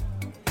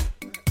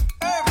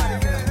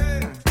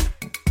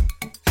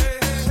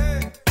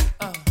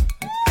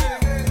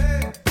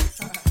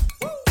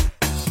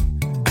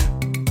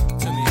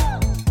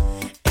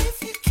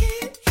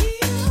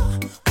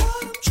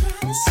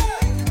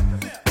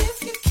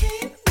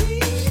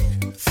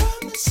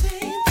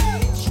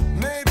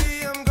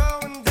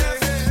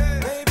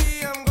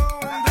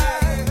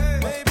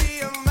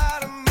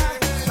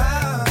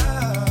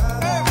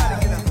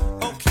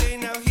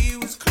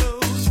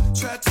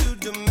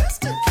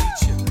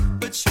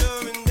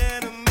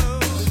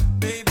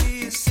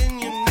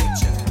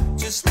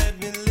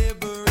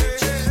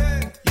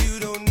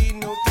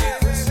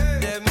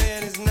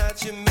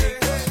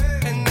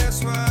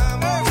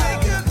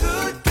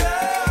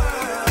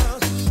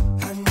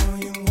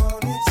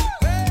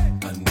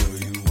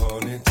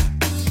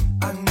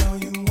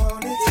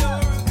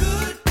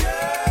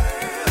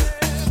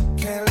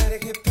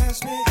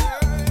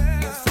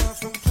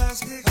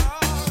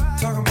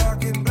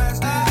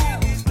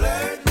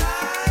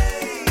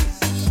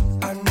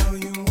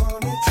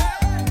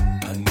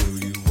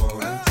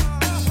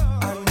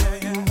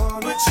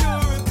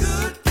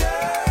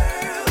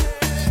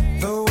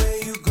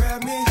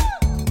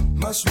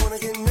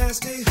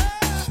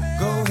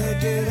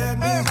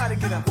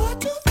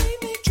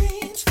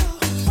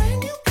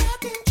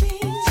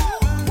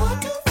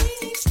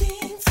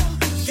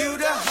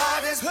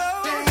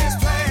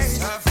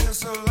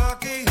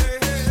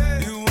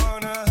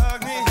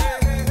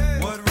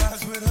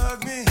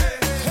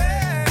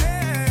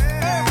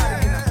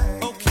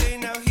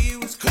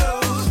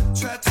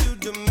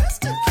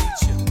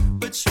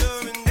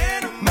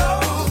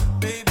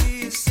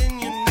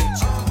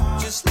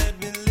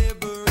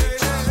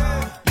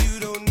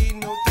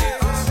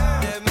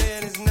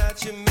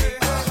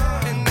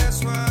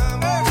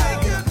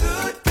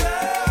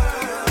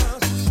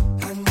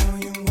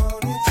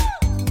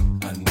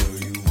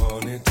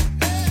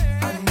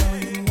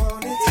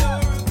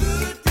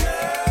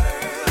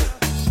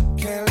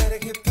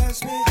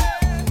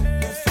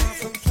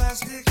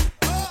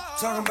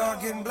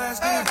 getting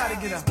blasted. Everybody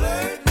get up.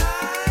 Blurred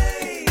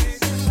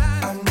lines.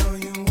 I know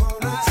you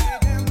want it.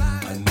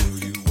 I know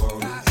you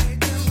want it.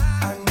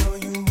 I know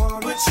you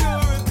want it. But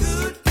you're a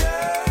good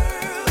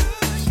girl.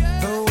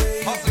 The way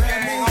you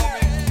grab me,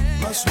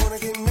 must wanna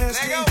get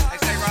nasty. Hey,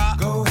 say Rob.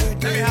 Go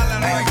ahead, Let me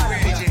holler at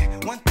you.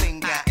 DJ, one thing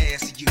I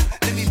ask you.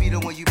 Let me be the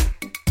one you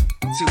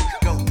to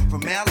go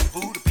from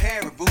Malibu to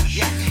Paribu.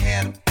 Yeah, I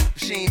had her, but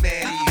she ain't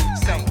bad to you.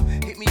 So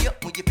hit me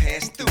up when you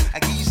pass through. I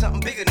give you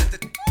something bigger than the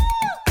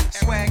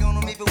swag on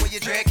them even when you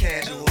drag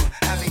casual.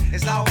 I mean,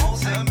 it's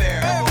almost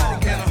unbearable.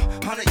 In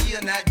 100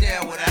 years, not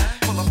there would I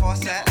pull up on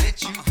side,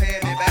 let you pay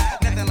me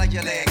back. Nothing like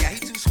your leg guy, he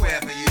too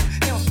square for you. He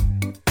don't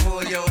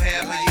pull your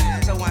hair for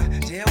you. So I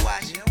jail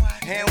watch,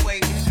 hand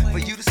waiting for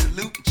you to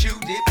salute and chew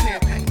dip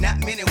pimp. Not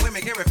many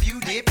women can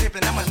refuse dip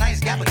pimping. I'm a nice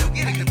guy, but don't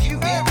get it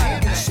confused. Dip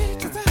pimping.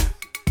 Shake it up.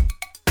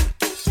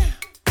 Get down.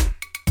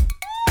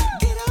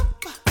 Get up.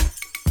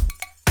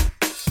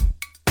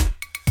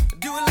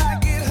 Do it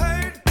like it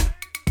hurt.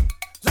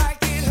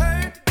 Like it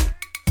hurt.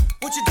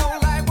 What you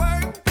don't like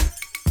work.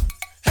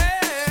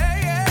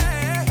 Hey.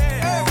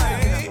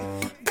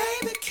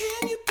 Baby,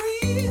 can you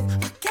breathe?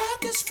 I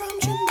got this from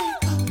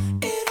Jamaica.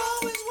 It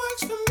always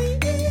works for me.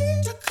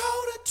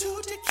 Dakota to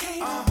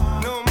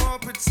Decatur. No more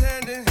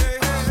pretending.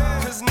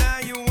 Cause now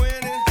you're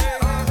winning.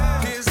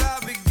 Here's our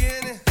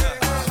beginning.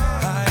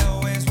 I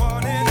always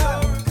wanted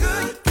a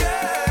good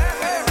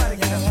girl.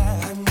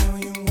 I know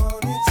you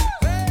want it.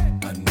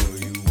 I know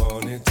you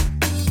want it.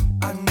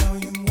 I know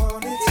you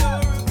want it.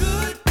 You're a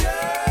good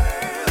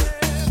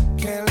girl.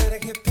 Can't let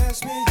it get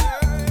past me.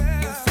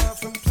 You're far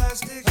from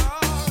plastic.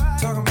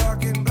 Talking about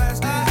getting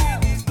blasted.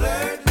 These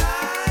blurred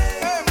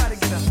lines. Everybody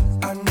get up.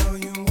 I know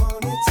you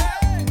want it.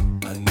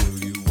 I know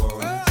you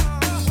want it.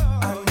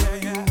 I know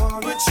you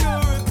want it. But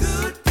you're a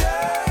good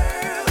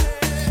girl.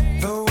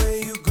 The way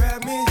you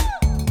grab me,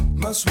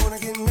 must wanna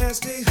get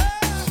nasty.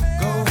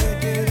 Go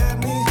ahead, get at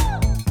me.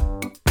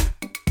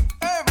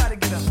 Everybody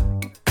get up.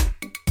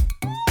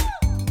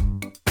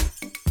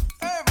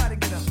 Everybody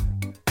get up.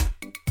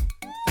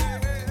 Hey,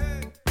 hey,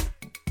 hey.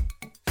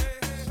 Hey,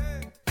 hey,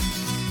 hey.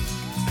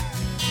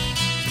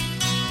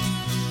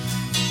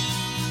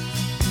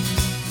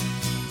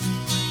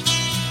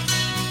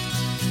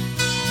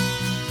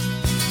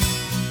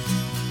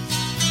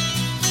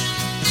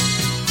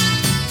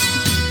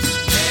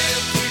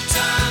 Every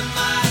time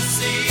I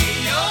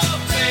see your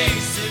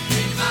face, it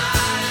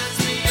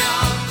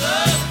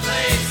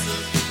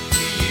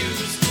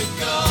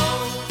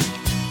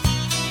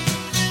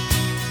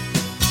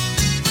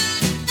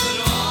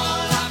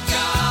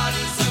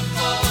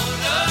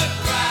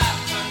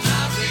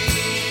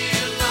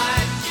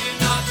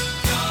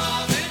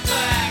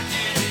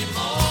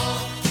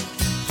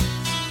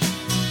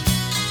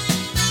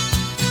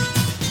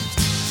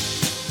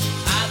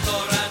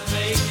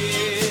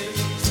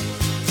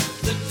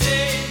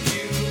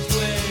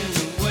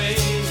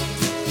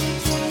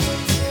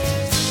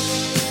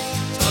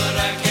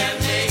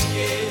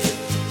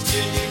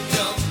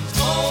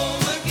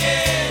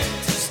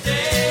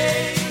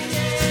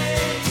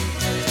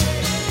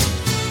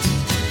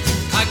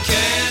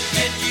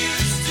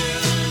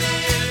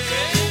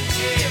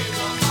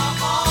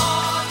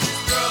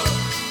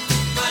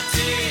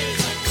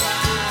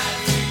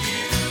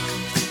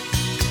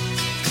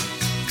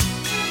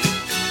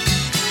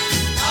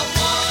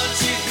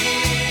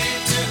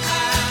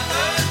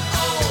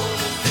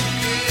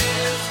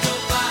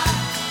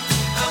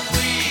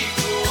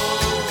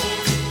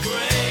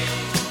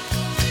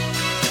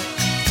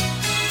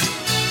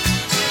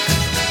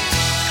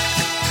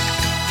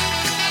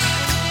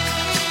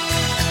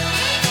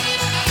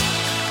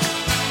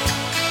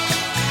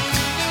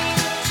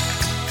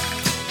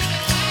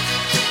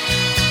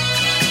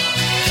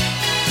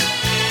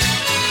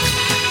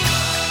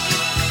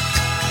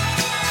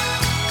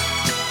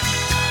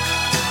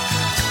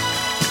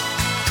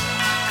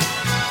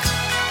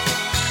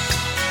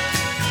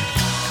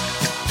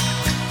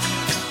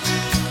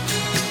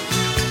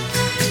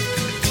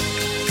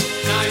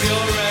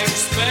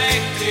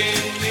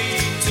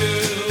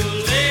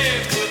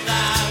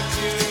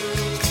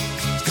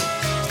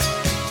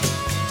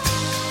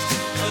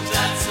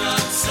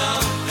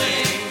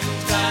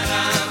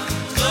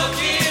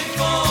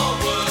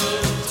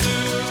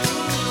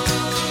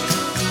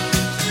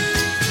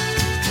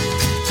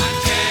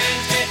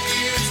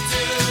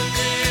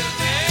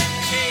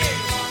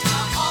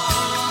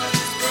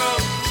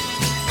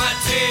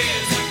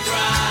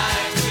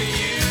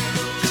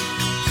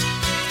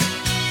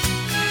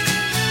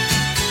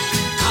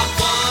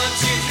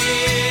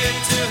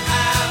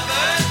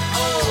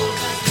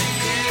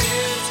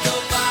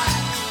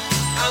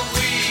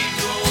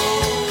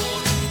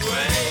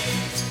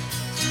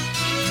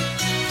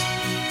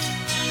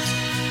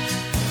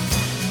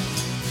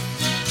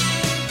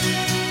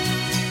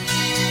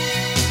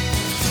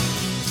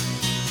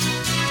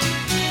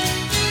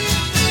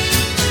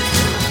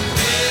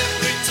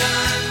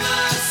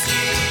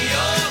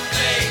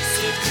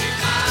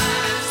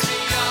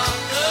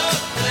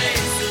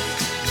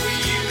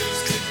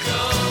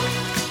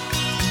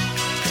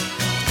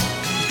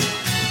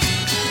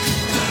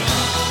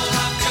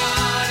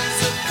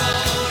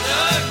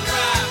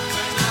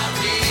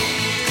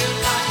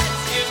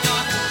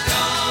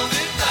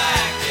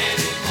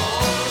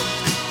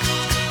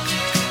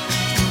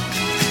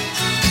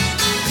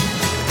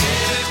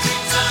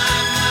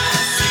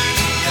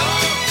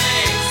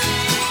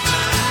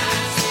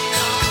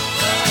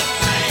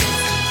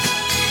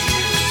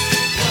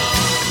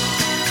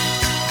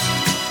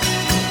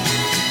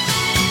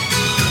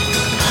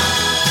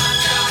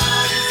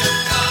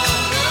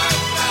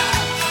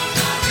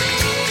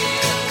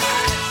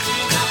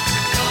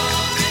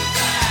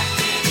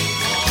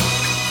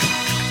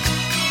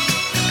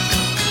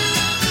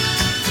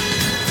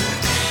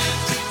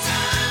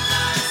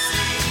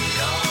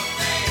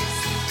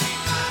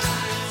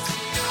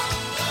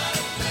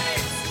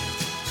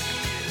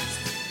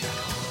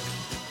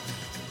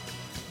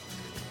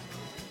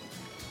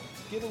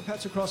Saving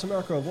Pets Across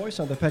America, a voice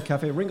on the Pet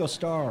Cafe. Ringo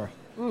Starr.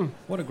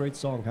 What a great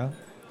song, huh?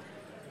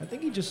 I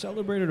think he just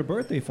celebrated a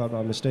birthday, if I'm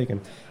not mistaken.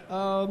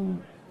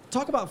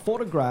 Talk about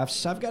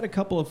photographs. I've got a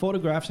couple of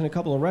photographs and a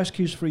couple of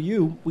rescues for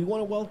you. We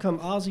want to welcome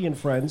Ozzy and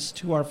friends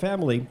to our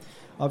family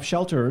of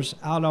shelters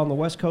out on the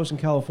West Coast in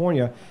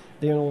California.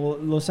 They're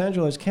in Los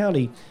Angeles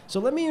County.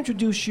 So let me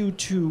introduce you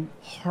to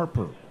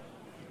Harper.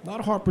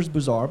 Not Harper's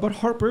Bazaar, but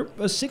Harper,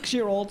 a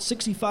 6-year-old,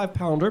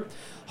 65-pounder.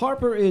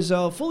 Harper is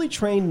a fully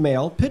trained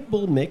male, pit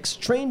bull mix,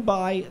 trained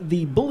by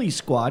the Bully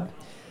Squad.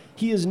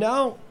 He is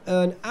now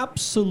an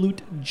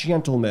absolute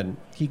gentleman.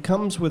 He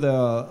comes with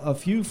a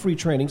few free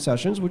training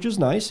sessions, which is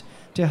nice,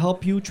 to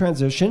help you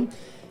transition.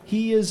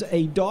 He is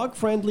a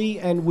dog-friendly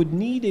and would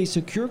need a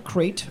secure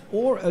crate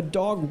or a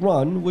dog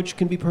run, which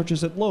can be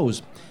purchased at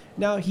Lowe's.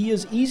 Now, he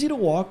is easy to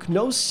walk,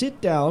 no sit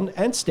down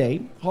and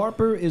stay.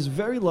 Harper is a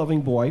very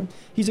loving boy.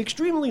 He's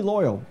extremely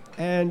loyal,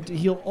 and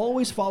he'll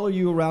always follow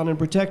you around and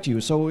protect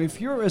you. So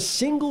if you're a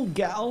single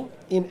gal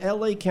in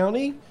LA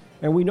County,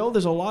 and we know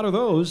there's a lot of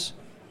those,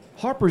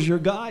 Harper's your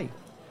guy.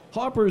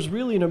 Harper is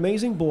really an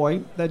amazing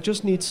boy that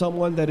just needs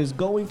someone that is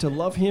going to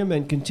love him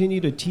and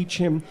continue to teach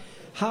him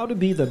how to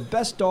be the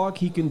best dog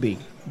he can be.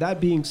 That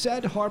being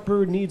said,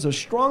 Harper needs a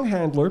strong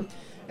handler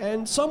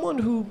and someone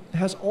who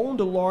has owned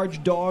a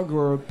large dog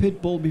or a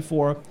pit bull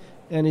before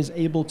and is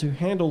able to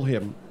handle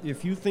him.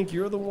 If you think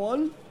you're the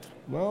one,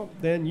 well,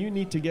 then you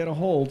need to get a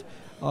hold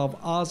of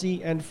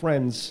Ozzy and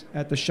friends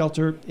at the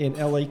shelter in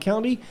LA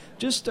County.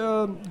 Just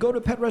go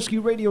to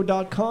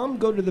petrescueradio.com,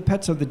 go to the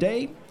Pets of the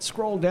Day,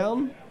 scroll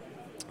down.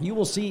 You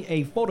will see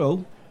a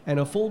photo and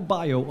a full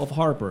bio of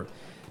Harper.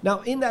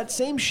 Now, in that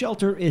same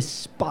shelter is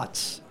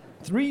Spots.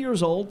 3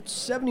 years old,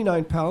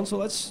 79 pounds, so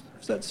let's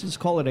just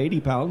call it 80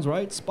 pounds,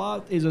 right?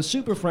 Spot is a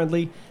super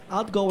friendly,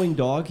 outgoing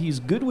dog. He's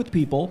good with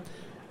people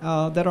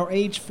that are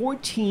age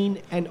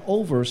 14 and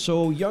over.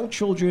 So young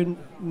children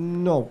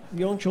will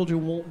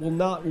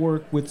not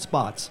work with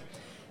Spots.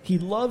 He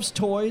loves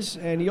toys,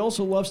 and he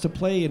also loves to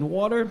play in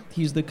water.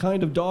 He's the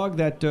kind of dog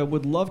that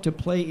would love to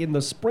play in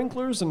the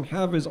sprinklers and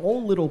have his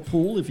own little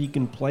pool if he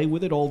can play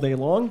with it all day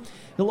long.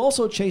 He'll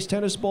also chase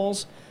tennis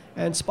balls,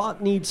 and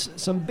Spot needs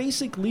some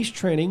basic leash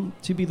training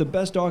to be the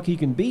best dog he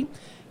can be.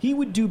 He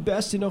would do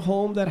best in a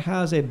home that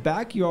has a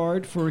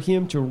backyard for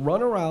him to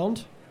run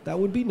around. That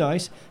would be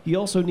nice. He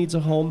also needs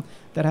a home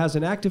that has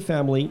an active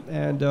family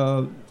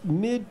and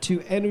mid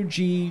to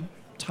energy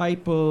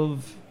type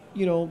of,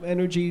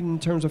 energy in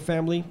terms of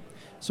family,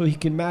 so he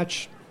can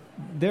match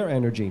their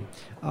energy.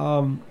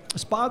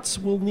 Spots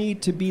will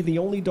need to be the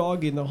only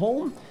dog in the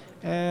home,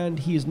 and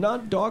he is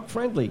not dog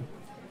friendly,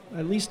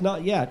 at least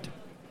not yet.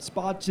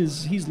 Spots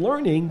he's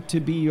learning to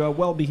be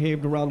well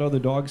behaved around other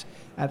dogs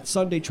at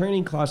Sunday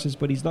training classes,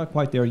 but he's not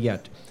quite there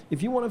yet.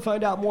 If you want to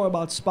find out more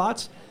about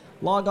Spots,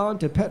 log on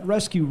to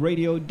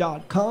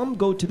petrescueradio.com,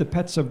 go to the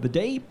Pets of the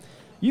Day.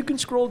 You can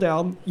scroll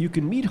down, you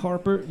can meet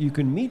Harper, you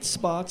can meet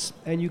Spots,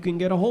 and you can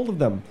get a hold of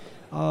them.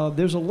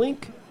 There's a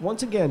link,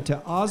 once again, to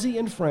Ozzy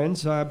and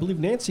Friends. I believe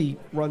Nancy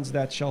runs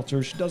that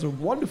shelter. She does a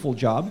wonderful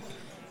job.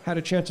 Had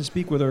a chance to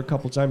speak with her a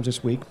couple times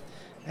this week.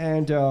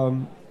 And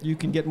you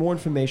can get more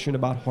information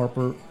about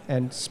Harper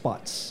and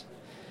Spots.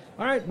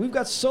 All right, we've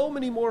got so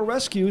many more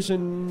rescues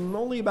and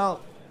only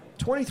about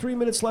 23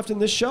 minutes left in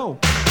this show.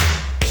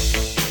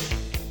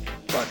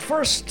 But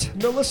first,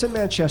 Melissa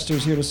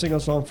Manchester's here to sing a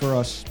song for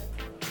us.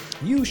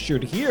 You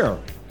should hear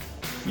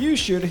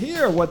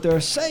what they're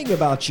saying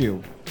about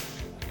you.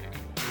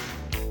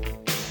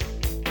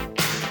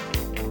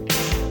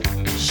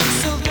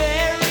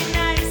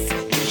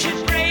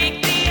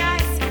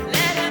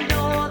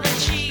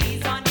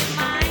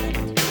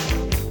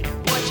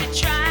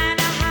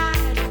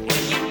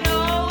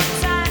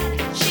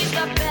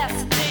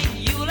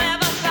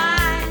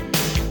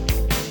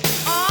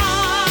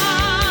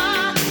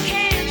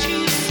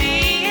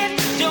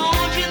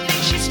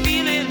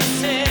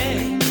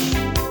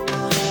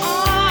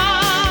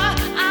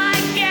 I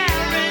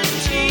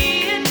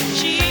guarantee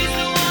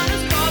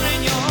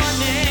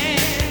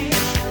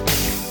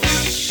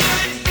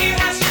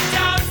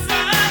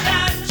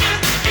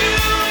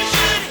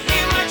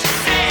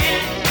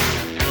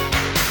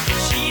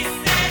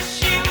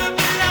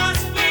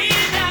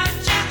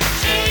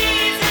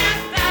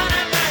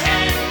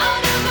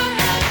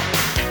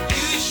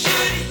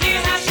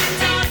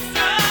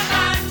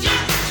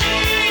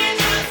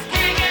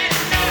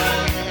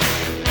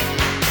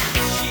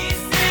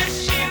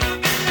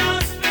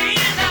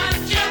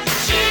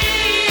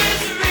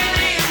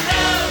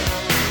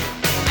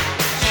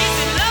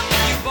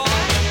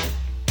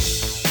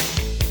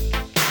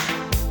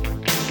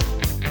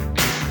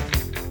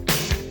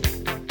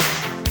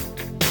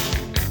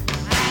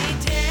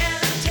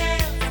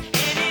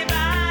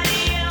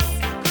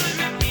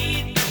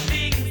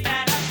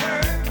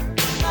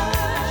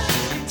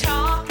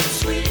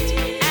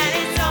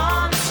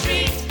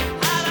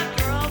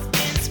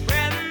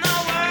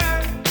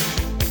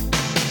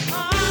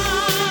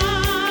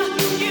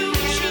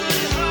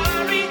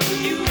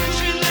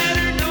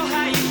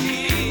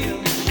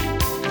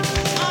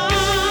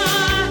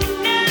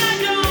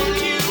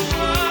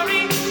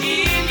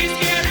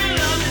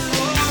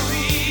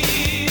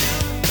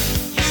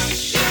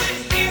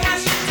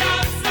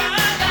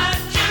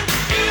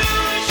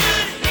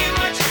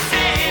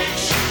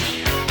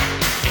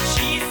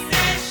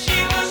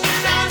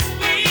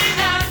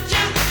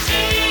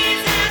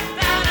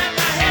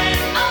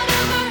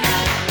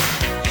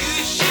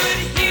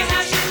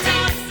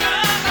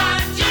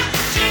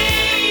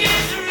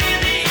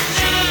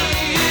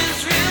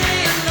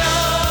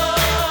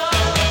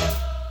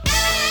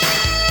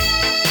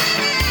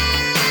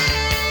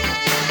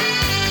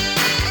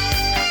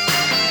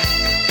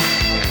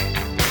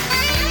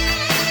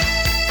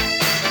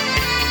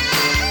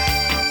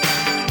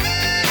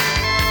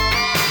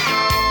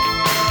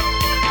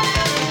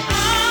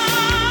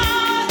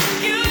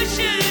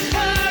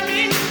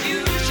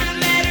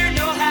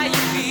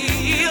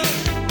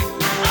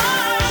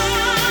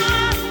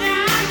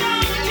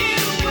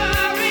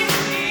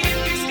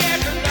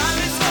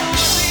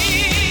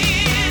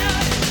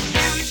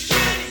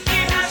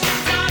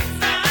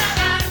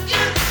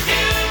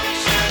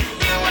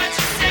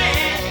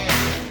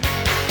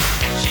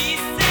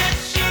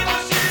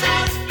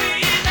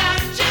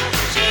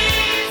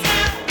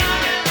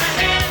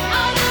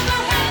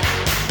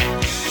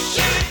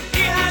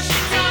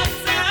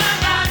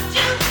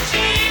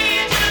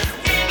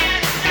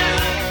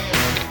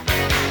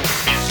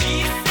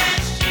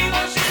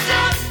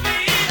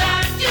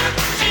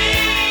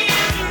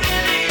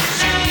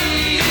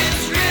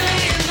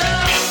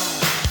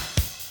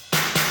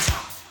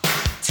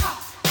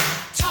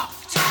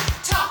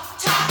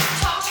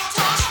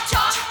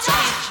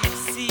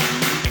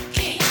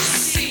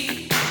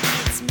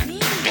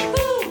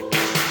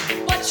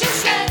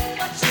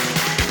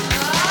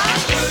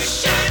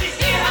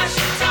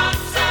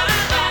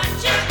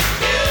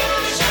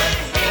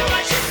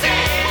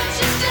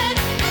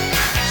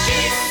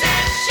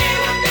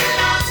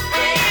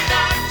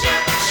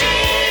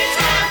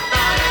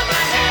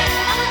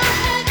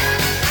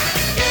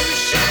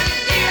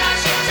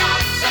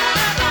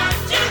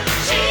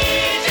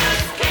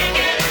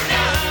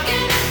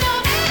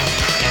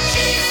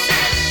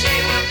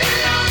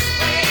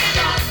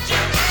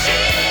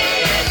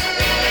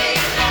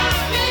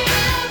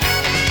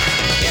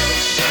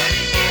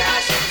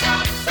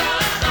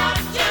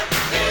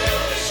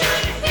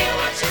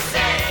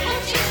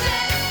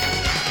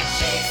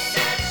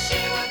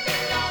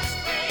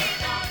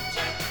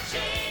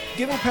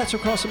Pets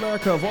Across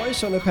America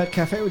voice on the Pet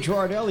Cafe with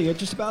Gerard Elliott.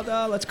 Just about,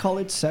 let's call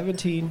it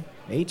 18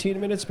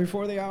 minutes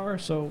before the hour.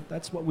 So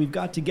that's what we've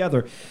got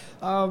together.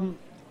 I'm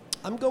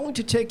going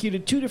to take you to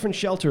two different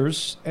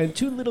shelters and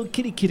two little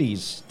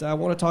kitties that I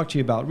want to talk to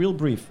you about, real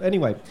brief.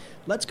 Anyway,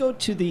 let's go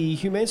to the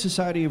Humane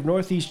Society of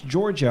Northeast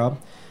Georgia,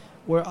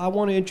 where I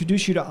want to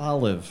introduce you to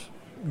Olive.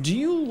 Do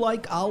you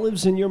like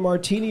olives in your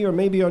martini or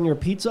maybe on your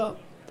pizza?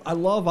 I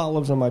love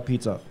olives on my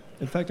pizza.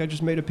 In fact, I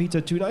just made a pizza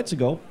 2 nights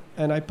ago,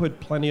 and I put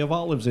plenty of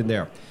olives in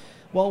there.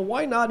 Well,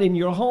 why not in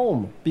your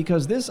home?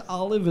 Because this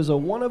olive is a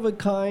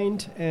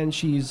one-of-a-kind, and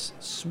she's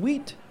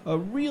sweet, a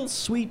real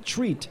sweet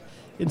treat,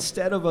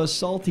 instead of a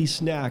salty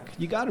snack.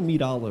 You got to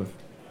meet Olive.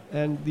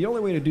 And the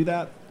only way to do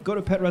that, go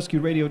to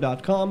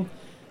petrescueradio.com,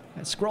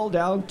 and scroll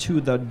down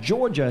to the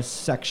Georgia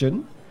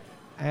section,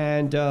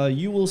 and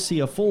you will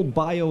see a full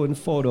bio and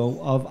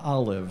photo of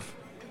Olive.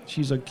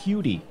 She's a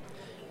cutie.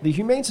 The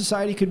Humane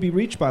Society could be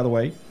reached, by the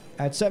way,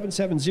 at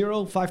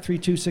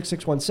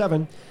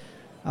 770-532-6617.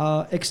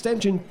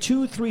 Extension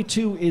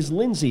 232 is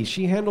Lindsay.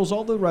 She handles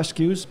all the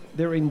rescues.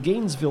 They're in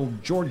Gainesville,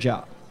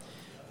 Georgia.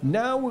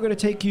 Now we're going to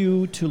take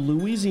you to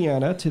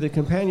Louisiana, to the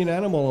Companion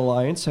Animal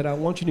Alliance, and I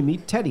want you to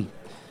meet Teddy.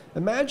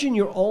 Imagine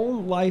your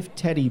own life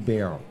teddy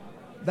bear.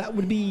 That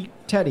would be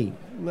Teddy.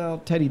 Well,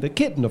 Teddy the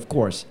kitten, of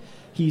course.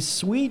 He's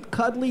sweet,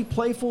 cuddly,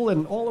 playful,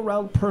 and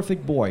all-around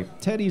perfect boy.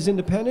 Teddy's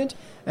independent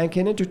and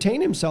can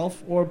entertain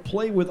himself or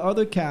play with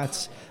other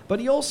cats,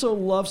 but he also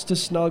loves to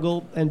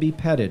snuggle and be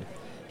petted.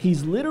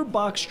 He's litter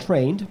box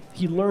trained.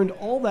 He learned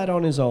all that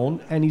on his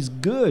own, and he's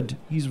good.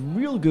 He's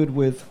real good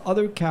with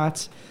other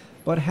cats,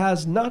 but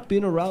has not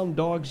been around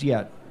dogs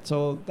yet.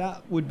 So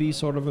that would be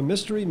sort of a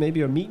mystery.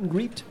 Maybe a meet and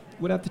greet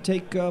would have to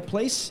take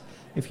place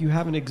if you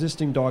have an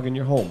existing dog in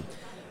your home.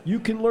 You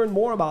can learn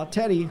more about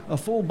Teddy, a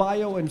full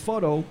bio and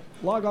photo.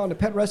 Log on to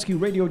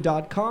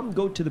petrescueradio.com.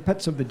 Go to the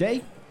Pets of the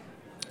Day.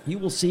 You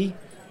will see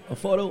a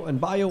photo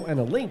and bio and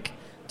a link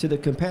to the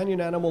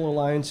Companion Animal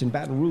Alliance in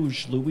Baton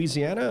Rouge,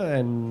 Louisiana.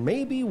 And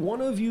maybe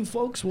one of you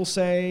folks will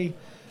say,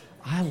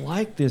 I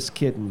like this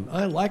kitten.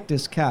 I like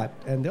this cat.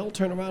 And they'll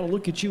turn around and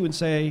look at you and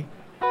say,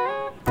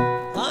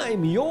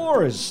 I'm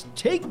yours.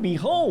 Take me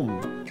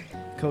home.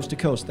 Coast to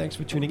coast. Thanks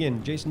for tuning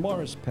in. Jason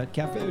Morris, Pet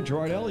Cafe with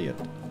Gerard Elliott.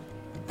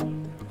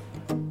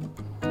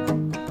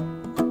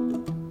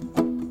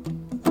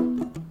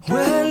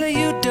 Well,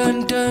 you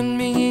done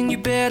me and you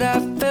bet I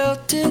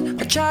felt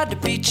it. I tried to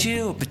beat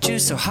you, but you're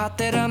so hot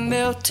that I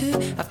melted.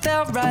 I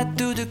fell right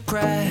through the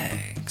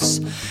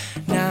cracks.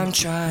 Now I'm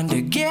trying to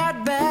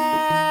get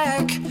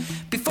back.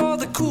 Before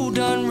the cool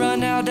done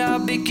run out,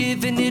 I'll be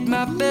giving it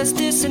my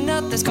bestest, and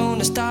nothing's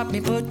gonna stop me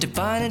but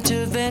divine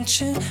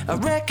intervention. I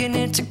reckon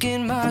it's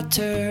again my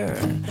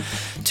turn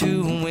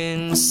to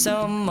win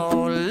some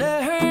or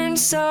learn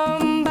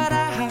some, but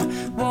I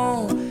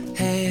won't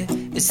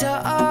hesitate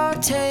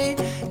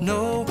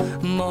no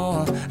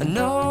more,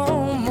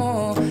 no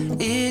more.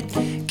 It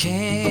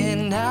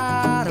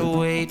cannot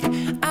wait.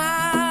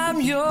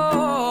 I'm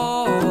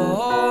yours.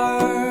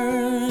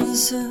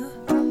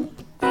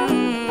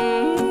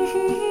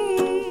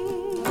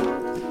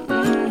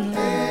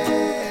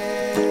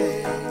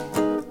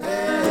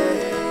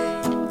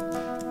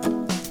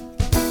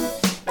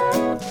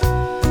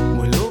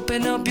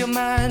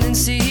 Mind and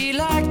see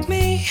like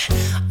me.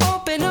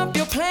 Open up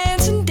your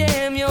plans and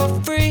damn, you're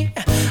free.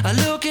 I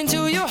look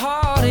into your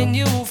heart and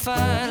you'll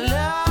find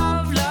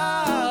love,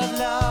 love,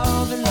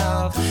 love, and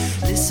love.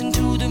 Listen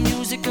to the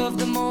music of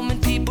the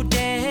moment, people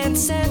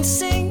dance and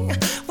sing.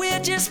 We're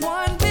just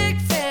one big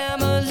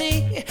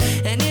family,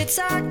 and it's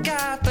our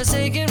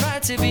God-forsaken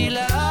right to be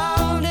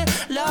loved,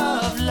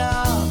 love,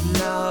 love,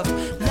 love,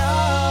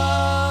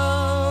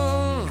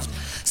 loved.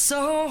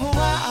 So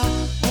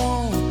I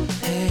won't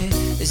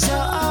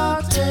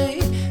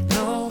hesitate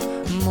no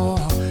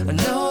more,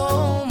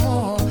 no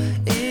more.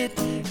 It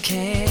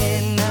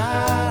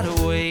cannot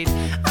wait.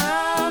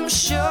 I'm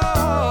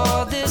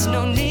sure there's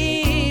no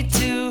need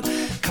to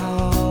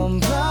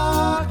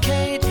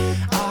complicate.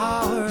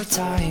 Our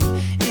time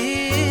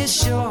is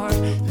short.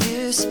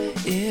 This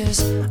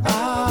is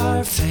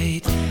our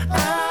fate.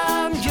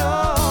 I'm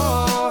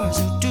yours.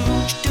 Do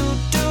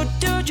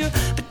you,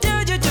 but do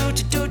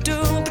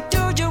you, but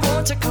do you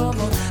want to come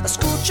on? I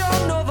scooch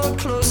on over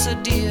closer,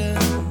 dear,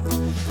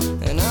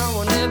 and I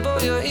will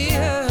nibble your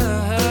ear.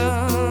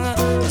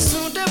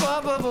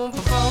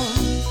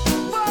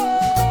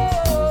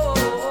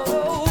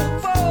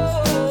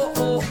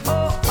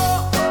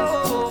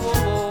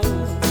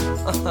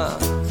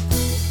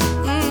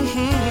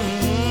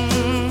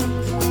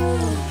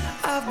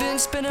 I've been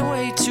spinning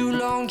way too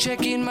long,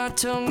 checking my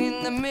tongue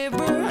in the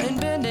mirror and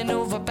bending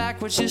over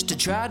backwards just to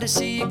try to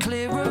see it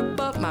clearer,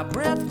 but my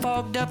breath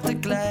fogged up the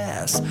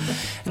glass,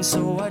 and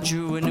so I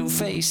drew a new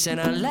face and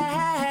I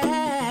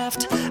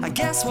laughed. I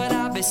guess what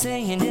I'll be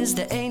saying is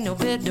there ain't no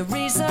better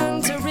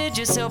reason to rid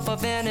yourself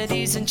of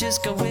vanities and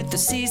just go with the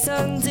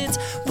seasons. It's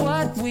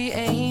what we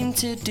aim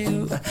to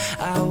do.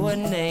 Our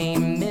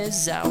name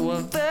is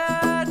our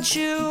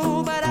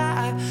virtue, but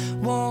I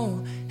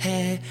won't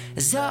hesitate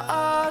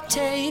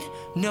hesitate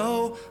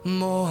no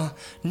more,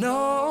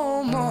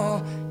 no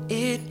more.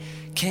 It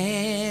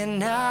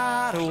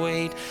cannot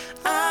wait.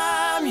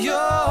 I'm yours.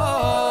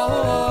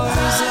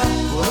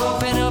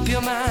 Open up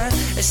your mind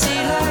and see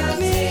like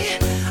me.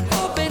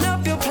 Open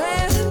up your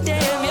plans and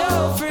damn,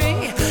 you're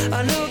free.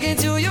 I look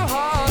into your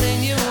heart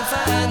and you'll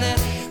find that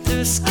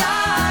the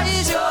sky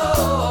is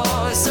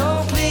yours.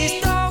 So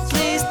please don't,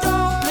 please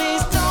don't,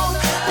 please don't.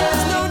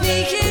 There's no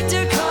need here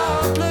to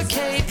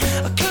complicate,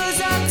 'cause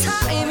our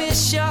time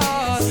is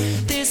short.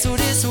 This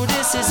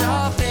is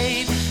our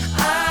fate.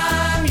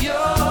 I'm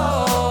yours.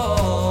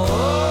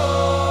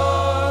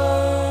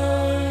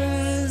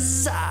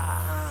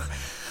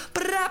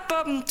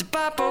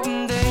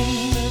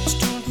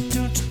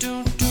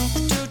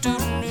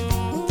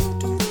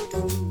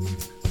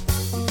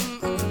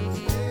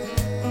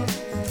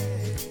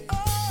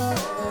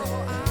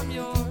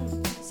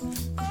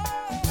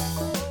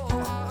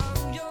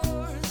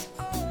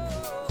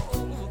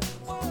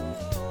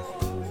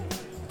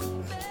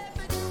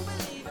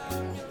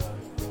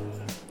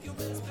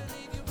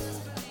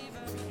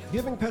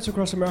 Giving pets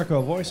across America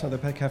a voice on the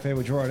Pet Cafe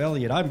with Gerard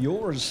Elliott. I'm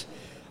yours.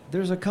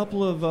 There's a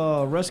couple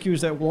of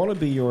rescues that want to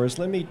be yours.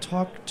 Let me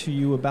talk to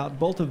you about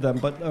both of them.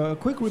 But a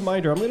quick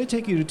reminder, I'm going to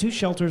take you to 2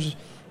 shelters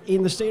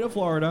in the state of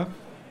Florida,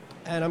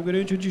 and I'm going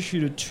to introduce you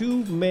to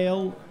 2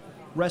 male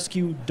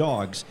rescue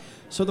dogs.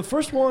 So the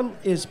first one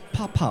is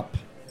Pop.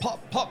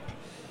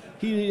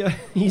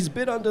 He's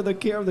been under the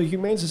care of the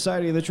Humane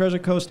Society of the Treasure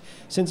Coast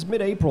since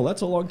mid-April.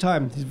 That's a long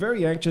time. He's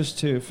very anxious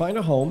to find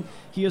a home.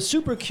 He is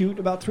super cute,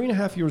 about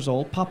 3.5 years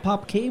old.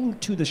 Pop came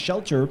to the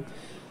shelter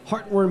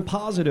heartworm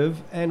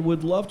positive and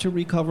would love to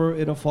recover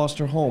in a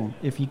foster home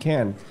if he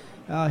can.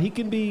 He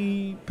can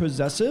be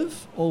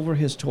possessive over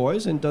his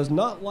toys and does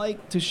not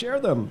like to share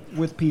them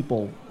with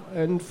people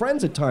and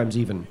friends at times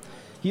even.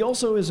 He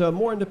also is a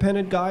more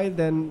independent guy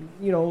than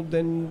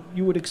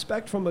you would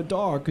expect from a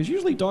dog, because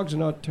usually dogs are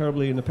not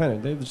terribly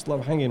independent. They just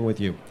love hanging with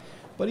you.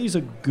 But he's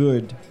a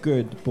good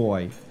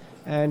boy.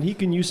 And he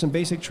can use some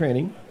basic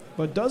training,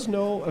 but does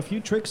know a few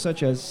tricks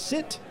such as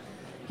sit.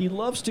 He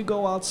loves to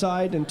go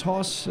outside and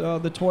toss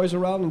the toys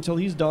around until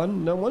he's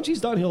done. Now, once he's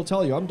done, he'll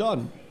tell you, I'm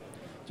done.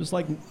 Just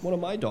like one of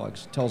my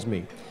dogs tells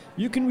me.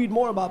 You can read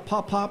more about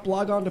Pop.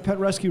 Log on to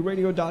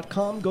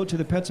PetRescueRadio.com. Go to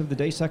the Pets of the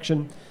Day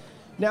section.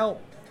 Now,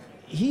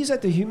 he's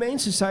at the Humane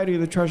Society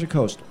of the Treasure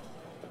Coast.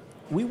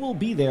 We will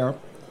be there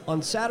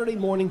on Saturday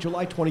morning,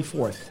 July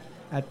 24th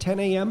at 10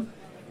 a.m.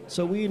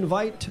 So we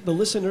invite the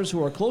listeners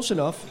who are close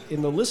enough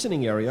in the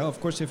listening area. Of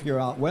course, if you're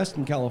out west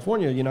in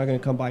California, you're not going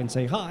to come by and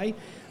say hi.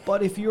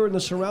 But if you're in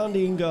the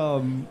surrounding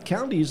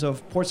counties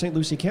of Port St.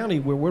 Lucie County,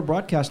 where we're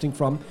broadcasting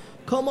from,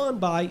 come on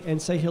by and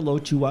say hello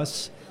to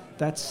us.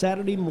 That's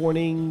Saturday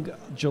morning,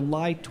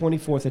 July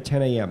 24th at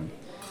 10 a.m.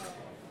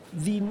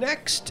 The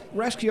next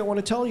rescue I want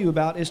to tell you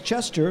about is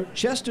Chester.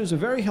 Chester's a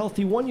very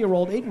healthy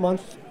 1-year-old,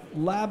 8-month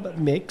lab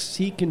mix.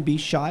 He can be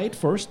shy at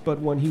first, but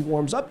when he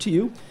warms up to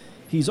you,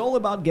 he's all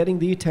about getting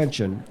the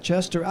attention.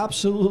 Chester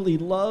absolutely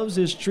loves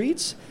his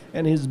treats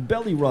and his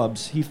belly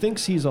rubs. He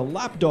thinks he's a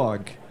lap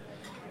dog.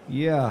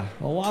 Yeah,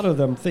 a lot of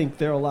them think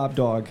they're a lap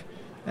dog.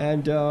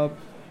 And the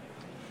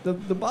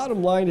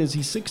bottom line is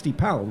he's 60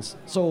 pounds.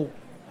 So,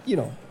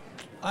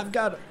 I've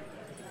got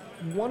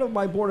one of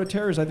my border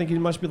terriers, I think he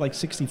must be like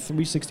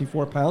 63,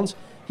 64 pounds.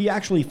 He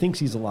actually thinks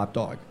he's a lap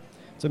dog.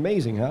 It's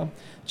amazing, huh?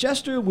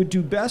 Chester would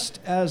do best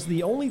as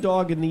the only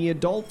dog in the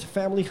adult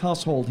family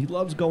household. He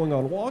loves going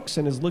on walks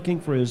and is looking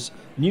for his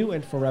new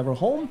and forever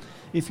home.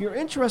 If you're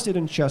interested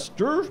in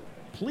Chester,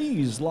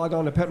 please log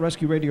on to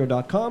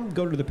PetRescueRadio.com.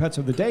 Go to the Pets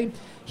of the Day.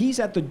 He's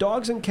at the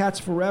Dogs and Cats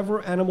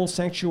Forever Animal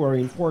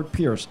Sanctuary in Fort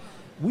Pierce.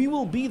 We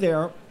will be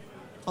there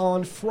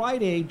on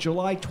Friday,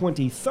 July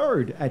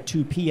 23rd at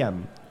 2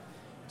 p.m.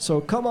 So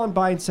come on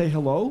by and say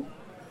hello.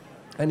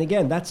 And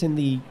again, that's in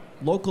the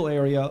local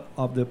area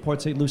of the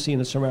Port St. Lucie and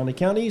the surrounding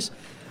counties.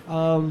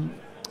 When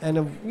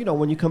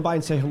you come by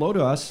and say hello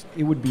to us,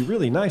 it would be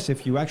really nice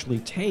if you actually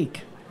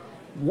take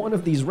one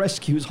of these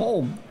rescues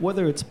home,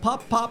 whether it's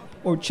Pop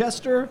or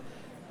Chester.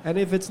 And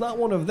if it's not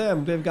one of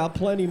them, they've got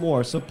plenty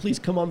more. So please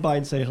come on by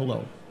and say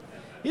hello.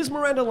 Here's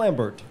Miranda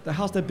Lambert, The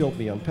House That Built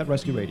Me on Pet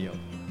Rescue Radio.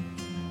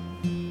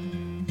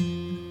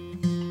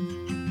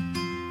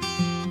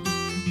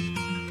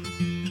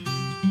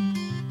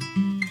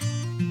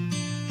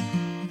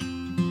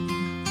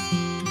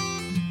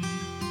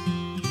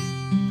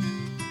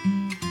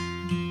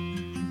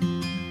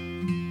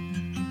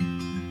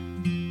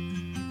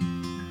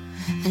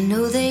 I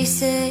know they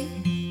say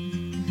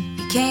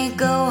you can't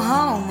go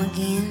home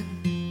again.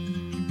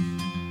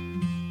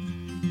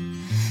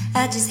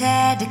 I just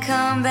had to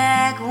come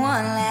back one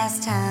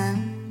last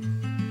time.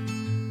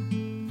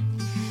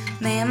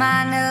 Ma'am,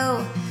 I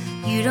know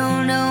you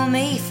don't know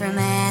me from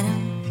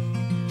Adam,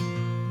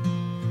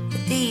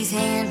 but these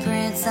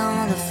handprints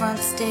on the front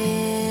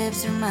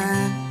steps are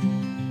mine.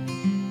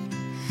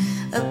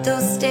 Up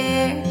those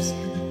stairs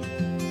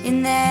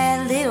in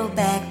that little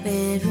back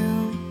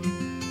bedroom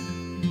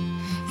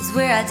is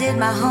where I did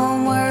my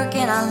homework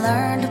and I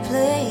learned to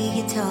play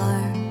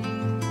guitar.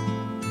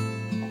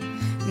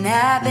 And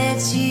I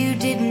bet you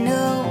didn't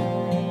know,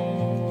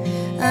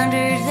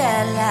 under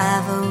that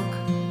live oak,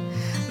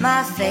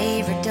 my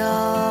favorite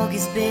dog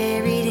is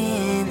buried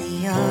in the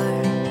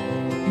yard.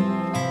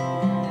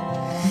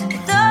 I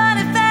thought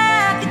if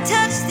I could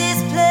touch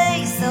this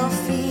place, I'll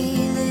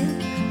feel it.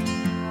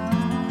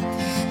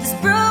 This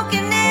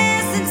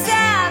brokenness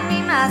inside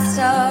me might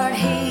start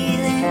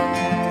healing.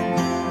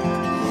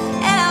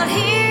 Out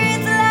here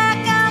it's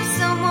like I'm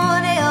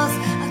someone else.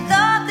 I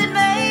thought that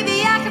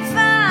maybe I could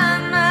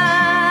find myself.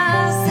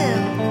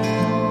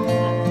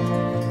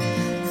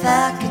 If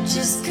I could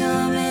just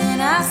come in,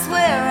 I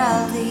swear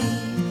I'll leave.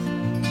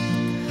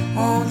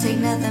 Won't take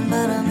nothing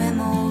but a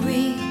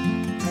memory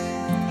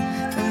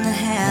from the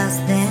house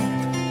that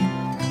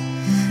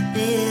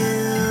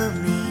built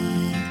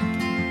me.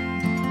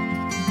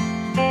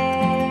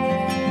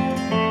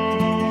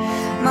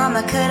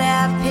 Mama cut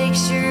out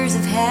pictures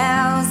of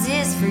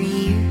houses for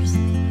years,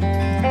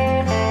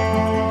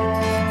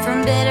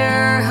 from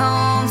Better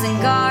Homes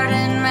and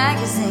Garden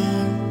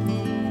Magazine.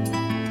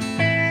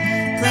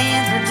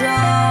 Plans were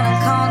drawn on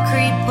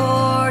concrete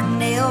poured,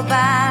 nail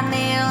by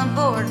nail and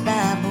board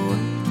by board.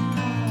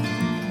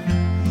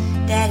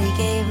 Daddy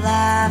gave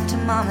life to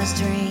Mama's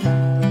dream.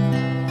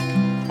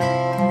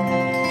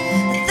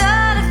 I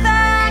thought if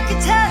I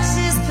could touch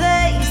this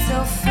place,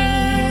 I'll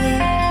feel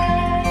it.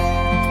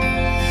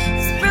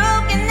 This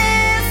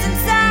brokenness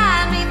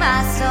inside me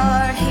might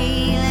start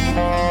healing.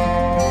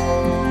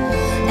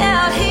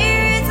 Out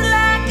here it's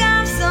like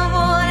I'm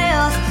someone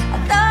else. I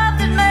thought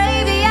that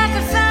maybe I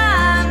could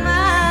find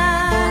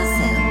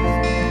myself.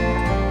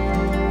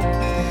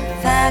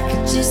 If I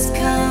could just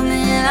come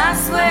in, I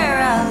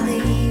swear I'll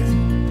leave.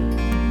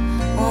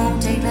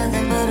 Won't take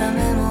nothing but a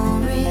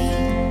memory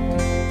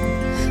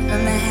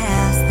from the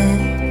house that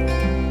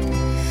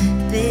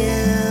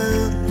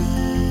built me.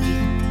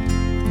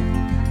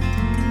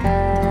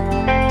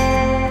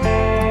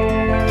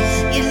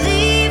 You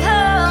leave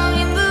home,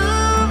 you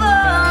move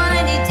on,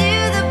 and you do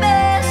the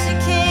best you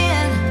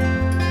can.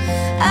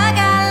 I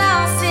got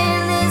lost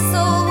in this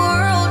old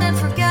world and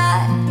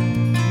forgot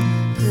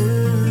who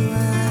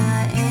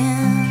I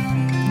am.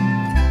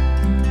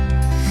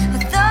 I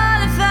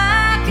thought if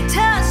I could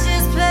touch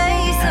this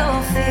place,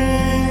 I'll feel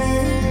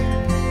it.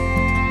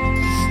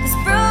 This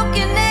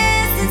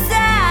brokenness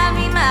inside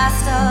me might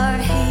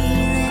start healing.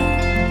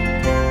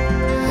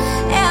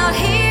 Out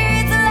here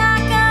it's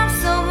like I'm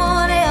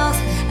someone else.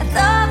 I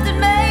thought that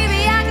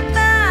maybe I could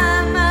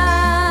find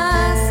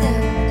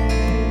myself.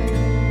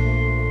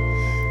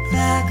 If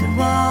I could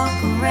walk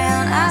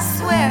around, I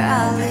swear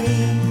I'll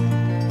leave.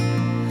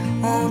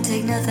 Won't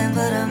take nothing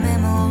but a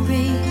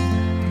memory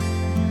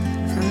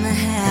from the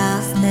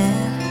house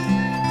that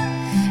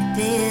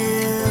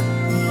built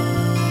me.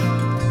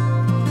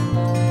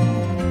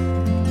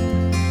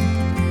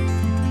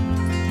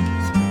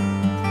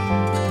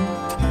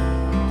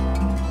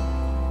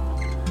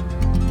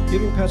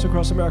 Giving pets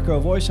across America a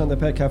voice on the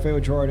Pet Cafe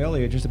with Gerard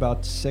Elliott, just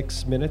about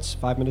 5 minutes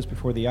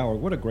before the hour.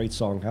 What a great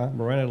song, huh?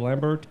 Miranda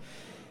Lambert,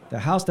 The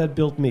House That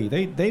Built Me.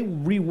 They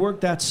reworked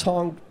that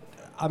song,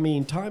 I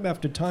mean, time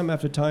after time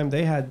after time.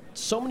 They had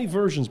so many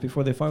versions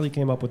before they finally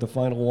came up with the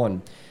final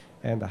one,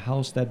 and The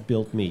House That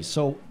Built Me.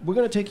 So we're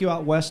going to take you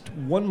out west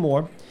one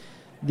more.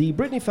 The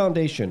Brittany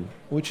Foundation,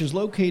 which is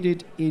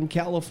located in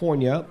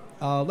California.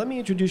 Let me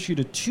introduce you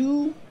to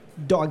two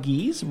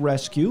doggies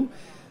rescue.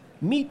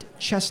 Meet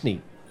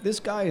Chesney. This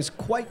guy is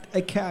quite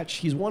a catch.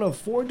 He's one of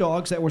 4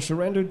 dogs that were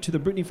surrendered to the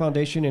Brittany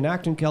Foundation in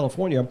Acton,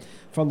 California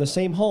from the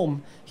same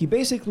home. He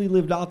basically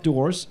lived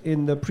outdoors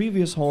in the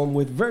previous home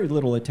with very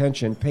little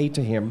attention paid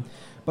to him,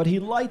 but he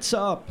lights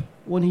up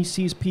when he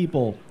sees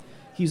people.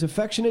 He's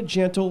affectionate,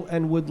 gentle,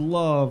 and would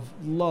love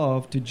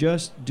to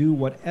just do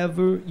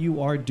whatever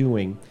you are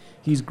doing.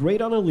 He's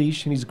great on a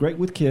leash, and he's great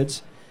with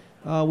kids.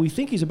 We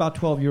think he's about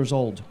 12 years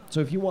old. So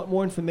if you want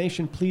more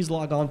information, please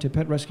log on to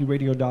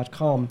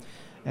petrescueradio.com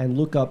and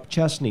look up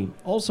Chesney.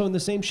 Also in the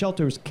same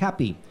shelter is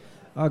Cappy,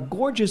 a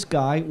gorgeous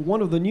guy,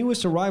 one of the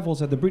newest arrivals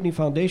at the Brittany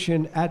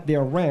Foundation at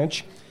their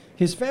ranch.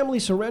 His family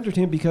surrendered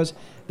him because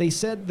they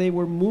said they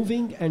were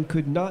moving and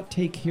could not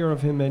take care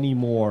of him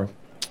anymore.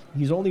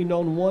 He's only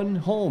known one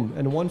home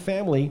and one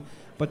family,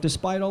 but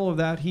despite all of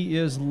that, he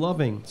is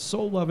loving,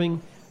 so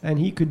loving, and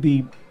he could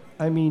be,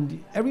 I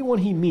mean, everyone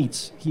he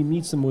meets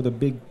them with a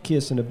big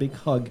kiss and a big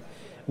hug.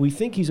 We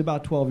think he's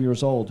about 12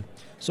 years old.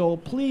 So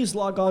please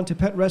log on to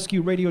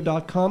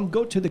petrescueradio.com,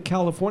 go to the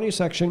California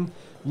section,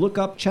 look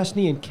up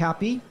Chesney and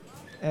Cappy,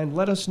 and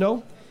let us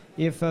know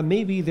if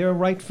maybe they're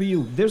right for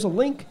you. There's a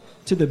link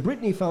to the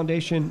Brittany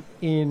Foundation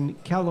in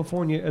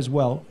California as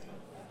well.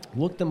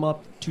 Look them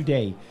up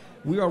today.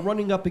 We are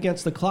running up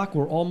against the clock.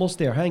 We're almost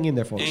there. Hang in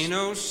there, folks. Ain't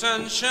no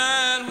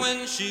sunshine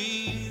when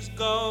she's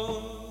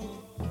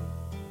gone.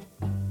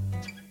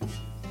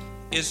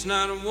 It's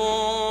not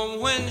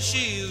warm when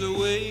she's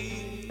away.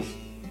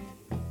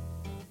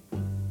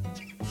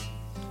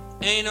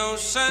 Ain't no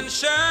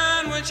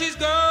sunshine when she's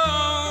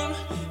gone,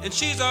 and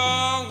she's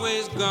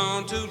always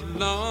gone too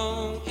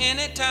long.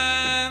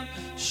 Anytime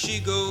she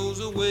goes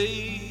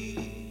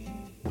away,